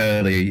 especially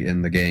early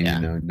in the game, Yeah.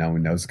 you know, no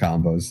one knows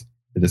combos.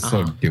 They're just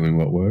sort Uh-huh. of doing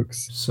what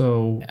works.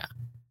 So,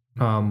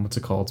 what's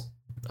it called?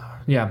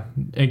 Yeah,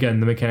 again,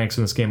 the mechanics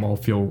in this game all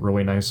feel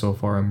really nice so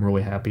far. I'm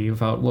really happy with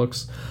how it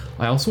looks.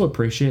 I also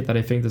appreciate that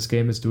I think this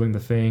game is doing the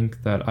thing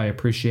that I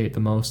appreciate the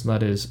most, and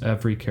that is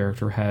every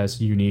character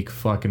has unique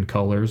fucking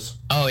colors.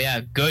 oh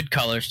yeah, good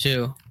colors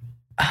too.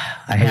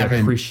 I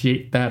haven't.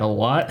 appreciate that a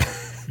lot.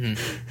 Hmm.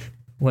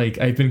 Like,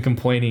 I've been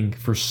complaining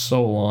for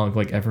so long,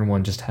 like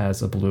everyone just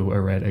has a blue, a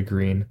red, a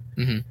green.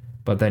 Mhm.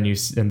 But then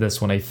in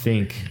this one, I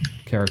think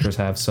characters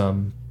have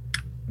some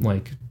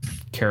like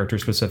character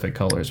specific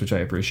colors, which I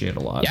appreciate a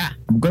lot. Yeah,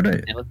 I'm gonna.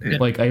 it looks good.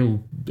 Like I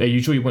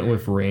usually went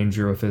with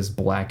Ranger with his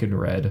black and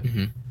red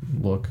Mhm.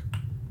 look.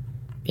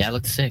 Yeah, it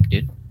looks sick,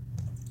 dude.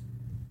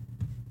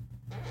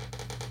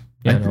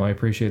 Yeah, no, I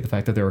appreciate the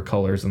fact that there are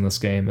colors in this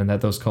game, and that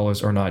those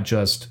colors are not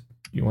just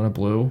you want a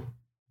blue,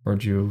 or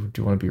do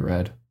you want to be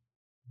red?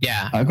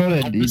 Yeah, I'm gonna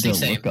Almost need the to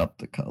same. look up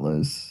the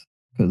colors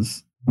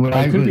because when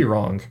I could was- be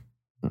wrong.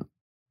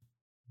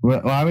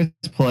 When I was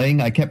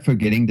playing, I kept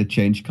forgetting to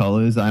change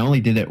colors. I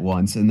only did it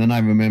once, and then I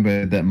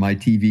remembered that my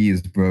TV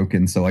is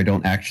broken, so I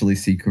don't actually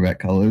see correct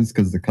colors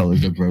because the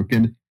colors are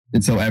broken,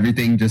 and so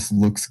everything just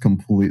looks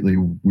completely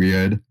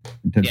weird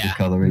in terms Yeah. of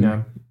coloring.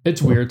 Yeah,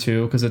 it's weird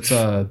too because it's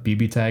a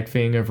BB tag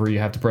thing of where you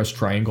have to press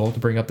triangle to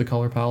bring up the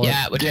color palette.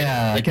 yeah. Which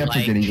Yeah, I like, kept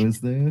forgetting it was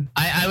there.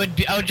 I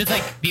would just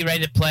like be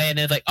ready to play, and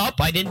it's like, oh,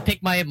 I didn't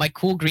pick my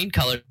cool green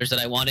colors that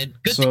I wanted.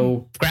 Good thing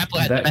So Grapple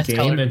had the that best game,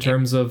 color. in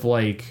terms of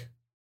like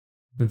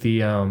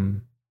the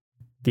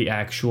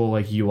actual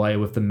like UI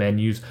with the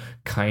menus,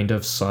 kind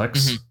of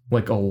sucks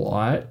like a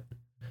lot.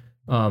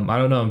 I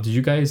don't know. Did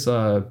you guys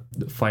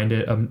find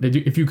it?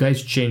 If you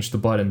guys changed the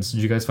buttons,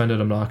 did you guys find it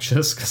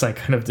obnoxious? Because I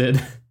kind of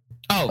did.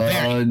 Oh,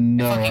 very.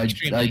 No, Fucking I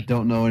extremely.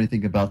 don't know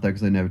anything about that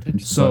because I never changed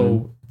the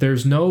button. So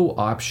there's no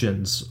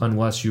options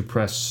unless you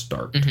press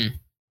start. Mhm.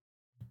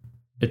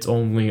 It's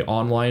only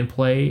online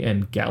play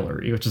and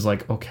gallery, which is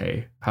like,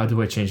 okay, how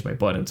do I change my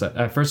buttons?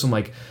 At first, I'm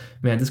like,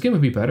 man, this game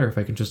would be better if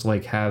I could just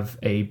like have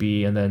A,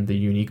 B, and then the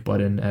unique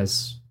button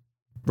as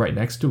right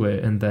next to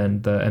it, and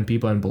then the MP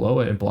button below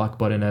it, and block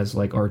button as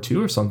like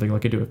R2 or something,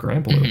 like I do with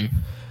Grand Blue. Mhm.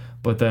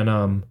 But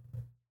then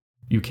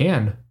you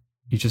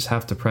just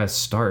have to press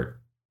start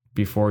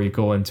before you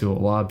go into a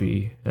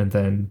lobby, and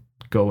then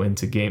go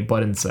into game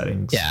button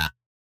settings. Yeah.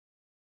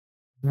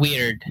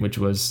 Weird. Which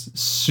was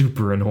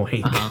super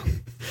annoying. Uh-huh.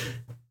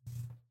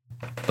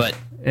 But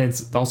And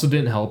it also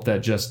didn't help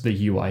that just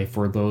the UI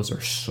for those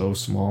are so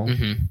small.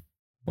 mhm.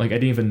 Like I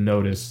didn't even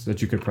notice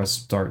that you could press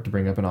start to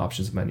bring up an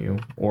options menu,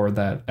 or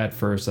that at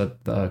first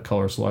that the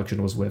color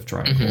selection was with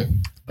triangle.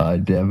 Mhm. I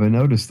never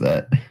noticed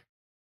that.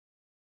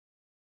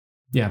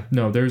 Yeah,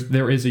 no,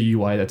 there is a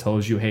UI that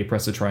tells you, hey,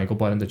 press the triangle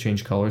button to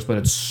change colors, but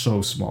it's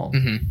so small.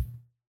 Mhm.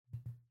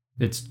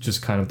 It's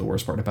just kind of the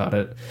worst part about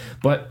it.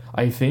 But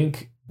I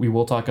think we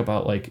will talk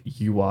about like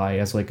UI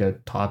as like a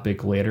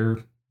topic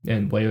later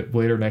and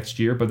later next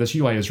year. But this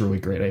UI is really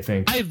great, I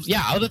think. I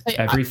would say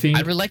Everything-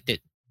 I really liked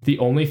it. The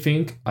only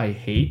thing I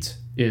hate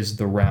is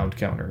the round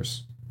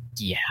counters.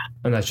 Yeah.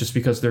 And that's just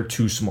because they're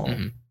too small.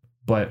 Mhm.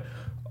 But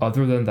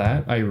other than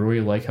that, I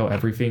really like how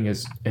everything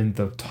is in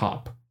the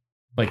top.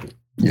 Like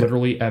Yeah.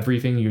 literally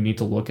everything you need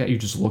to look at, you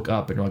just look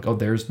up and you're like, oh,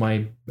 there's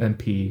my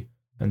MP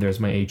and there's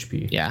my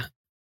HP. Yeah.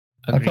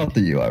 I felt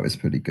the UI was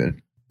pretty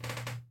good.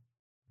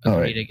 all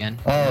Agreed right. again.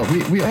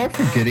 We are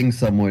forgetting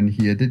someone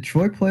here. Did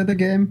Troy play the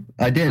game?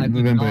 I didn't I did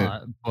remember.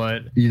 not,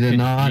 but You did can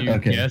not? you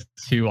Okay. guess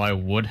who I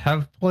would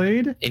have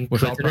played without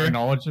Inquisitor? prior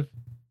knowledge of?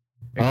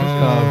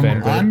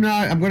 Vanguard.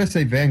 I'm going to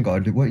say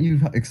Vanguard. Weren't you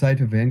excited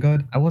for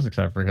Vanguard? I was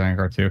excited for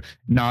Vanguard too.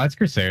 No, it's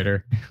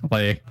Crusader.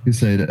 Like, You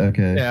said it.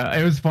 Okay. yeah,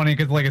 it was funny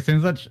because like as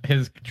soon as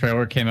his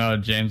trailer came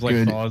out, James like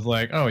Good. saw, I was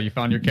like, oh, you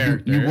found your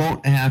character. You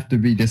won't have to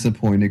be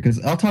disappointed because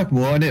I'll talk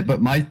more on it.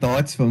 But my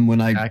thoughts from when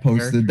I That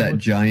posted character that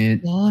was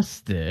giant,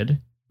 busted.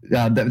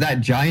 that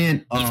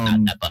giant, He's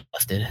not that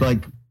busted.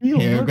 like He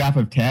paragraph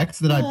of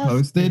text that I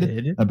posted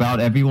busted. about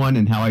everyone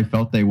and how I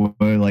felt they were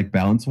like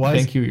balance wise.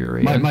 Thank you,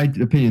 Yuri. My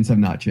opinions have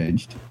not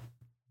changed.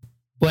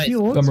 But He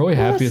looks I'm really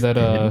happy that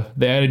busted.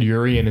 they added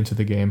Urian into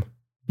the game.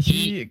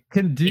 he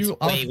can he's do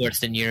way worse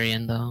than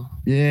Urian, though.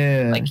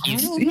 Yeah, Like,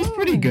 he's- he's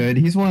pretty good.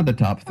 He's one of the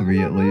top three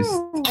at least.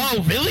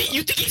 Oh, really?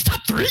 You think he's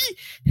top 3?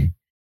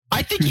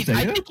 I think he's. I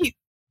Crusader? think he.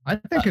 I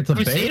think it's a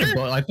Crusader? beta,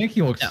 but I think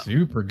he looks No.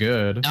 super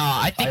good. No,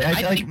 I think. I,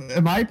 I like, think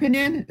in my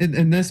opinion,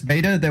 in this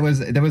beta, there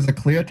was a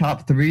clear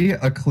top three,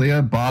 a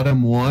clear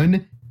bottom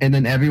one, and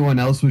then everyone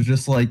else was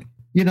just like,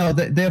 you know,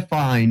 they're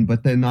fine,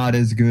 but they're not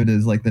as good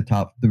as like the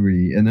top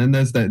three. And then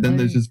there's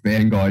there's just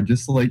Vanguard,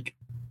 just like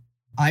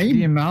The I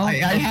amount I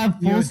of have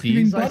full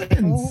screen PODs I saw?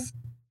 buttons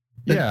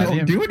that Yeah, don't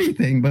the- do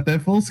anything, but they're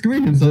full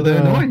screen, so The-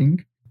 they're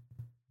annoying.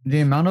 the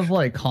amount of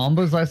like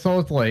combos I saw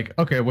with like,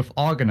 okay, with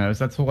Aghanos,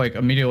 that's like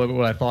immediately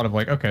what I thought of.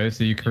 Like, okay,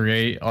 so you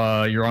create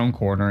your own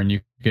corner and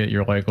you get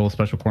your like little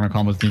special corner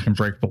combos and you can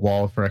break the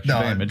wall for extra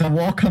No, damage. the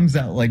wall comes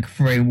out like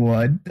frame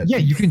 1. Yeah,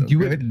 you can so do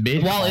good. it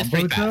mid Wall is combo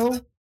pretty though.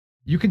 fast.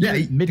 You can do Yeah,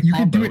 it mid you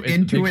can do combo, it it's the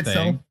into big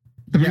itself thing.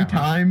 3 Yeah.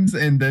 times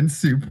and then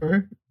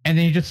super. And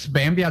then you just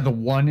spam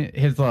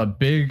his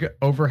big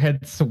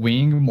overhead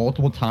swing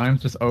multiple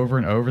times just over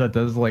and over that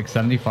does like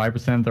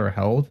 75% of their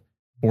health.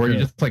 Or you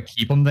Yeah. just like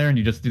keep them there and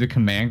you just do the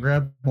command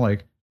grab.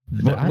 Like,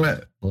 that's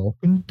What-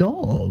 fucking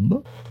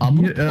dumb. I'm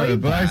gonna play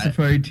what I was that.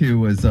 referring to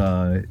was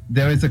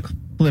there was a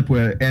clip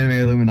where Anime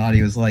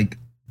Illuminati was like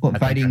think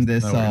fighting I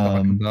this know what you're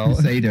talking about.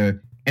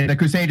 Crusader, and the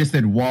Crusader just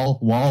did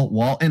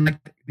wall, and like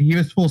he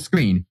was full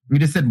screen. He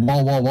just said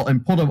wall,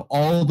 and pulled him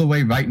all the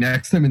way right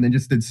next to him, and then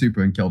just did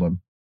super and killed him.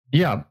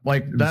 Yeah,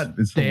 like that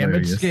it's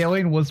damage hilarious.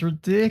 scaling was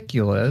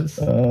ridiculous.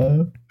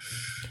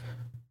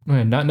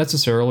 Not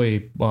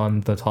necessarily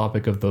on the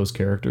topic of those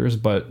characters,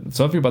 but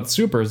something about the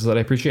supers is that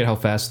I appreciate how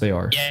fast they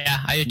are. Yeah,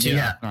 I do too.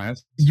 Yeah.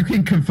 Nice. You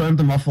can confirm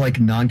them off like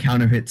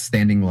non-counter hit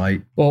standing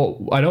light.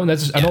 Well, I don't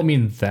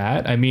mean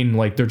that. I mean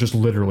like they're just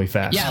literally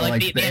fast. Yeah,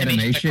 like the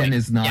animation quick.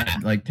 is not Yeah.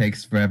 like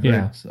takes forever.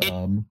 Yeah. It's,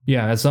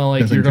 Yeah, it's not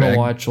like Doesn't you're gonna drag.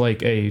 watch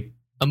like a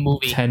A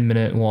movie.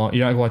 10-minute long.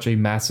 You're not gonna watch a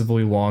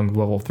massively long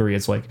level 3.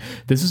 It's like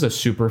this is a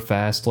super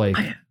fast like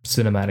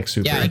cinematic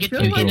super. Yeah, I get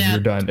Boom, you in you're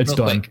that done. It's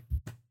real done. quick.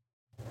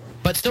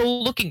 But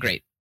still looking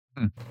great.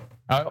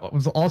 I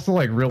was also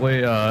like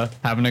really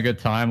having a good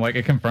time. Like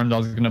it confirmed I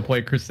was gonna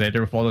play Crusader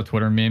with all the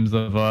Twitter memes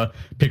of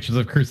pictures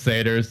of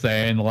Crusaders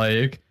saying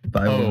like,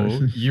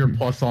 "Oh, you're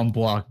plus on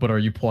block, but are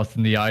you plus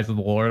in the eyes of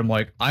the Lord?" I'm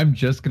like, I'm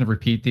just gonna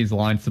repeat these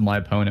lines to my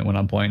opponent when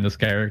I'm playing this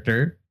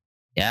character.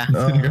 Yeah. I'm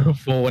gonna go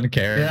full in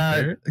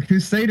character. Yeah,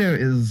 Crusader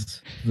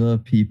is the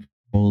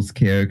people's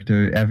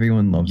character.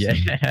 Everyone loves him.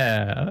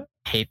 Yeah.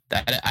 Hate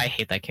that. I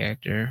hate that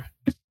character.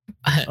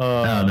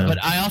 no. But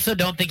I also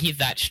don't think he's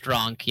that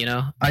strong, you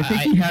know? I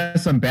think he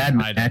has some bad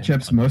I don't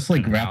matchups. Mostly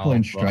know, Grapple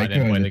and bro. I didn't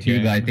Striker are play the the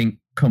two that I game. think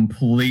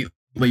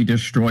completely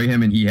destroy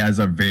him, and he has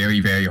a very,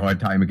 very hard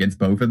time against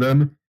both of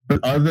them. But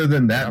other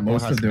than that, Grapple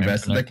most has of the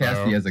rest of the infinite, cast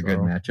he though, has a good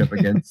so. matchup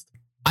against.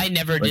 I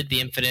never Like- did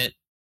the infinite.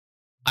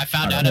 I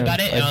found I out don't about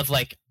know. it and I was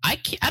like, I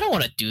don't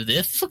want to do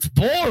this. This looks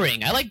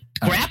boring. I like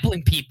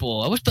grappling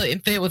people. I wish the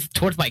infinite was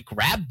towards my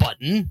grab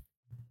button.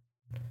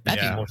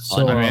 That'd Yeah. be more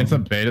So, fun. I mean, it's a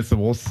beta, so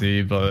we'll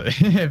see. But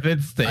if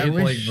it stays like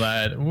wish-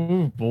 that,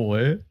 ooh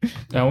boy.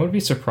 I wouldn't be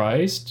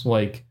surprised.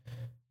 Like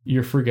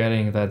you're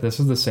forgetting that this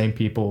is the same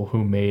people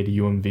who made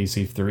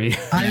UMVC3.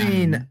 I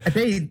mean,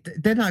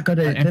 they're not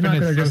gonna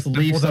Infinite's so just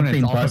simple leave then, it's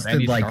something off of busted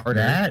any like starter.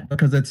 that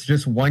because it's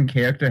just one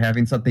character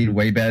having something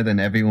way better than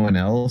everyone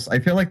else. I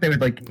feel like they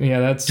would like yeah,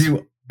 that's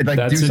do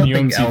That's in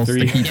something else to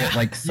UMC3. keep Yeah. it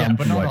like Yeah, but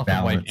not somewhat off of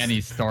balanced. like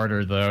any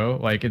starter though.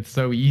 Like it's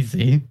so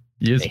easy.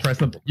 You just press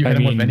the you I hit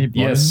him mean, with any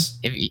button. yes,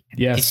 If you,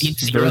 yes. You've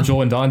seen Zero?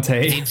 Virgil and you've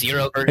Dante. seen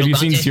Zero, Have you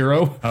seen Dante?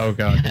 Zero? Oh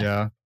god,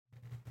 yeah.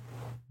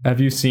 Have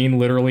you seen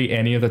literally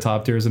any of the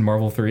top tiers in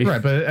Marvel 3?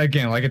 Right, but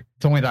again, like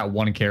it's only that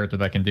one character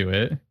that can do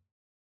it.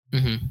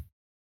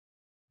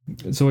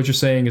 Mm-hmm. So what you're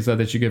saying is that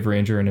they should give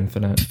Ranger an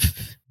infinite.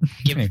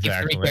 Give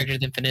Exactly. three characters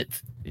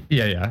infinite.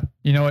 Yeah.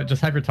 You know what?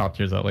 Just have your top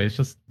tiers at least.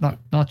 Just not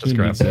just Who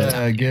grab needs it.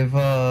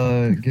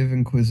 it? Give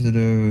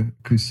Inquisitor,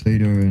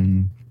 Crusader,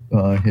 and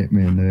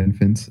Hitman the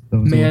infants.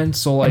 Man,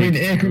 so like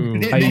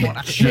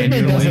Hitman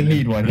genuinely- doesn't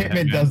need one. Yeah.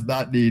 Hitman does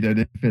not need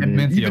an infinite.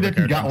 Hitman's the Even other if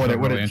he got character one, I'm it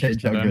wouldn't really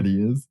change how interested good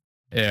he is.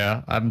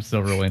 Yeah, I'm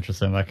still really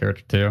interested in that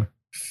character too.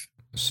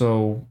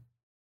 So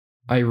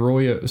I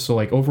really so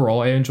like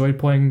overall I enjoyed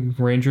playing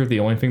Ranger. The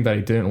only thing that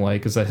I didn't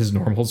like is that his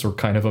normals were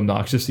kind of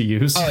obnoxious to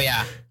use. Oh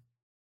yeah.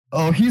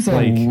 Oh, he's a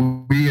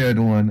Like- weird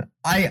one.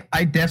 I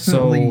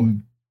definitely So-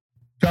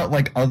 felt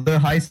like other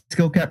high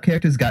skill cap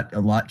characters got a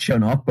lot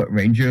shown off, but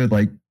Ranger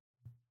like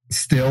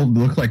still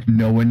looked like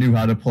no one knew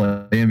how to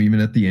play him. Even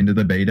at the end of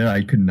the beta,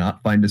 I could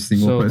not find a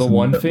single So person. the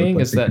one that looked thing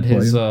like is they that could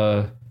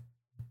play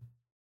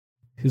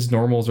his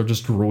normals are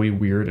just really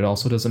weird. It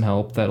also doesn't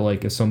help that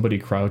like if somebody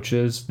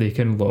crouches, they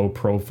can low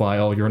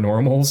profile your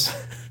normals.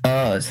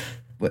 him.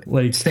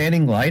 Like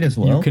Standing light as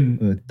well.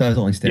 can- That was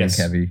only standing Yes.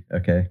 heavy.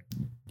 Okay.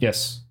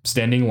 yes,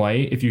 standing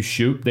light, if you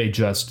shoot,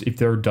 if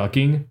they're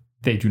ducking,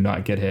 they do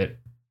not get hit.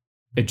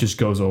 It just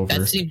goes over.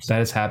 That seems- That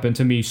has happened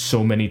to me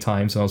so many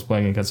times when I was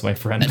playing against my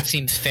friend. That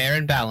seems fair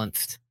and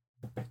balanced.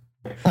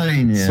 I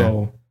mean, yeah.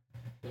 So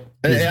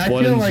his I feel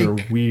buttons like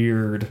are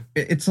weird.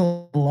 it's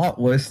a lot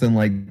worse than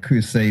like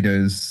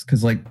Crusaders,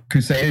 because like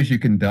Crusaders you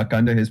can duck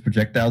under his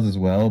projectiles as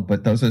well,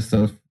 but those are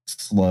so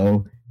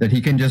slow that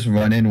he can just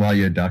run in while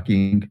you're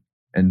ducking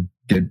and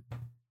get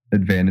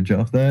advantage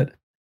off that.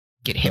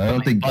 Get hit I by don't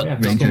my think button. Yeah,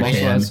 Ranger this game also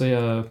can. has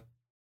a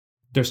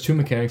there's two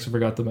mechanics I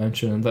forgot to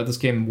mention. That this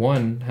game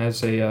one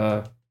has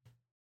a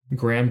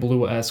Grand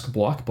Blue-esque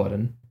block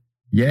button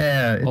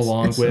Yeah,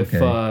 along it's with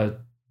okay.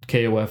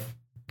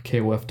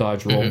 KOF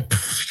dodge roll.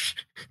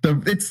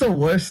 It's the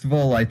worst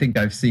roll I think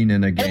I've seen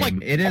in a game. Oh my-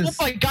 it is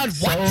oh my God,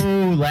 so what?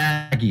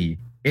 laggy.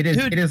 It is.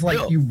 Dude, It is like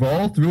no. you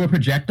roll through a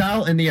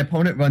projectile, and the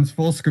opponent runs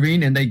full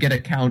screen, and they get a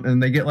count,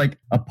 and they get like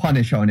a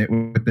punish on it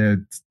with their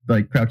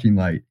like crouching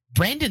light.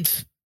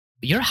 Brandon's,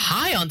 you're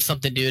high on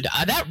something, dude.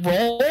 That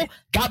roll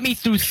got me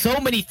through so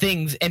many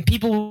things, and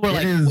people were It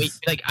like, is- "Wait,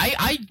 like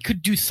I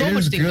could do so It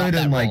much is things off good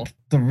that in roll." like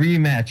 3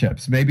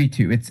 matchups, maybe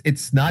 2.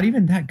 It's not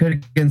even that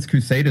good against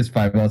Crusaders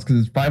fireballs because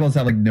his fireballs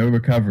have like no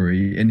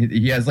recovery, and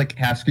he has like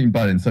half screen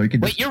buttons, so he can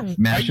Wait, just are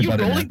mash a you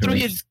button rolling through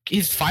afterwards.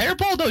 his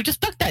fireball? No,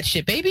 just duck that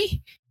shit,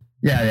 baby.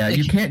 Yeah.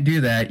 You can't do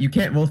that. You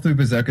can't roll through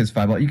Berserker's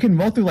fireball. You can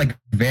roll through like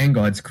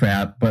Vanguard's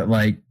crap, but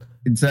like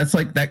that's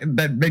like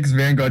that makes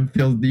Vanguard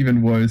feel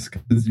even worse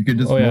because you can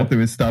just Oh, yeah. roll through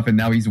his stuff, and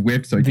now he's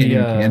whiffed, so he can't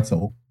even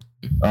cancel.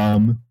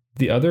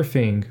 The other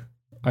thing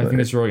I think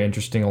is really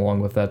interesting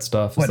along with that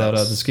stuff is What that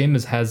else? this game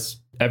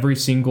has every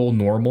single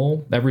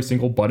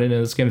button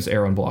in this game is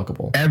air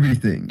unblockable.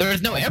 Everything. There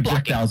is no air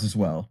blocking. Projectiles as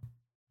well.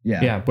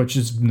 Yeah. Yeah, which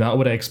is not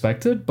what I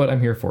expected, but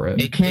I'm here for it.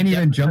 You can't It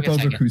even definitely jump took a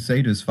over second.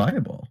 Crusader's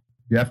fireball.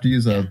 You have to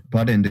use a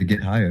button to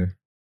get higher.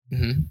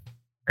 Mm-hmm.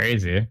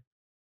 Crazy.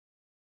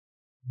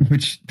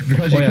 Which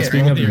because you Oh, yeah, can't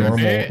speaking roll of through it,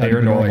 normal, it's air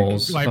annoying.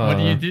 normals, Like, what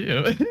do you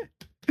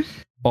do?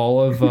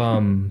 all of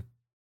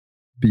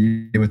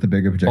Be with a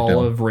bigger projectile.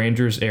 all of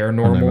Ranger's air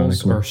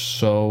normals Unironically. are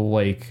so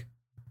like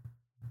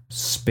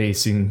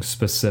spacing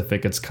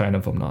specific. It's kind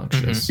of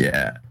obnoxious.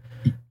 Yeah.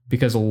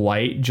 Because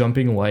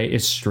jumping light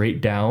is straight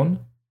down,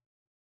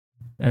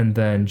 and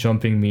then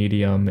jumping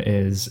medium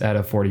is at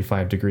a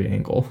 45-degree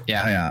angle.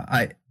 Yeah.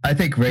 I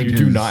think You Rangers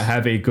do not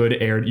have a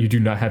good air. You do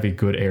not have a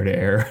good air to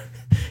air.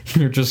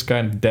 You're just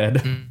kind of dead.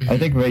 Mhm. I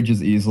think Rage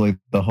is easily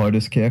the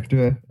hardest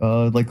character.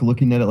 Like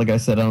looking at it, like I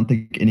said, I don't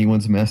think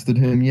anyone's mastered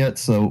him yet.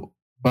 So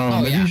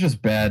maybe yeah. he's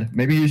just bad.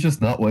 Maybe he's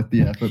just not worth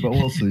the effort. But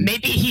we'll see.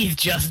 Maybe he's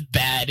just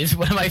bad. Is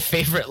one of my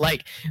favorite.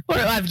 Like,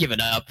 well, I've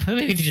given up.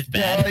 Maybe he's just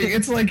Yeah, bad. like,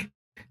 it's like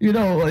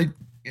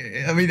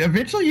I mean,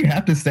 eventually you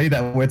have to say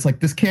that where it's like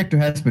this character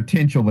has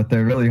potential, but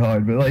they're really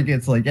hard. But like,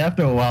 it's like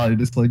after a while, you're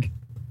just like,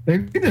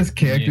 maybe this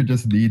character Yeah.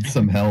 just needs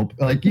some help.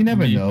 Like you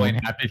never Me know. playing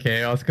Happy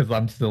Chaos because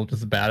I'm still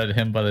just bad at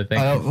him, but I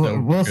think he's so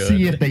We'll good.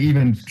 see if they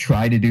even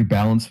try to do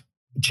balance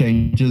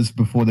changes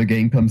before the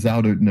game comes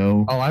out or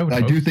no. Oh, I would. I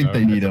hope do think so.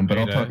 they need It's a them, but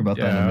I'll beta. talk about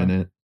that in Yeah, a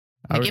minute.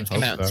 I The would game's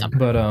coming out hope in so. summer.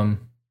 But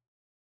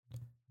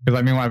Because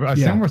I mean, I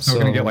assume Yeah, we're still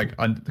gonna so- get like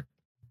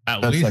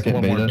at A least second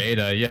one more beta.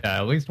 beta. Yeah,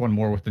 at least one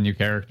more with the new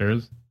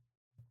characters.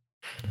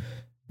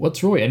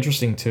 what's really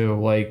interesting too,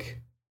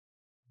 like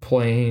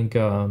playing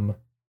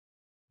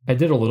I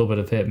did a little bit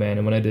of Hitman,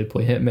 and when I did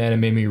play Hitman, it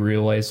made me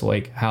realize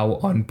like how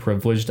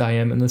unprivileged I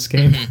am in this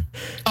game. Mhm.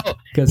 Oh,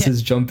 Because yeah.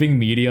 his jumping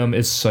medium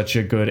is such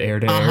a good air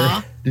to Uh-huh.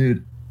 air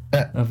Dude,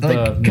 of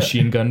the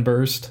machine gun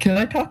burst. Can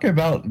I talk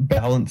about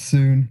balance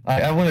soon?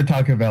 I want to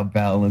talk about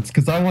balance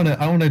because I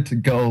wanted to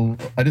go.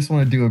 I just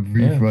want to do a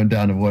brief Yeah.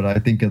 rundown of what I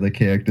think of the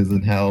characters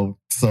and how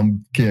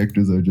some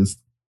characters are just.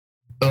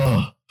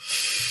 Ugh.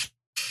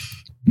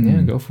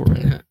 Yeah, go for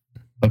it.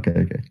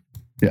 Okay.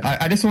 Yeah,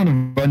 I just want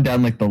to run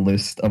down like the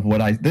list of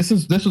what this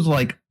was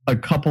like a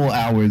couple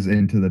hours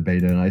into the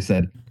beta, and I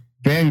said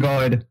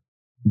Vanguard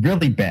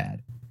really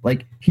bad.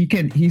 Like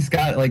he's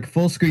got like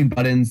full screen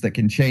buttons that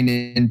can chain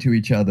into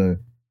each other,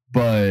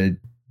 but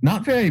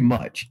not very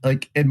much.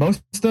 Like, and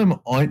most of them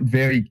aren't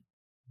very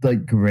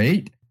like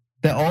great.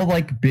 They're all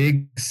like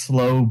big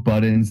slow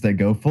buttons that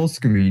go full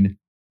screen.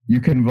 You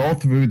can roll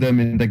through them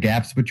in the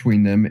gaps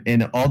between them,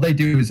 and all they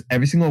do is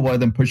every single one of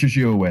them pushes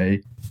you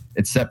away,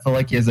 except for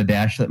like he has a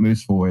dash that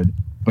moves forward.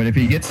 But if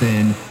he gets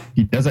in,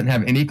 he doesn't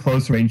have any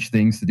close range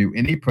things to do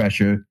any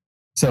pressure.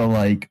 So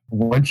like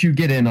once you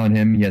get in on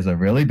him, he has a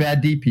really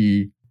bad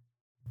DP,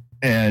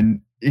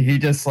 and he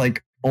just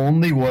like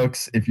only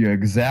works if you're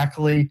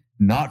exactly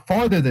not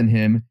farther than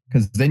him,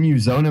 because then you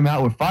zone him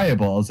out with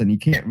fireballs and he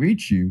can't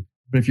reach you.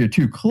 But if you're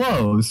too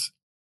close,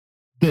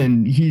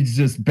 then he's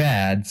just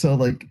bad. So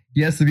like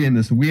he has to be in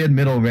this weird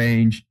middle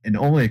range, and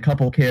only a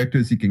couple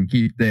characters he can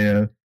keep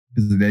there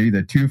because they're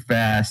either too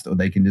fast or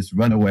they can just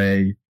run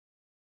away.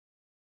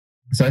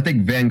 So I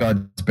think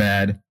Vanguard's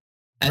bad.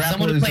 As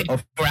someone who Grapplers played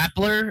are-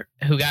 Grappler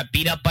who got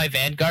beat up by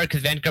Vanguard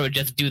because Vanguard would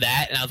just do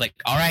that, and I was like,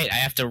 all right, I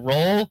have to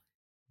roll,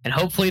 and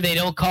hopefully they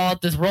don't call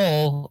out this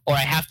roll, or I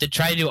have to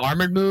try to do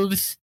armored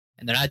moves,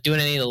 and they're not doing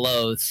any of the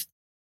lows.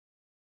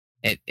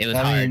 It was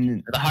I hard.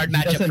 mean, The hard he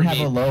matchup doesn't for have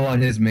me. a low on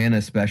his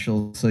mana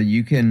special, so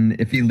you can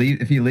if he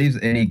leaves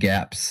any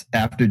gaps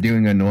after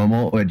doing a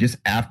normal or just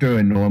after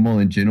a normal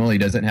in general, he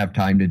doesn't have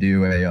time to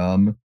do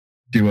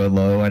a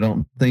low. I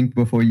don't think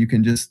before you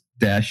can just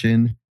dash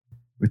in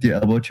with your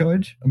elbow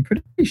charge. I'm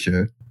pretty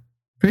sure.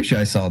 Pretty sure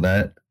I saw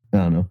that. I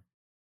don't know.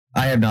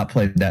 I have not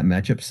played that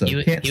matchup, so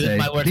He can't was say.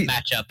 my worst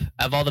matchup.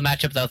 Of all the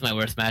matchups, that was my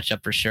worst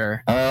matchup for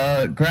sure.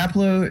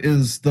 Grappler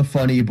is the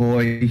funny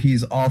boy.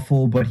 He's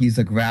awful, but he's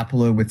a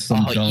grappler with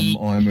some Oh, dumb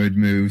armored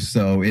moves.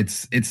 So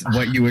it's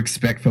what you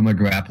expect from a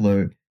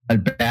grappler. A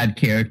bad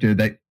character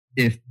that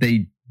if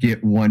they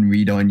get one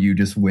read on you,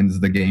 just wins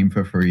the game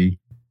for free.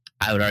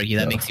 I would argue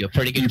that So, makes you a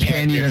pretty good you character.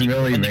 can't even if you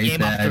really win the rate game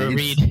that. after a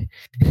It's-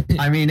 read.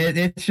 I mean,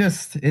 it's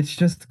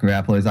just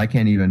grapplers. I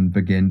can't even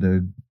begin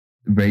to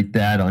rate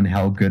that on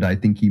how good I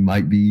think he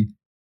might be.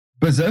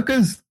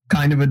 Berserker's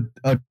kind of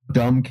a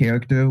dumb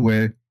character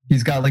where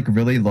he's got like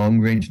really long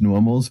range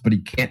normals, but he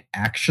can't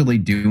actually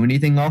do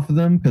anything off of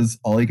them because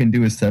all he can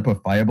do is set up a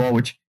fireball,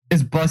 which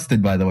is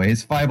busted, by the way.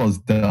 His fireball's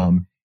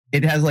dumb.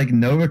 It has like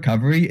no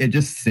recovery. It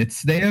just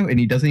sits there and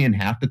he doesn't even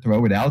have to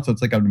throw it out. So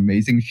it's like an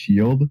amazing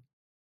shield.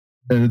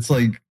 And it's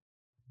like,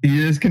 he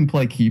just can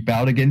play keep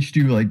out against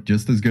you like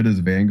just as good as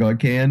Vanguard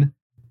can.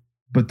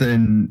 But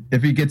then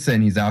if he gets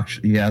in, he's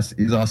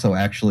also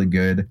actually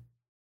good.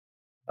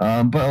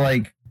 But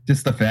like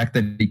just the fact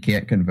that he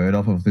can't convert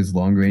off of his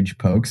long range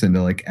pokes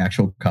into like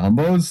actual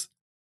combos,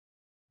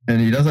 and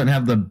he doesn't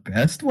have the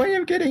best way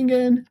of getting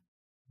in.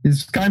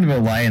 He's kind of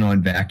relying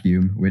on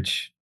vacuum,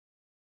 which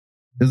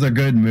is a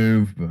good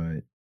move,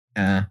 but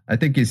I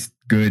think he's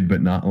good,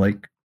 but not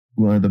like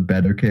one of the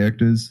better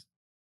characters.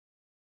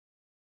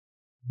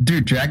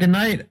 Dude, Dragon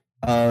Knight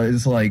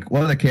is like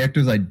one of the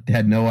characters I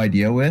had no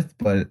idea with,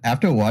 but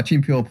after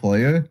watching people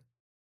play her,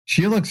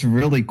 she looks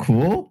really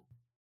cool.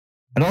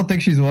 I don't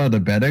think she's one of the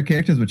better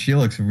characters, but she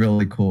looks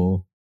really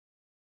cool.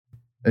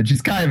 And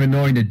she's kind of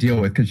annoying to deal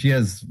with because she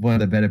has one of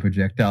the better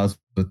projectiles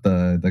with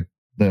the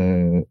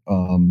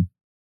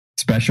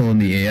special in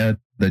the air,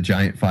 the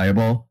giant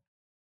fireball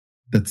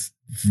that's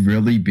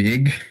really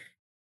big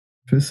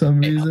for some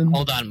reason.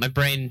 Hold on, my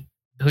brain.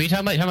 Who are you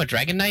talking about? You talking about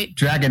Dragon Knight?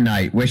 Dragon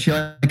Knight, where she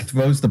like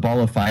throws the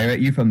ball of fire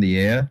at you from the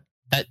air.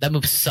 That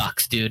move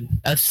sucks, dude.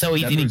 That's so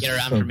easy to get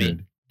around for me.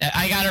 Good.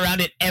 I got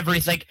around it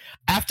like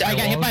after I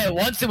got hit by it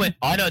once and went,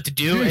 I know what to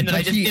do, Dude, and then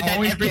I just did that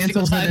every single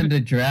cancels time. it into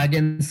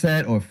Dragon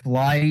Set or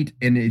Flight,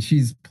 and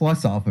she's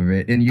plus off of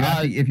it. And you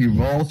have to, if you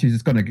roll, she's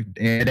just going to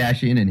air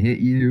dash in and hit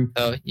you.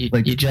 So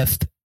you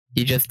just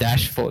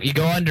dash forward. You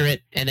go under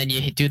it, and then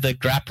you do the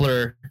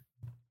grappler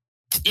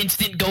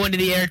instant go into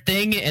the air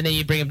thing, and then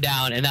you bring them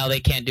down, and now they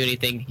can't do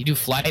anything. You do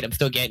Flight, I'm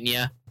still getting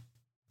you.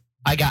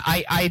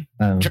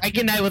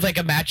 Dragon Knight was like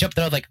a matchup that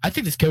I was like, I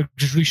think this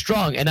character's really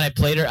strong, and then I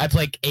played her. I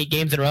played like 8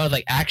 games in a row. I was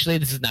like, actually,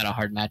 this is not a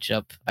hard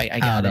matchup. I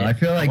got it. I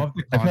feel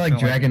like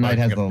Dragon Knight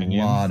has a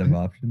lot of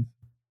options.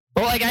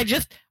 Well, like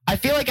I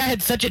feel like I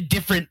had such a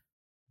different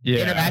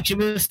interaction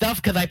with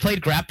stuff because I played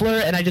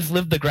Grappler and I just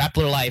lived the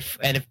Grappler life.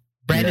 And if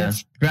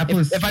Brandon's,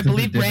 if I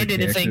believe Brandon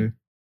is saying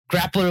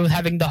Grappler was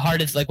having the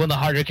hardest, like one of the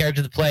harder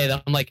characters to play,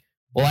 then I'm like,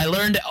 well, I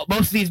learned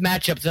most of these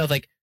matchups, and I was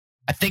like,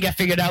 I think I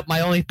figured out my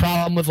only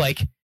problem was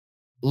like,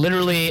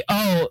 literally,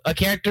 a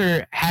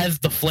character has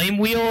the flame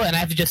wheel and I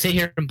have to just sit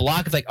here and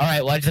block. It's like, all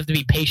right, well, I just have to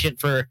be patient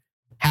for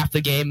half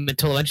the game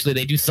until eventually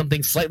they do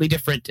something slightly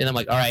different. And I'm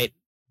like, all right,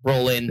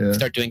 roll in,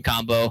 start doing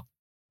combo.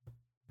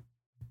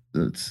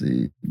 Let's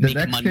see. The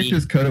next character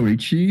is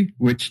Kotoichi,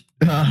 which,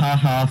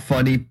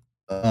 funny.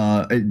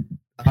 I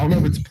don't know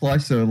if it's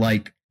plus or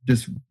like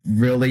just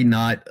really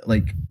not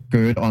like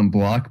good on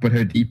block, but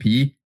her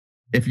DP,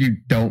 if you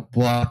don't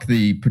block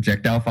the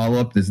projectile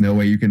follow-up, there's no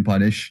way you can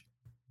punish.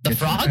 The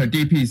frog? Her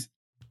DP's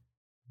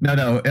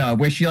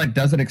where she like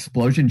does an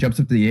explosion, jumps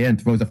up to the air,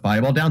 and throws a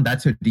fireball down.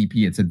 That's her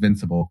DP. It's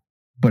invincible,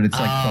 but it's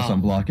like plus on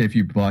block if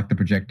you block the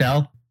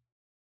projectile.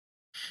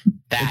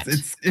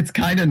 It's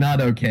kind of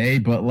not okay,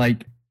 but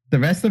like the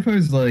rest of her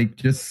is like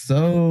just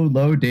so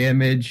low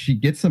damage. She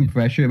gets some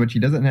pressure, but she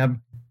doesn't have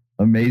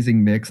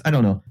amazing mix. I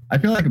don't know. I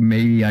feel like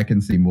maybe I can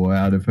see more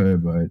out of her,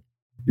 but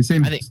it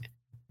seems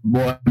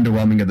more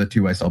underwhelming of the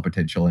two I saw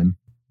potential in.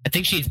 I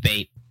think she's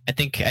bait. I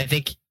think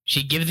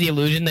she gives the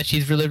illusion that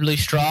she's really, really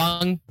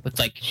strong. It's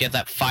like she has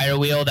that fire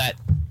wheel that,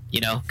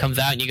 comes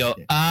out and you go,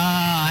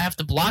 I have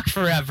to block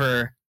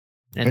forever.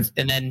 And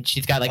then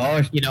she's got like,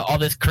 all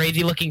this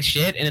crazy looking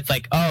shit. And it's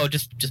like,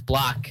 just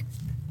block.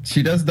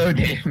 She does no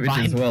damage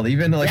as well.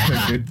 Even like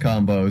her good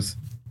combos.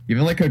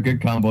 Even like her good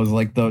combos,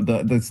 like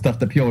the stuff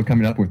that people are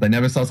coming up with. I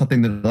never saw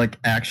something that like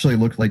actually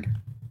looked like,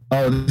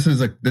 this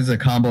is a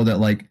combo that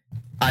like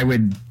I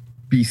would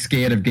be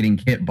scared of getting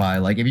hit by.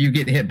 Like if you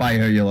get hit by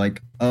her, you're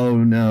like, oh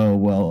no,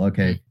 well,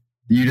 okay,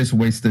 you just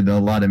wasted a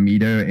lot of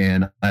meter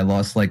and I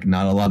lost like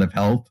not a lot of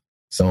health,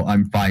 so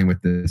I'm fine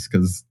with this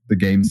because the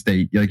game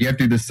state, like you have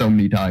to do this so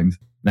many times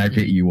and I've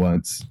hit you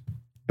once.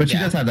 But she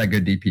does have that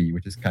good DP,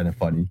 which is kind of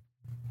funny.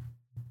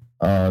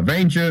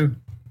 Ranger,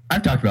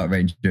 I've talked about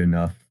Ranger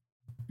enough,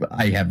 but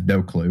I have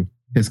no clue.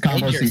 His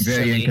combos seem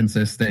very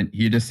inconsistent.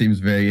 He just seems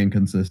very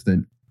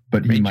inconsistent,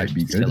 but he might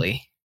be good.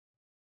 Silly.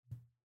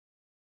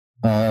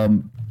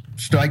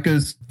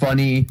 Striker's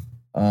funny.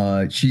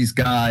 She's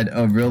got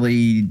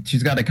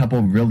a couple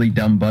of really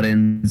dumb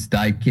buttons.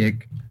 Dive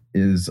kick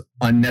is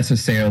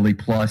unnecessarily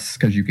plus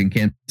because you can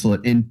cancel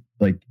it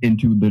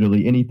into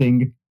literally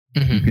anything.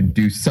 Mm-hmm. You can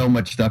do so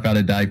much stuff out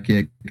of dive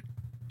kick.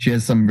 She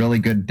has some really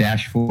good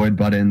dash forward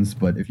buttons,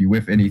 but if you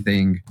whiff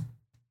anything,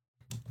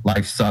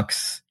 life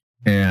sucks.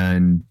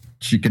 And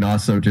she can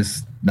also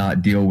just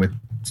not deal with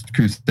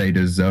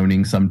Crusader's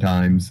zoning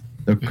sometimes.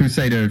 The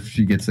Crusader, if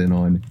she gets in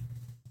on,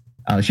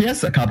 she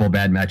has a couple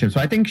bad matchups, so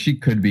I think she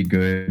could be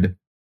good.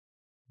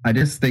 I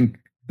just think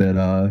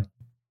that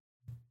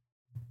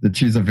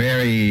she's a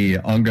very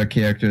Unga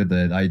character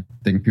that I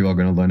think people are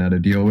going to learn how to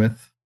deal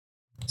with.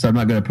 So I'm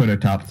not going to put her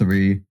top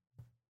 3.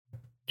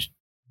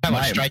 Talking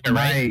about Striker,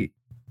 right?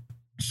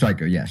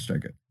 Striker, yeah,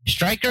 Striker.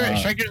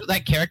 Striker's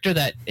that character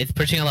that is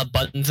pushing all the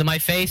buttons in my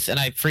face, and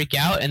I freak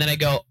out, and then I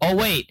go, oh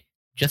wait,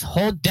 just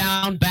hold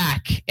down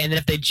back, and then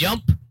if they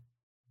jump,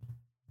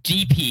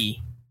 DP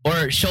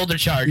or shoulder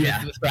charge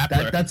with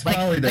grappler. That's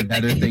probably the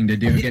better thing to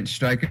do against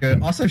Striker.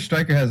 Also,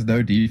 Striker has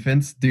no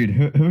defense, dude.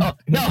 Her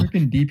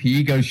freaking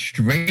DP goes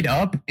straight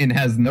up and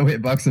has no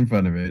hitbox in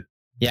front of it.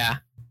 Yeah,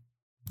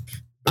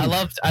 I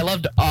loved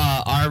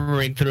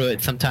armoring through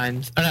it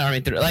sometimes. Or not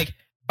armoring through it,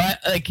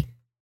 like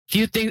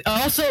few things.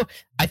 Also,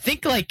 I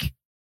think like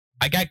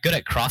I got good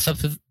at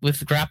cross-ups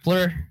with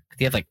grappler.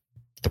 He had like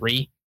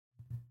 3,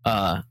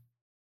 or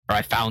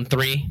I found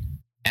 3,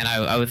 and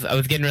I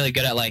was getting really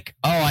good at like,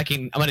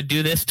 I'm gonna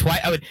do this twice.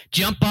 I would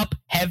jump up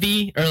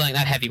heavy, or like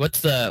not heavy.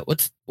 What's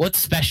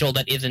special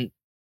that isn't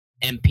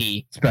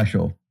MP?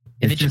 Special.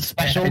 Is it just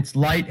special? It's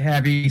light,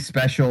 heavy,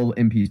 special,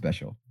 MP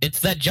special.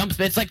 It's that jump.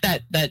 It's like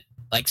that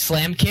like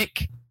slam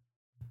kick.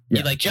 Yeah.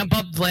 You like jump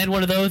up, land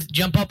one of those,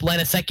 jump up,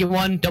 land a second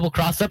one, double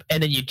cross up,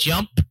 and then you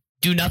jump,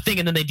 do nothing,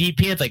 and then they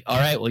DP. It's like, all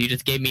right, well, you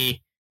just gave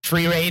me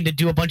free reign to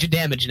do a bunch of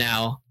damage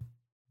now.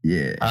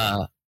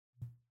 Yeah.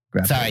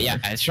 Sorry, yeah.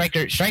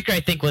 Striker,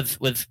 I think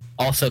was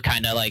also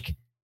kind of like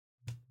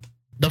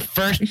the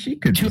first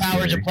 2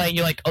 hours of playing.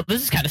 You're like, oh,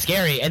 this is kind of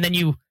scary, and then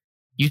you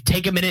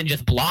take a minute and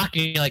just block,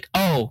 and you're like,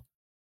 oh,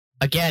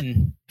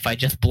 again, if I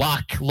just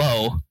block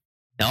low,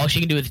 all she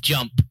can do is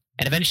jump.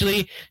 And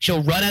eventually,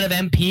 she'll run out of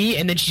MP,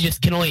 and then she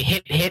just can only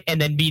hit,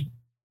 and then be,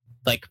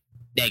 like,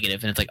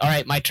 negative. And it's like, all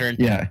right, my turn.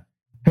 Yeah.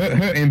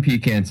 Her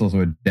MP cancels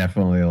were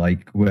definitely,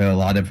 like, where a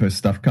lot of her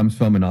stuff comes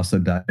from, and also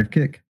dive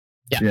kick.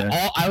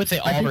 Yeah. I would say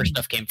all of her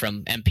stuff came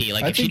from MP.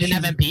 Like, if she didn't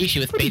have MP, she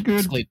was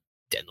basically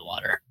dead in the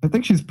water. I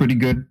think she's pretty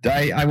good.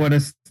 I want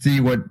to see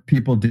what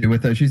people do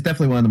with her. She's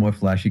definitely one of the more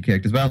flashy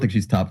characters, but I don't think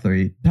she's top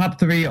 3. Top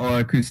 3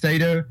 are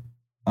Crusader,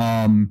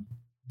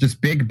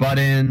 just big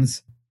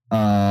buttons,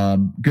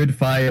 good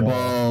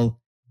fireball,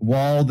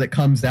 wall that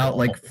comes out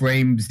like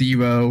frame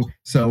 0.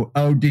 So,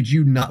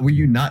 were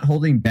you not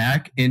holding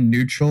back in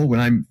neutral when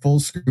I'm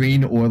full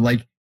screen, or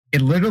like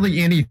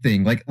literally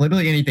anything?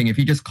 If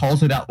he just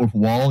calls it out with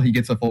wall, he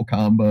gets a full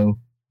combo.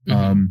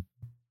 Mm-hmm.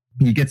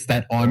 He gets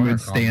that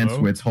armored stance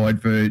where it's hard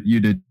for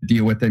you to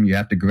deal with him. You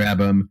have to grab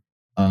him.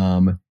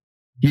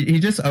 He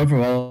just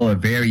overall a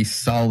very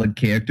solid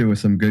character with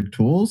some good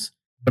tools.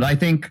 But I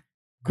think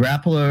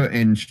Grappler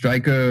and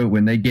Striker,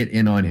 when they get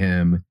in on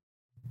him,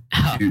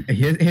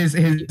 his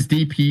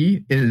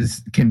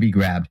DP can be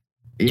grabbed.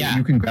 Yeah.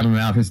 You can grab him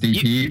out of his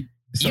DP.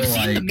 You've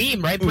seen the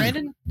meme, right,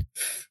 Brandon?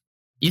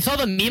 You saw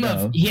the meme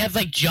of he has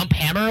like jump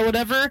hammer or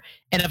whatever,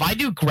 and if I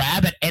do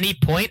grab at any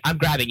point, I'm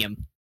grabbing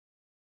him.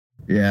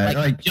 Yeah,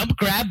 like jump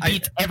grab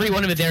beats every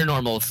one of his air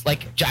normals.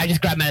 Like I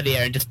just grab him out of the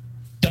air and just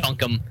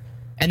dunk him,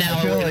 and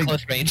now we're in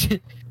close range.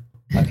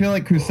 I feel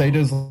like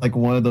Crusader's like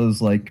one of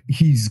those, like,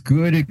 he's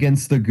good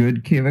against the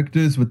good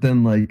characters, but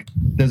then like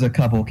there's a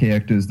couple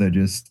characters that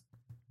just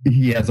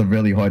he has a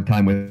really hard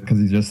time with because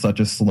he's just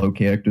such a slow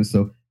character.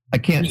 So I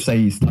can't say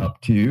he's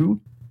top 2,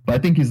 but I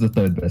think he's the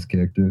 3rd best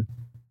character.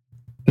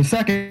 The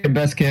 2nd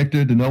best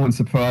character, to no one's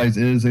surprise,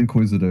 is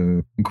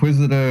Inquisitor.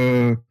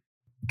 Inquisitor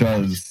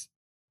does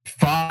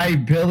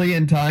 5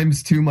 billion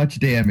times too much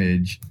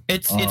damage.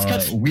 It's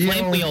because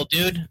Flame Wheel,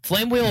 dude.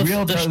 Flame Wheel is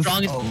the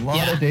strongest. A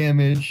lot of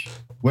damage.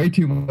 Way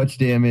too much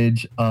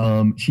damage.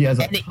 She has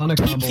a ton of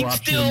combo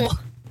options.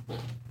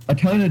 A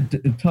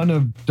ton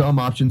of dumb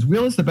options.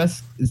 Wheel is the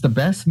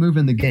best move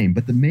in the game,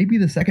 but maybe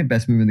the 2nd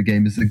best move in the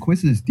game is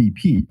Inquisitor's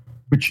DP,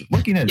 which,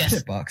 looking at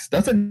his hitbox,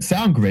 doesn't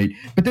sound great.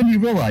 But then you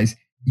realize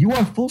you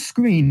are full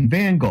screen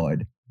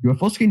Vanguard. You're a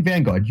full screen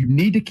Vanguard. You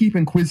need to keep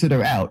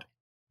Inquisitor out.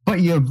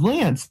 But your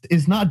lance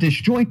is not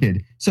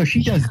disjointed, so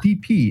she does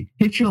DP,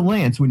 hits your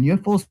lance when you're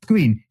full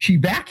screen. She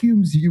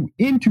vacuums you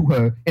into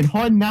her and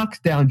hard knocks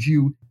down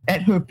you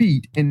at her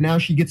feet, and now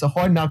she gets a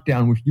hard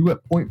knockdown with you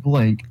at point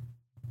blank,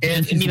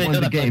 and she's won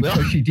the game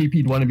because she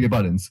DP'd one of your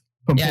buttons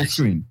from full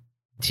screen.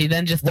 She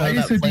then just why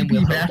is her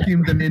DP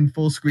vacuum them in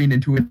full screen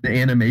into an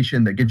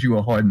animation that gives you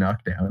a hard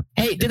knockdown?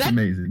 Hey,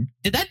 amazing.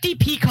 Did that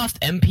DP cost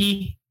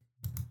MP?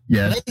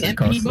 Yes, it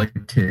costs like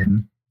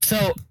 10.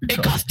 So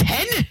it costs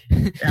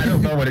 10? I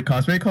don't know what it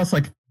costs, but it costs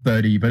like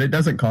 30, but it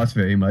doesn't cost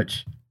very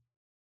much.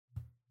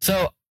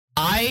 So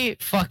I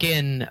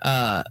fucking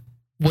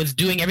was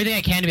doing everything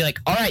I can to be like,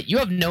 all right, you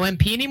have no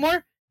MP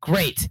anymore?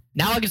 Great.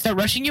 Now I can start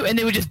rushing you, and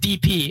they would just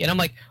DP. And I'm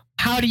like,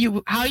 how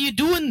are you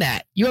doing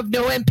that? You have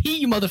no MP,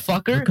 you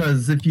motherfucker.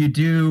 Because if you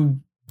do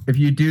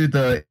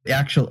the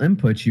actual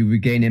inputs, you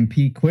regain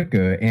MP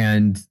quicker,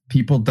 and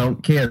people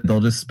don't care. They'll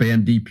just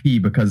spam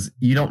DP because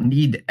you don't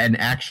need an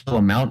actual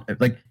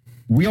amount. Like,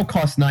 wheel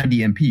costs 90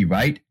 MP,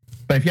 right?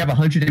 But if you have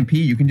 100 MP,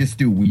 you can just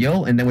do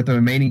wheel, and then with the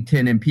remaining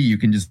 10 MP, you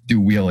can just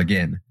do wheel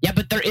again. Yeah,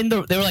 but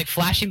they were like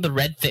flashing the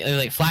red thing,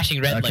 like flashing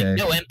red, like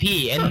no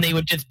MP, and then they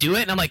would just do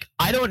it, and I'm like,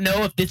 I don't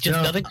know if this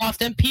just doesn't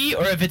cost MP,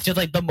 or if it's just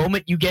like the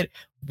moment you get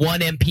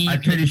 1 MP.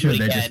 I'm pretty sure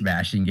they're just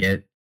mashing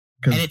it.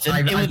 Because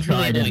I've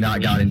tried and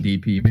not gotten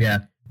DP. But yeah,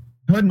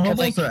 Her normals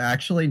like- are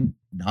actually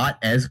not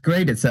as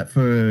great, except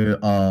for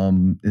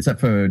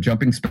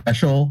jumping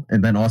special,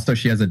 and then also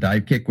she has a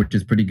dive kick, which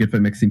is pretty good for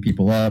mixing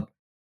people up.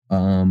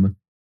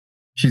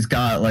 She's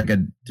got like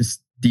a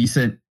just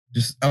decent,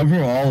 just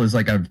overall is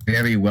like a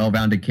very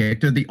well-rounded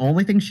character. The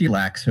only thing she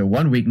lacks, her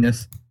one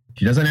weakness,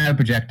 she doesn't have a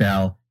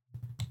projectile,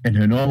 and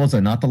her normals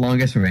are not the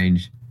longest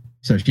range,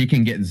 so she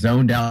can get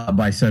zoned out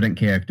by certain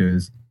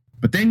characters.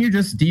 But then you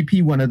just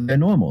DP one of their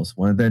normals,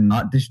 one of their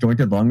not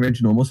disjointed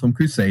long-range normals from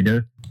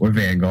Crusader or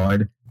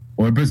Vanguard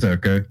or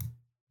Berserker,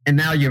 and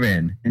now you're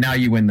in, and now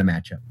you win the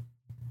matchup.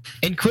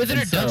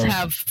 Inquisitor And so- does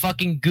have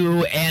fucking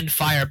goo and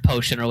fire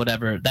potion or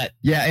whatever. That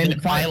Yeah, and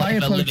would fire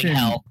like a living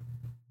hell.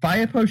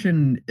 Fire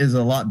Potion is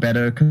a lot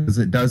better because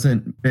it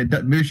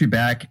moves you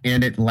back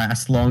and it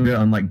lasts longer,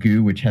 unlike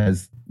Goo, which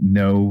has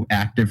no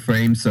active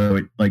frame, so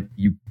it like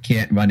you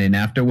can't run in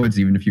afterwards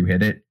even if you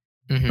hit it.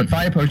 Mhm. But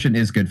Fire Potion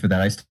is good for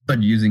that. I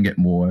started using it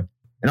more.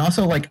 And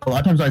also, like, a lot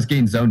of times I was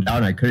getting zoned out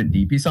and I couldn't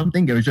DP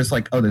something. It was just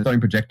like, oh, they're throwing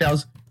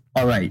projectiles.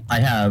 All right, I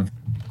have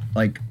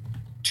like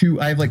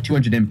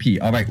 200 MP.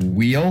 All right,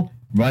 wheel,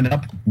 run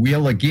up,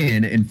 wheel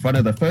again in front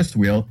of the first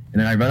wheel, and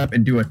then I run up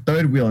and do a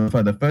third wheel in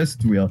front of the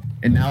first wheel,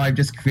 and now I've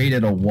just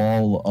created a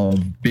wall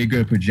of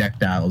bigger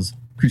projectiles.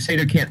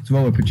 Crusader can't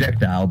throw a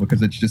projectile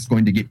because it's just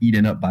going to get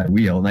eaten up by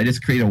wheel, and I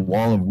just create a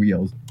wall of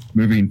wheels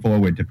moving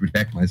forward to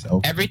protect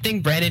myself. Everything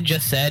Brandon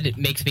just said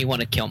makes me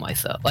want to kill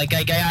myself. Like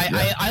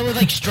I was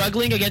like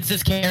struggling against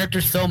this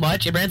character so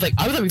much, and Brandon's like,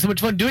 I was having so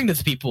much fun doing this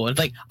to people. And it's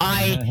like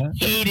I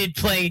hated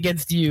playing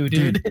against you,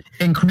 dude.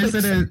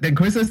 Inquisitor's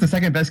the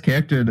second best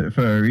character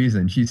for a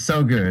reason. She's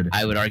so good.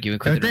 I would argue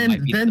But Inquisitor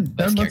might be the then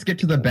best let's get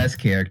to character. the best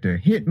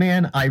character.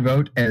 Hitman, I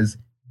wrote as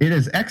it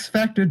is X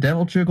Factor,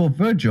 Devil Trickle,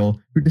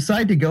 Virgil, who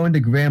decide to go into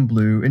Grand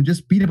Blue and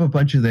just beat up a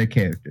bunch of their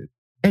characters.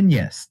 And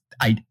yes,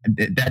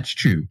 that's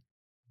true.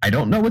 I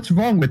don't know what's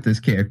wrong with this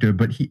character,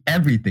 but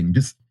everything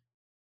just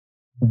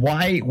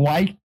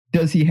why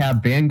does he have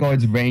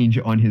Vanguard's range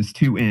on his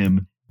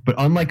 2M? But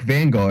unlike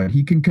Vanguard,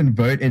 he can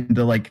convert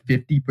into like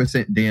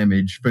 50%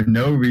 damage for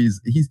no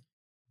reason.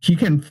 He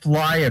can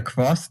fly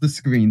across the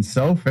screen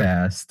so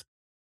fast.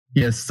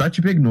 He has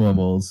such big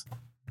normals.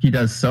 He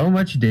does so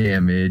much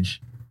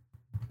damage.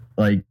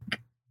 Like,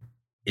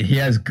 he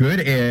has good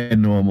air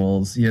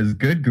normals. He has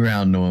good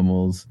ground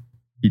normals.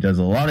 He does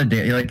a lot of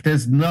damage. Like,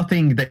 there's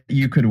nothing that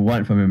you could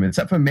want from him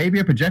except for maybe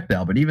a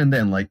projectile. But even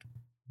then, like,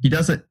 he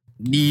doesn't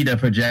need a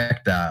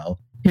projectile.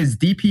 His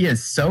DP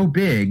is so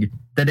big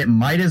that it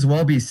might as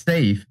well be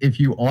safe if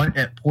you aren't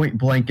at point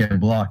blank and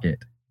block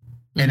it.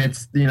 And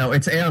it's air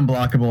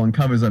unblockable and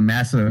covers a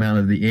massive amount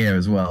of the air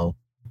as well.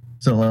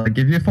 So, like,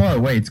 if you're far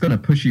away, it's going to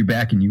push you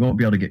back and you won't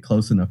be able to get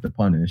close enough to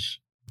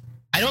punish.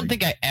 I don't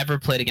think I ever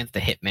played against a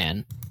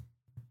Hitman.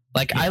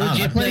 Like I I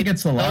legit played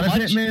against a lot of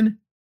Hitmen,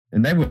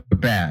 and they were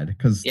bad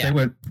because they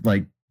were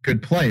like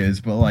good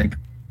players. But like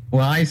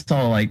when I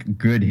saw like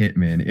good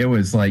Hitmen, it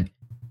was like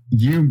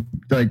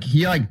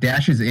he like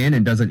dashes in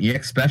and does an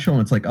EX special,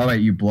 and it's like, all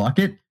right, you block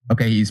it,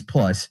 okay, he's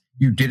plus.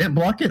 You didn't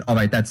block it, all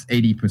right, that's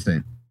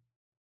 80%.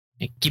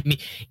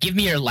 Give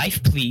me your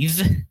life,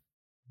 please.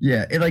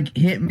 Yeah, like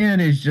Hitman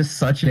is just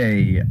such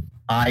a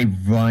I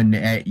run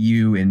at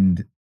you,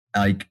 and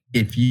like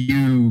if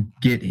you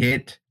get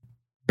hit,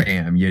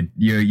 bam, you're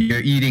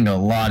eating a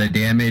lot of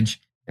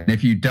damage, and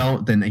if you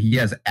don't, then he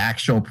has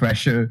actual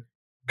pressure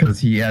because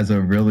he has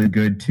a really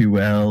good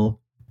 2L.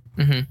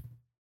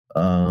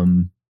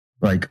 Mm-hmm.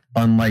 Like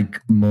unlike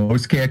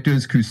most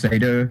characters,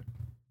 Crusader,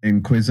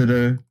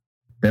 Inquisitor,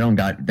 they don't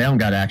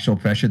got actual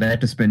pressure. They have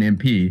to spend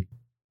MP.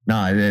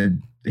 Nah,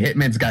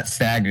 Hitman's got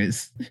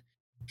staggers.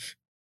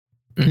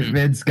 Mm-hmm.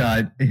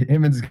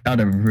 Hitman's got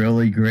a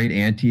really great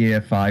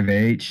anti-air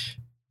 5H.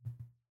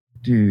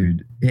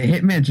 Dude,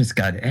 Hitman just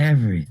got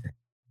everything.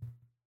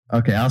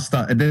 Okay, I'll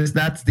stop.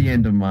 That's the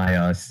end of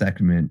my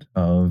segment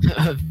of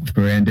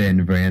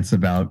Brandon rants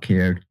about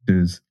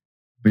characters.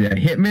 But yeah,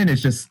 Hitman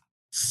is just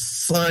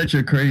such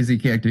a crazy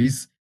character.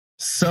 He's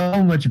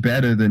so much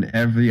better than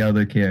every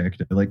other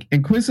character. Like,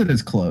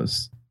 Inquisitor's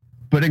close.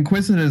 But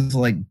Inquisitor's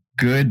like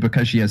good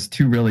because she has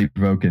two really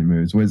broken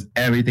moves, whereas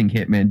everything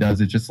Hitman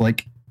does is just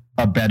like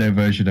a better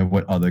version of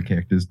what other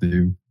characters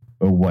do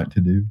or what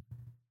to do.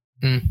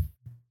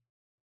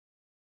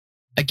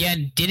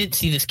 Again, didn't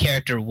see this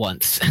character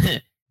once.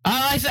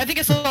 I think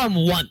I saw him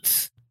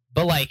once,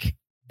 but like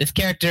this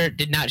character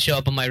did not show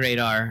up on my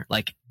radar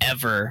like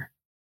ever,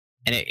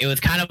 and it was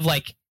kind of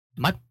like,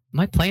 am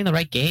I playing the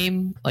right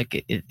game?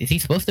 Like, is he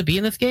supposed to be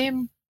in this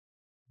game?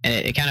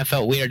 And it kind of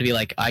felt weird to be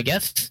like, I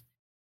guess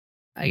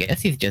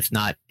he's just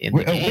not in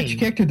the game. Which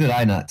character did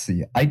I not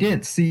see? I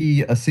didn't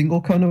see a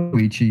single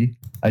Konoichi.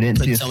 I didn't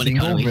see a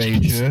single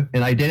Ranger,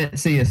 and I didn't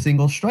see a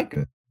single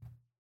Striker.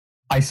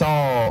 I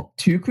saw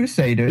 2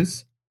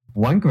 Crusaders,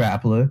 1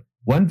 Grappler,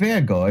 1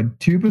 Vanguard,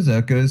 2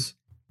 Berserkers,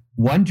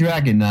 1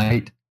 Dragon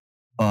Knight,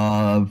 4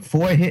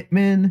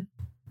 Hitmen,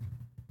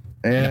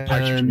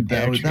 and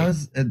that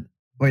was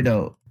wait,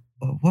 no,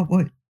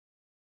 what?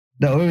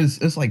 No, it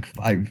was like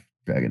 5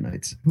 Dragon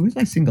Knights. Who was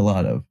I single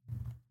out of?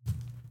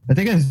 I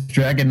think it was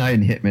Dragon Knight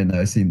and Hitman that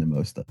I've seen the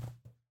most of.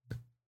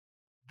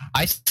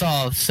 I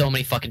saw so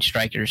many fucking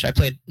strikers. I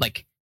played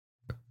like,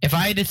 if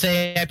I had to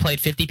say I played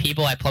 50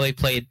 people, I probably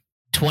played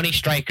 20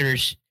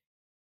 strikers,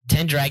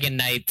 10 dragon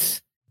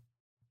knights,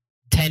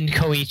 10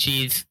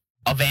 koichis,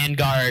 a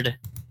vanguard,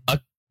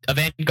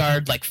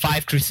 like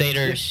 5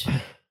 crusaders,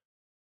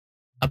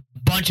 a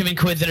bunch of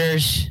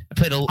inquisitors. I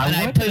played all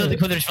the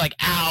inquisitors for like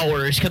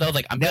hours because I was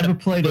like, I'm Never gonna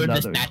played learn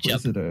this another matchup.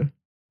 Inquisitor.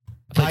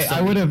 I played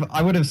so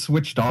I would have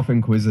switched off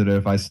Inquisitor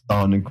if I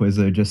saw an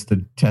Inquisitor just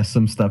to test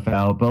some stuff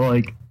out. But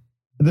like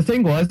the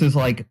thing is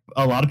like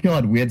a lot of people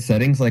had weird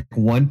settings. Like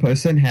one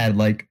person had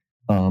like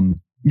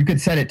you could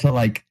set it to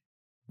like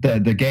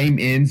the game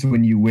ends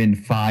when you win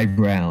 5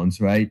 rounds,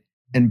 right?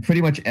 And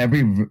pretty much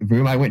every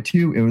room I went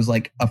to, it was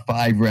like a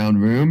 5-round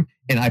room,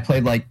 and I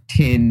played like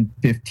 10,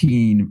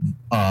 15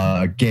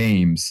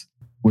 games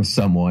with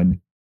someone.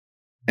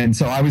 And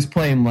so I was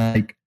playing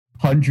like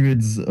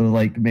hundreds, or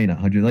like maybe not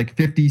hundreds, like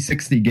 50,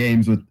 60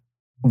 games with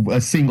a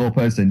single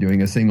person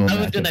doing a single I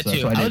was doing matchup. that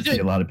too. So I didn't see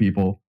a lot of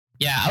people.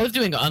 Yeah, I was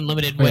doing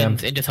unlimited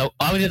wins and just I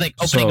was just like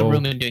opening a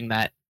room and doing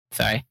that.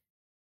 Sorry.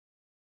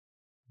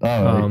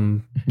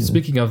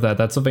 Speaking of that,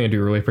 that's something I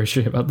do really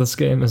appreciate about this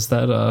game is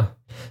that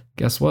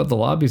guess what? The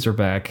lobbies are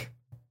back.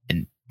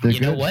 And They're you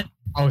know good. what?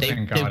 Oh, They-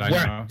 thank they God, I know.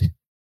 worked.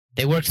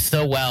 They worked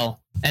so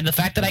well. And the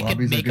fact that The I could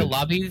lobbies are make a good.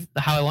 lobby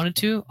how I wanted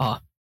to,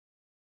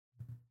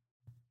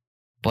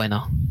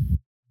 bueno.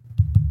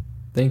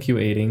 Thank you,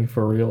 Aiding,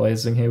 for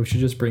realizing, hey, we should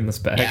just bring this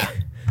back. Yeah.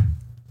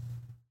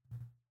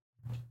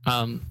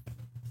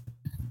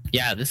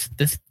 Yeah, this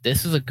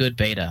is a good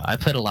beta. I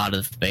played a lot of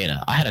this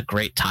beta. I had a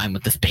great time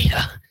with this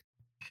beta.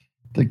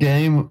 The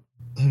game,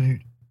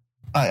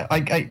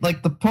 I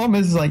like the problem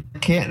is I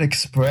can't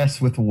express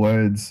with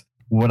words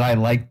what I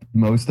liked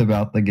most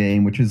about the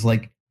game, which is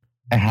like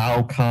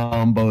how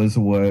combos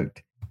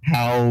worked,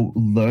 how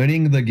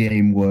learning the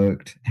game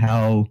worked,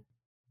 how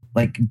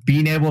like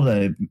being able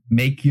to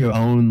make your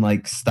own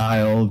like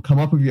style, come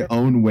up with your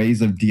own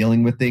ways of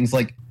dealing with things.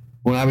 Like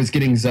when I was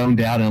getting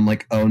zoned out and I'm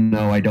like, oh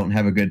no, I don't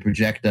have a good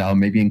projectile.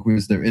 Maybe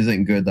Inquisitor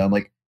isn't good. I'm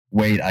like,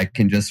 wait, I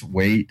can just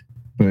wait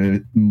for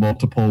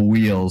multiple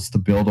wheels to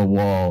build a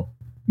wall.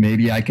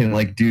 Maybe I can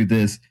like do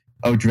this.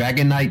 Oh,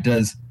 Dragon Knight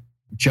does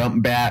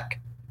jump back,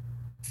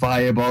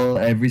 fireball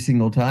every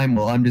single time.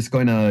 Well, I'm just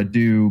going to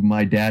do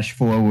my dash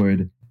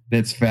forward.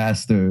 That's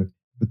faster.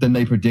 But then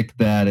they predict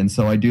that, and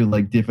so I do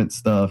like different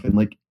stuff and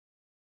like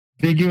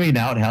figuring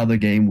out how the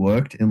game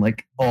worked and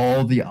like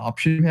all the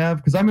options you have.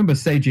 Because I remember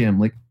Sajam,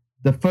 like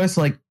the first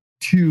first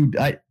 2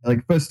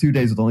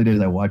 days were the only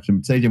days I watched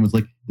him. Sajam was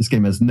like, this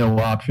game has no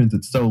options.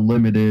 It's so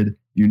limited.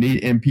 You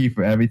need MP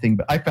for everything.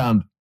 But I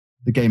found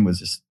the game was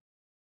just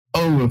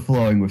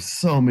overflowing with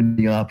so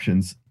many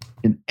options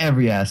in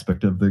every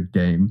aspect of the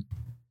game.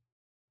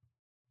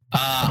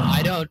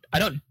 I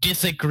don't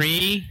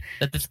disagree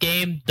that this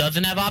game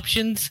doesn't have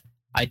options.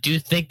 I do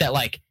think that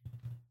like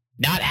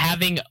not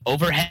having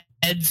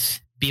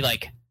overheads be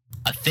like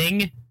a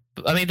thing.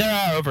 I mean, there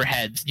are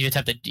overheads. You just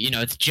have to,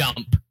 it's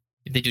jump.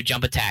 They do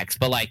jump attacks,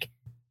 but like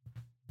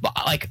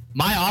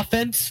my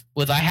offense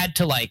was I had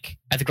to like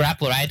as a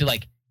grappler, I had to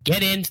like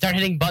get in, start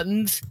hitting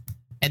buttons,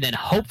 and then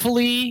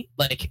hopefully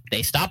like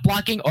they stop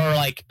blocking or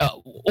like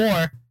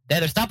or they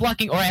either stop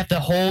blocking or I have to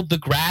hold the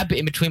grab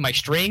in between my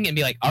string and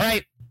be like, all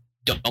right,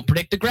 don't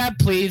predict the grab,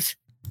 please.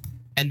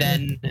 And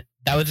then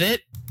that was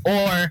it.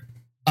 Or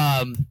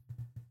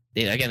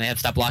again, they have to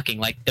stop blocking.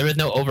 Like there was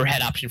no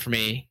overhead option for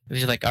me. It was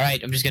just like, all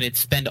right, I'm just gonna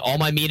spend all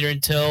my meter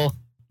until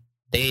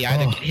they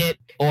either get hit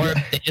or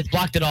they just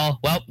blocked it all.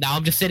 Well, now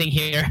I'm just sitting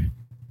here.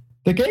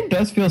 The game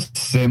does feel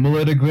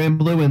similar to Grand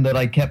Blue in that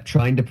I kept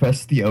trying to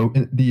press the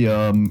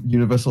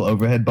universal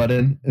overhead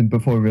button, and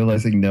before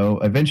realizing no,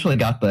 eventually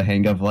got the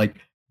hang of like,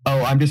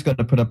 oh, I'm just going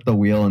to put up the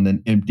wheel and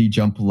then empty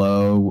jump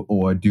low,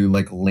 or do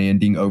like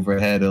landing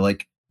overhead, or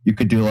like you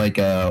could do like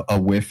a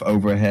whiff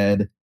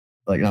overhead,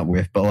 like not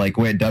whiff, but like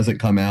where it doesn't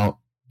come out,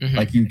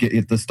 like you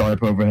get the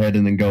start overhead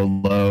and then go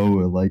low,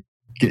 or like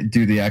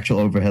do the actual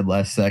overhead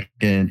last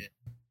second.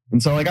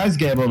 And so, like, I was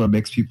able to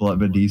mix people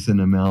up a decent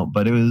amount,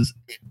 but it was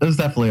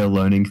definitely a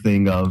learning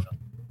thing of,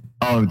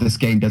 oh, this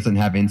game doesn't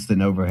have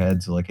instant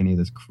overheads or like any of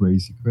this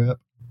crazy crap.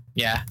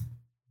 Yeah,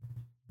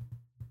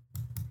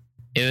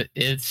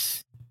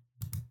 it's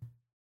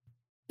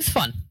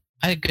fun.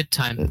 I had a good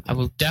time. I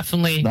will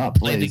definitely Not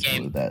play the Blaze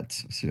game. Blue,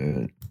 that's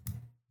sure.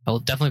 I will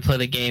definitely play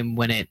the game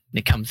when it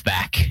comes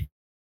back.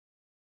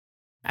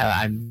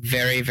 I'm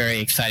very, very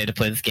excited to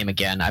play this game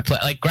again. I play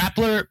like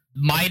Grappler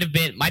might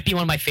be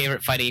one of my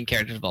favorite fighting game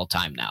characters of all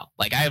time now.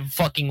 Like I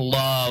fucking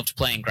loved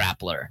playing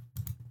Grappler.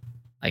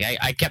 Like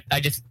I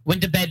just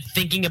went to bed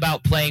thinking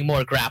about playing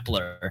more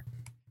Grappler.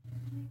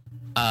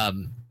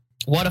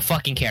 What a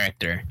fucking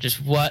character.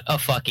 Just what a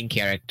fucking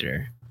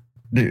character.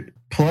 Dude,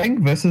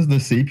 playing versus the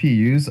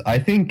CPUs, I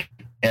think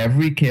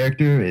every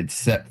character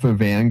except for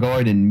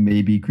Vanguard and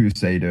maybe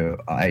Crusader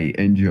I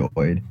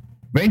enjoyed.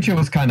 Ranger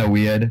was kind of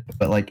weird,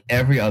 but like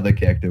every other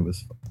character was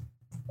fun.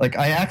 Like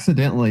I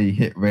accidentally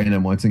hit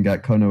random once and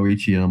got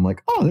Konoichi, and I'm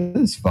like, oh,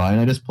 this is fine.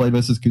 I just play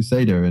versus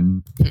Crusader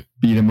and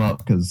beat him up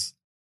because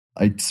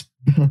I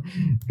because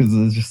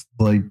it's just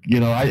like, you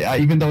know, I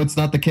even though it's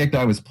not the character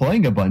I was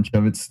playing a bunch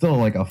of, it's still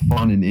like a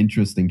fun and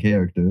interesting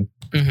character.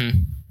 Mm-hmm.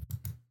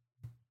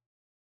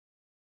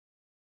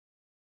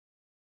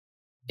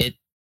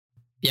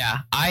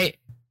 I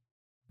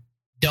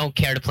don't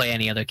care to play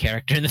any other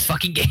character in this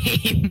fucking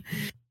game.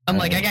 I'm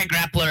like, I got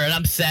Grappler and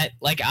I'm set.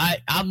 Like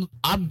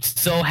I'm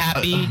so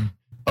happy.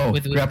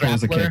 with Grappler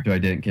was a character I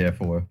didn't care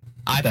for.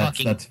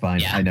 That's fine.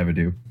 Yeah. I never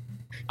do.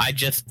 I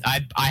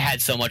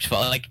had so much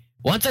fun. Like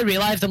once I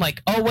realized, I'm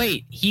like, oh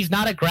wait, he's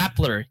not a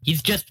Grappler.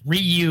 He's just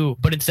Ryu,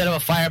 but instead of a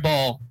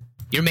fireball,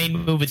 your main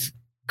move is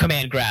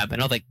command grab.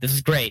 And I was like, this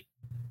is great.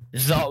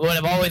 This is what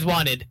I've always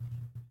wanted.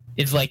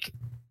 Is like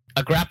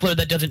a Grappler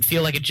that doesn't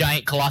feel like a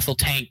giant colossal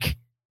tank.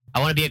 I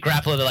want to be a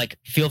Grappler that like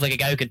feels like a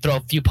guy who can throw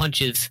a few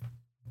punches.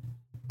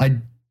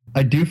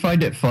 I do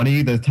find it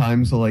funny the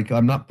times like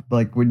I'm not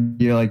like when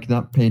you're like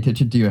not paying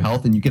attention to your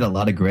health and you get a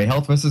lot of gray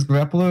health versus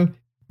Grappler,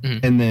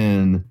 and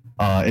then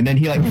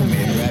he like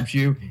command grabs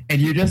you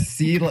and you just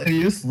see like,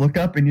 you just look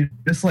up and you're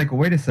just like,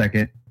 wait a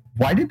second,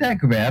 why did that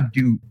grab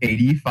do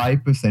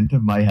 85%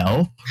 of my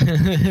health?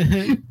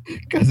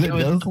 Because it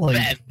does like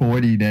bad.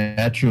 40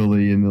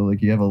 naturally, and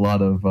like you have a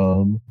lot of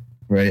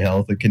gray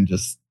health. It can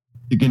just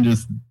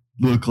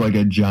look like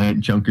a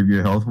giant chunk of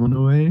your health went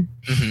away.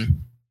 Mm-hmm.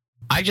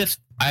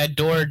 I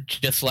adored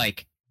just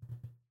like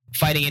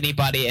fighting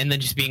anybody and then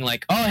just being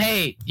like, oh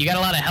hey, you got a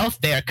lot of health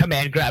there,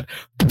 command grab,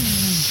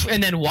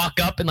 and then walk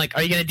up and like,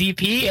 are you gonna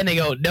DP? And they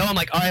go, no. I'm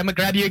like, all right, I'm gonna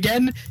grab you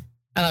again.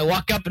 And I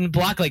walk up and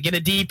block, like get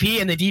a DP,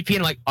 and the DP, and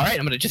I'm like, all right,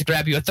 I'm gonna just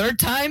grab you a third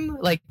time.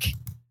 Like,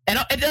 and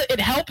it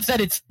helps that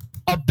it's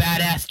a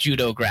badass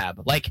judo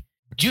grab. Like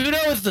judo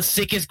is the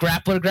sickest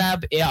grappler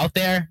grab out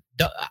there.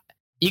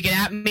 You can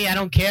at me, I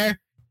don't care.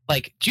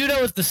 Like judo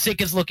is the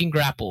sickest looking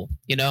grapple,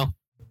 you know.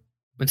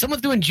 When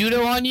someone's doing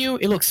judo on you,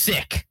 it looks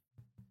sick.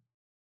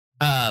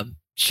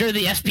 Sure,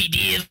 the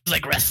SPD is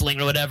like wrestling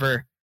or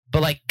whatever,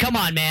 but like, come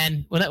on,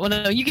 man. When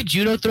you get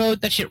judo throw,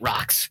 that shit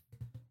rocks.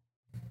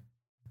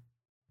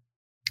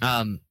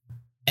 And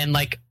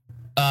like,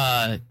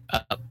 I'm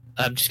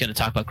just gonna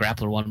talk about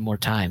Grappler one more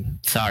time.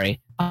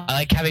 Sorry. I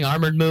like having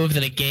armored moves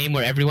in a game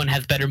where everyone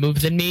has better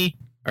moves than me,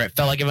 or it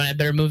felt like everyone had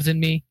better moves than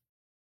me.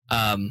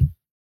 And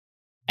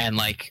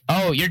like,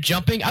 oh, you're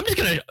jumping? I'm just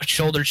gonna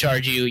shoulder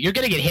charge you. You're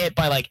gonna get hit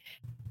by like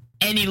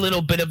any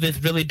little bit of this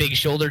really big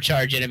shoulder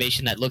charge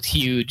animation that looks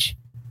huge.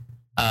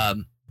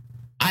 And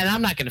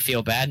I'm not gonna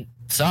feel bad.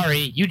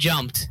 Sorry, you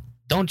jumped.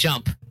 Don't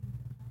jump.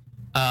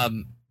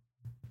 And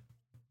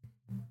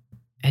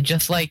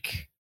just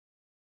like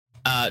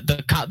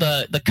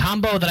the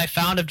combo that I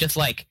found of just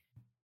like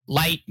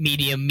light,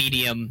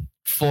 medium,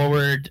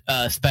 forward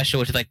special,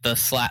 which is like the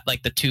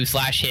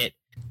 2/ hit,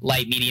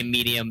 light,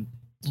 medium,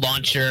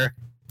 launcher,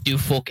 do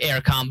full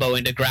air combo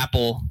into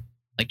grapple.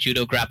 Like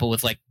judo grapple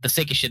was like the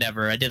sickest shit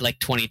ever. I did like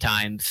 20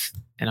 times,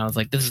 and I was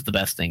like, this is the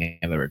best thing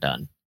I've ever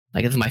done.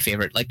 Like this is my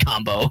favorite like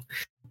combo.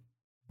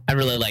 I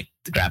really like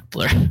the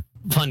Grappler.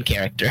 Fun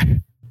character.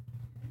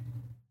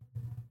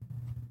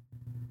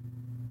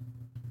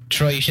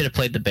 Troy, you should have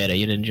played the beta.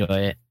 You'd enjoy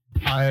it.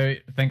 I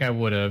think I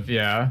would have,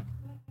 yeah.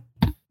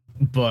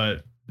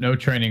 But no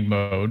training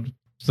mode.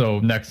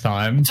 So next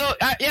time. So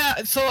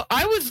so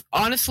I was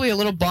honestly a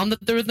little bummed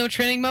that there was no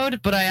training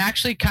mode, but I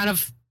actually kind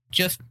of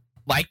just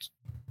liked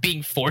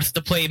being forced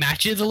to play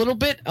matches a little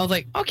bit. I was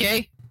like,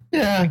 okay.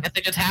 Yeah. I guess I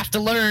just have to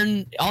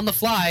learn on the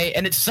fly,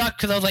 and it sucked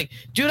because I was like,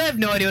 dude, I have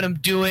no idea what I'm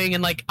doing,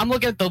 and like I'm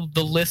looking at the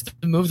list of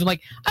moves, I'm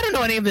like, I don't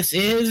know what any of this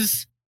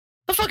is.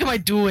 The fuck am I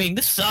doing?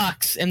 This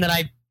sucks. And then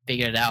I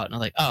figured it out, and I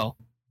was like, oh,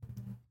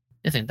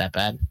 this ain't that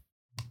bad.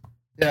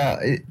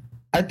 Yeah,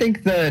 I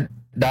think that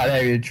not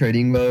having a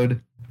training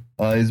mode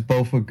is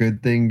both a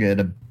good thing and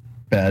a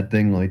bad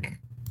thing. Like,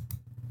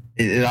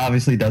 it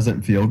obviously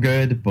doesn't feel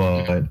good,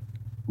 but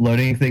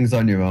learning things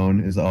on your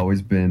own has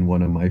always been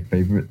one of my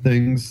favorite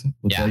things.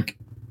 With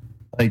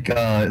like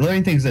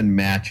learning things in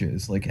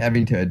matches, like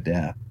having to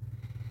adapt.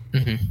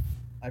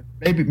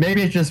 Mm-hmm.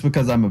 Maybe it's just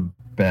because I'm a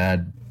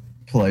bad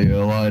player.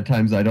 A lot of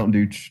times I don't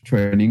do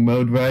training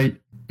mode right,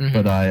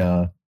 but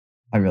I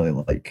really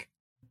like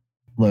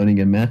learning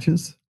in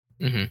matches.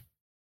 Mm-hmm.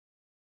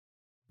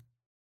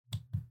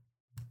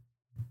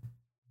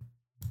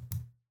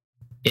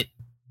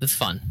 It's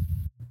fun.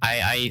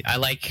 I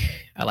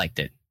liked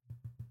it.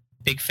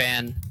 Big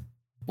fan.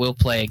 Will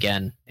play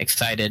again.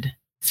 Excited.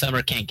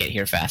 Summer can't get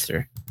here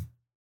faster.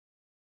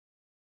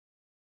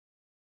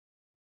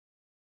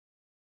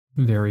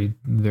 Very,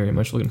 very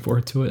much looking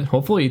forward to it.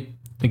 Hopefully,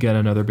 again,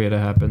 another beta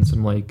happens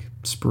in like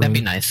spring. That'd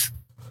be nice.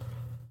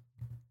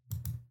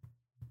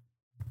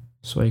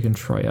 So I can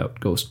try out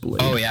Ghost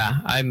Blade. Oh yeah,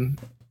 I'm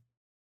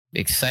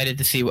excited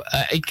to see.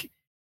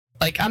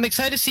 I'm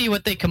excited to see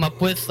what they come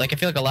up with. Like, I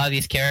feel like a lot of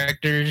these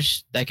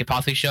characters that could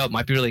possibly show up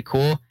might be really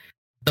cool.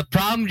 The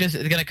problem just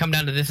is gonna come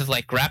down to this: is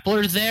like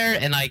Grappler's there,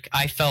 and like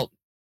I felt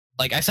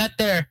like I sat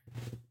there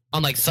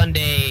on like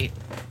Sunday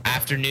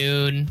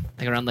afternoon,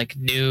 like around like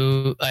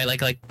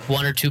like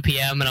 1 or 2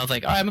 p.m. and I was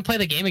like, all right, I'm gonna play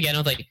the game again. I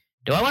was like,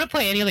 do I want to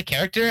play any other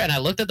character? And I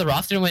looked at the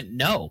roster and went,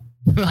 no.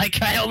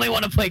 Like, I only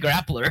want to play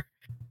Grappler.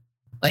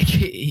 Like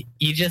he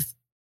just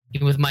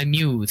he was my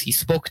muse. He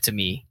spoke to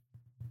me.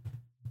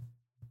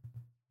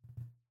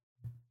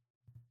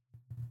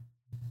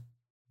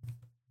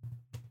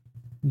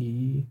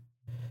 Yeah.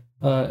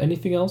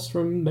 Anything else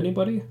from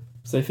anybody?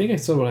 Because I think I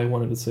said what I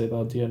wanted to say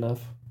about DNF.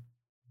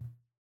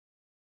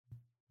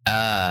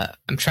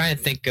 I'm trying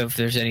to think if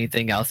there's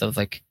anything else that was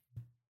like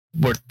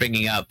worth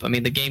bringing up. I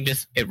mean, the game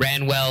it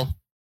ran well.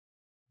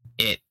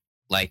 The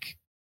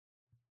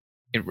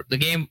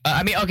game.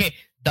 I mean, okay,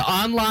 the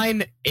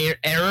online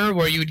error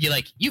where you would get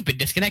like you've been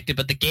disconnected,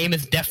 but the game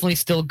is definitely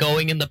still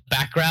going in the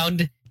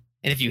background.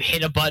 And if you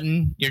hit a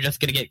button, you're just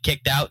gonna get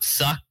kicked out.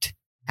 Sucked.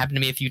 Happened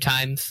to me a few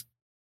times.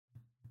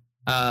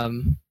 But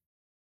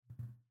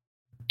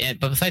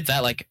besides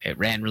that, like it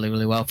ran really,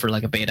 really well for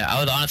like a beta. I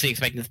was honestly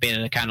expecting this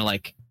beta to kind of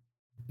like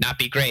not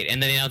be great,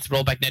 and then they announced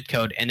rollback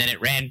netcode, and then it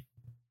ran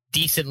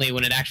decently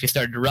when it actually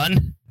started to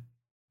run.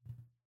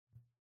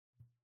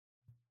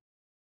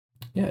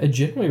 Yeah, it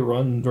generally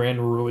ran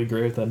really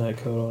great with that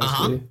netcode,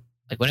 honestly.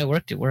 Like when it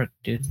worked,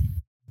 dude.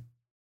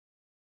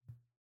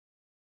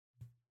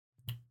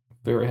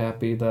 Very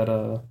happy that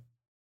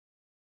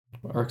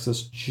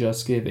ArcSys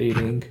just gave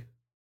aiding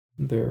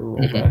their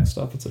rollback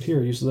stuff. It said,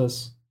 here, use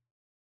this.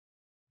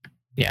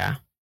 Yeah.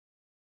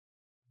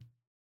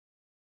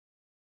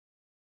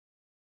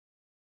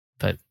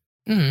 But,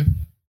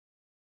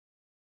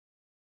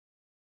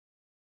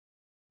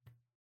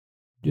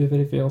 Do you have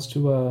anything else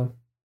to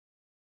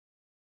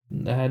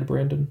add,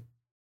 Brandon?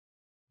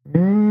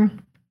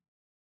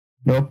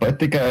 Nope, I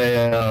think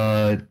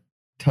I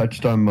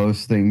touched on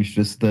most things.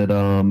 Just that,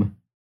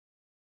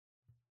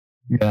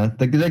 yeah,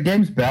 the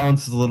game's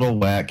balance is a little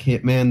whack.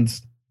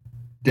 Hitman's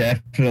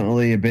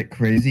definitely a bit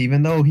crazy,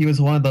 even though he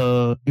was one of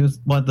the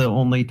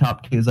only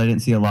top tiers I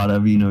didn't see a lot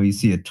of. You know, you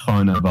see a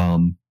ton of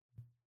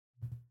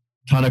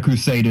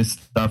Crusader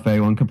stuff.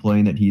 Everyone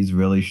complained that he's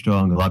really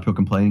strong. A lot of people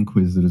complain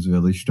Inquisitor's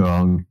really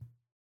strong,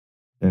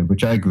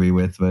 which I agree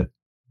with. But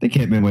I think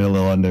Hitman went a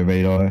little under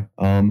radar.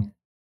 But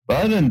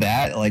other than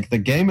that, like the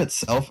game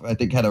itself, I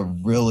think had a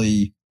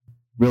really,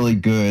 really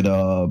good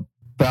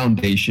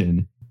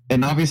foundation.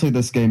 And obviously,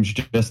 this game's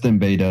just in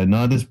beta.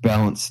 None of this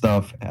balance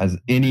stuff has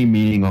any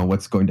meaning on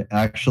what's going to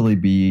actually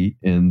be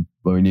in.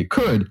 I mean, it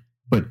could,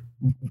 but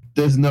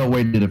there's no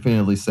way to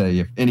definitively say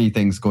if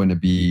anything's going to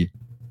be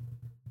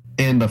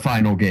in the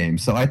final game.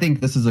 So I think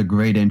this is a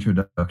great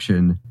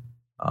introduction.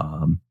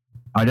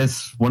 I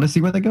just want to see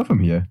where they go from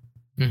here.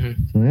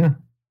 Mm-hmm. So yeah.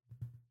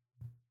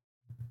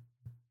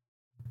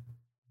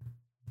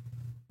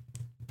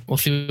 We'll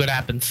see what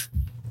happens.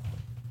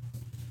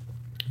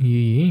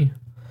 Yeah.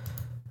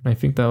 I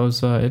think that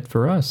was it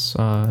for us.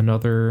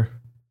 Another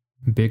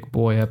big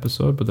boy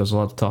episode, but there's a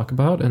lot to talk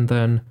about. And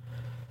then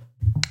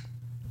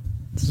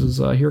this is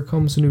here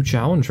comes a new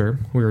challenger.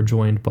 We are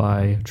joined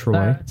by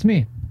Troy. It's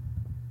me.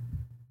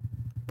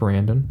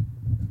 Brandon.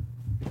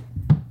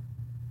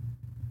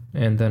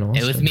 And then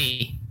Austin. It was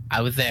me.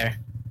 I was there.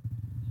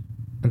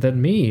 And then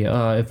me.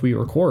 If we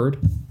record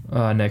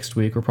next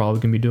week, we're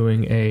probably going to be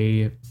doing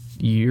a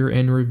year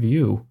in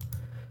review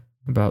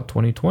about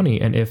 2020.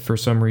 And if for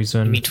some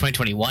reason... You mean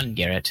 2021,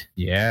 Garrett?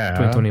 Yeah.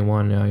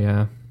 2021,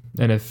 yeah.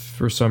 And if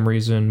for some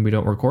reason we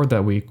don't record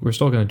that week, we're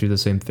still going to do the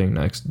same thing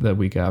that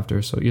week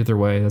after. So either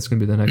way, that's going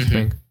to be the next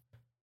thing.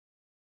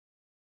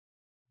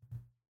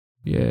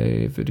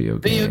 Yay, video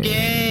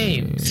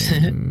games.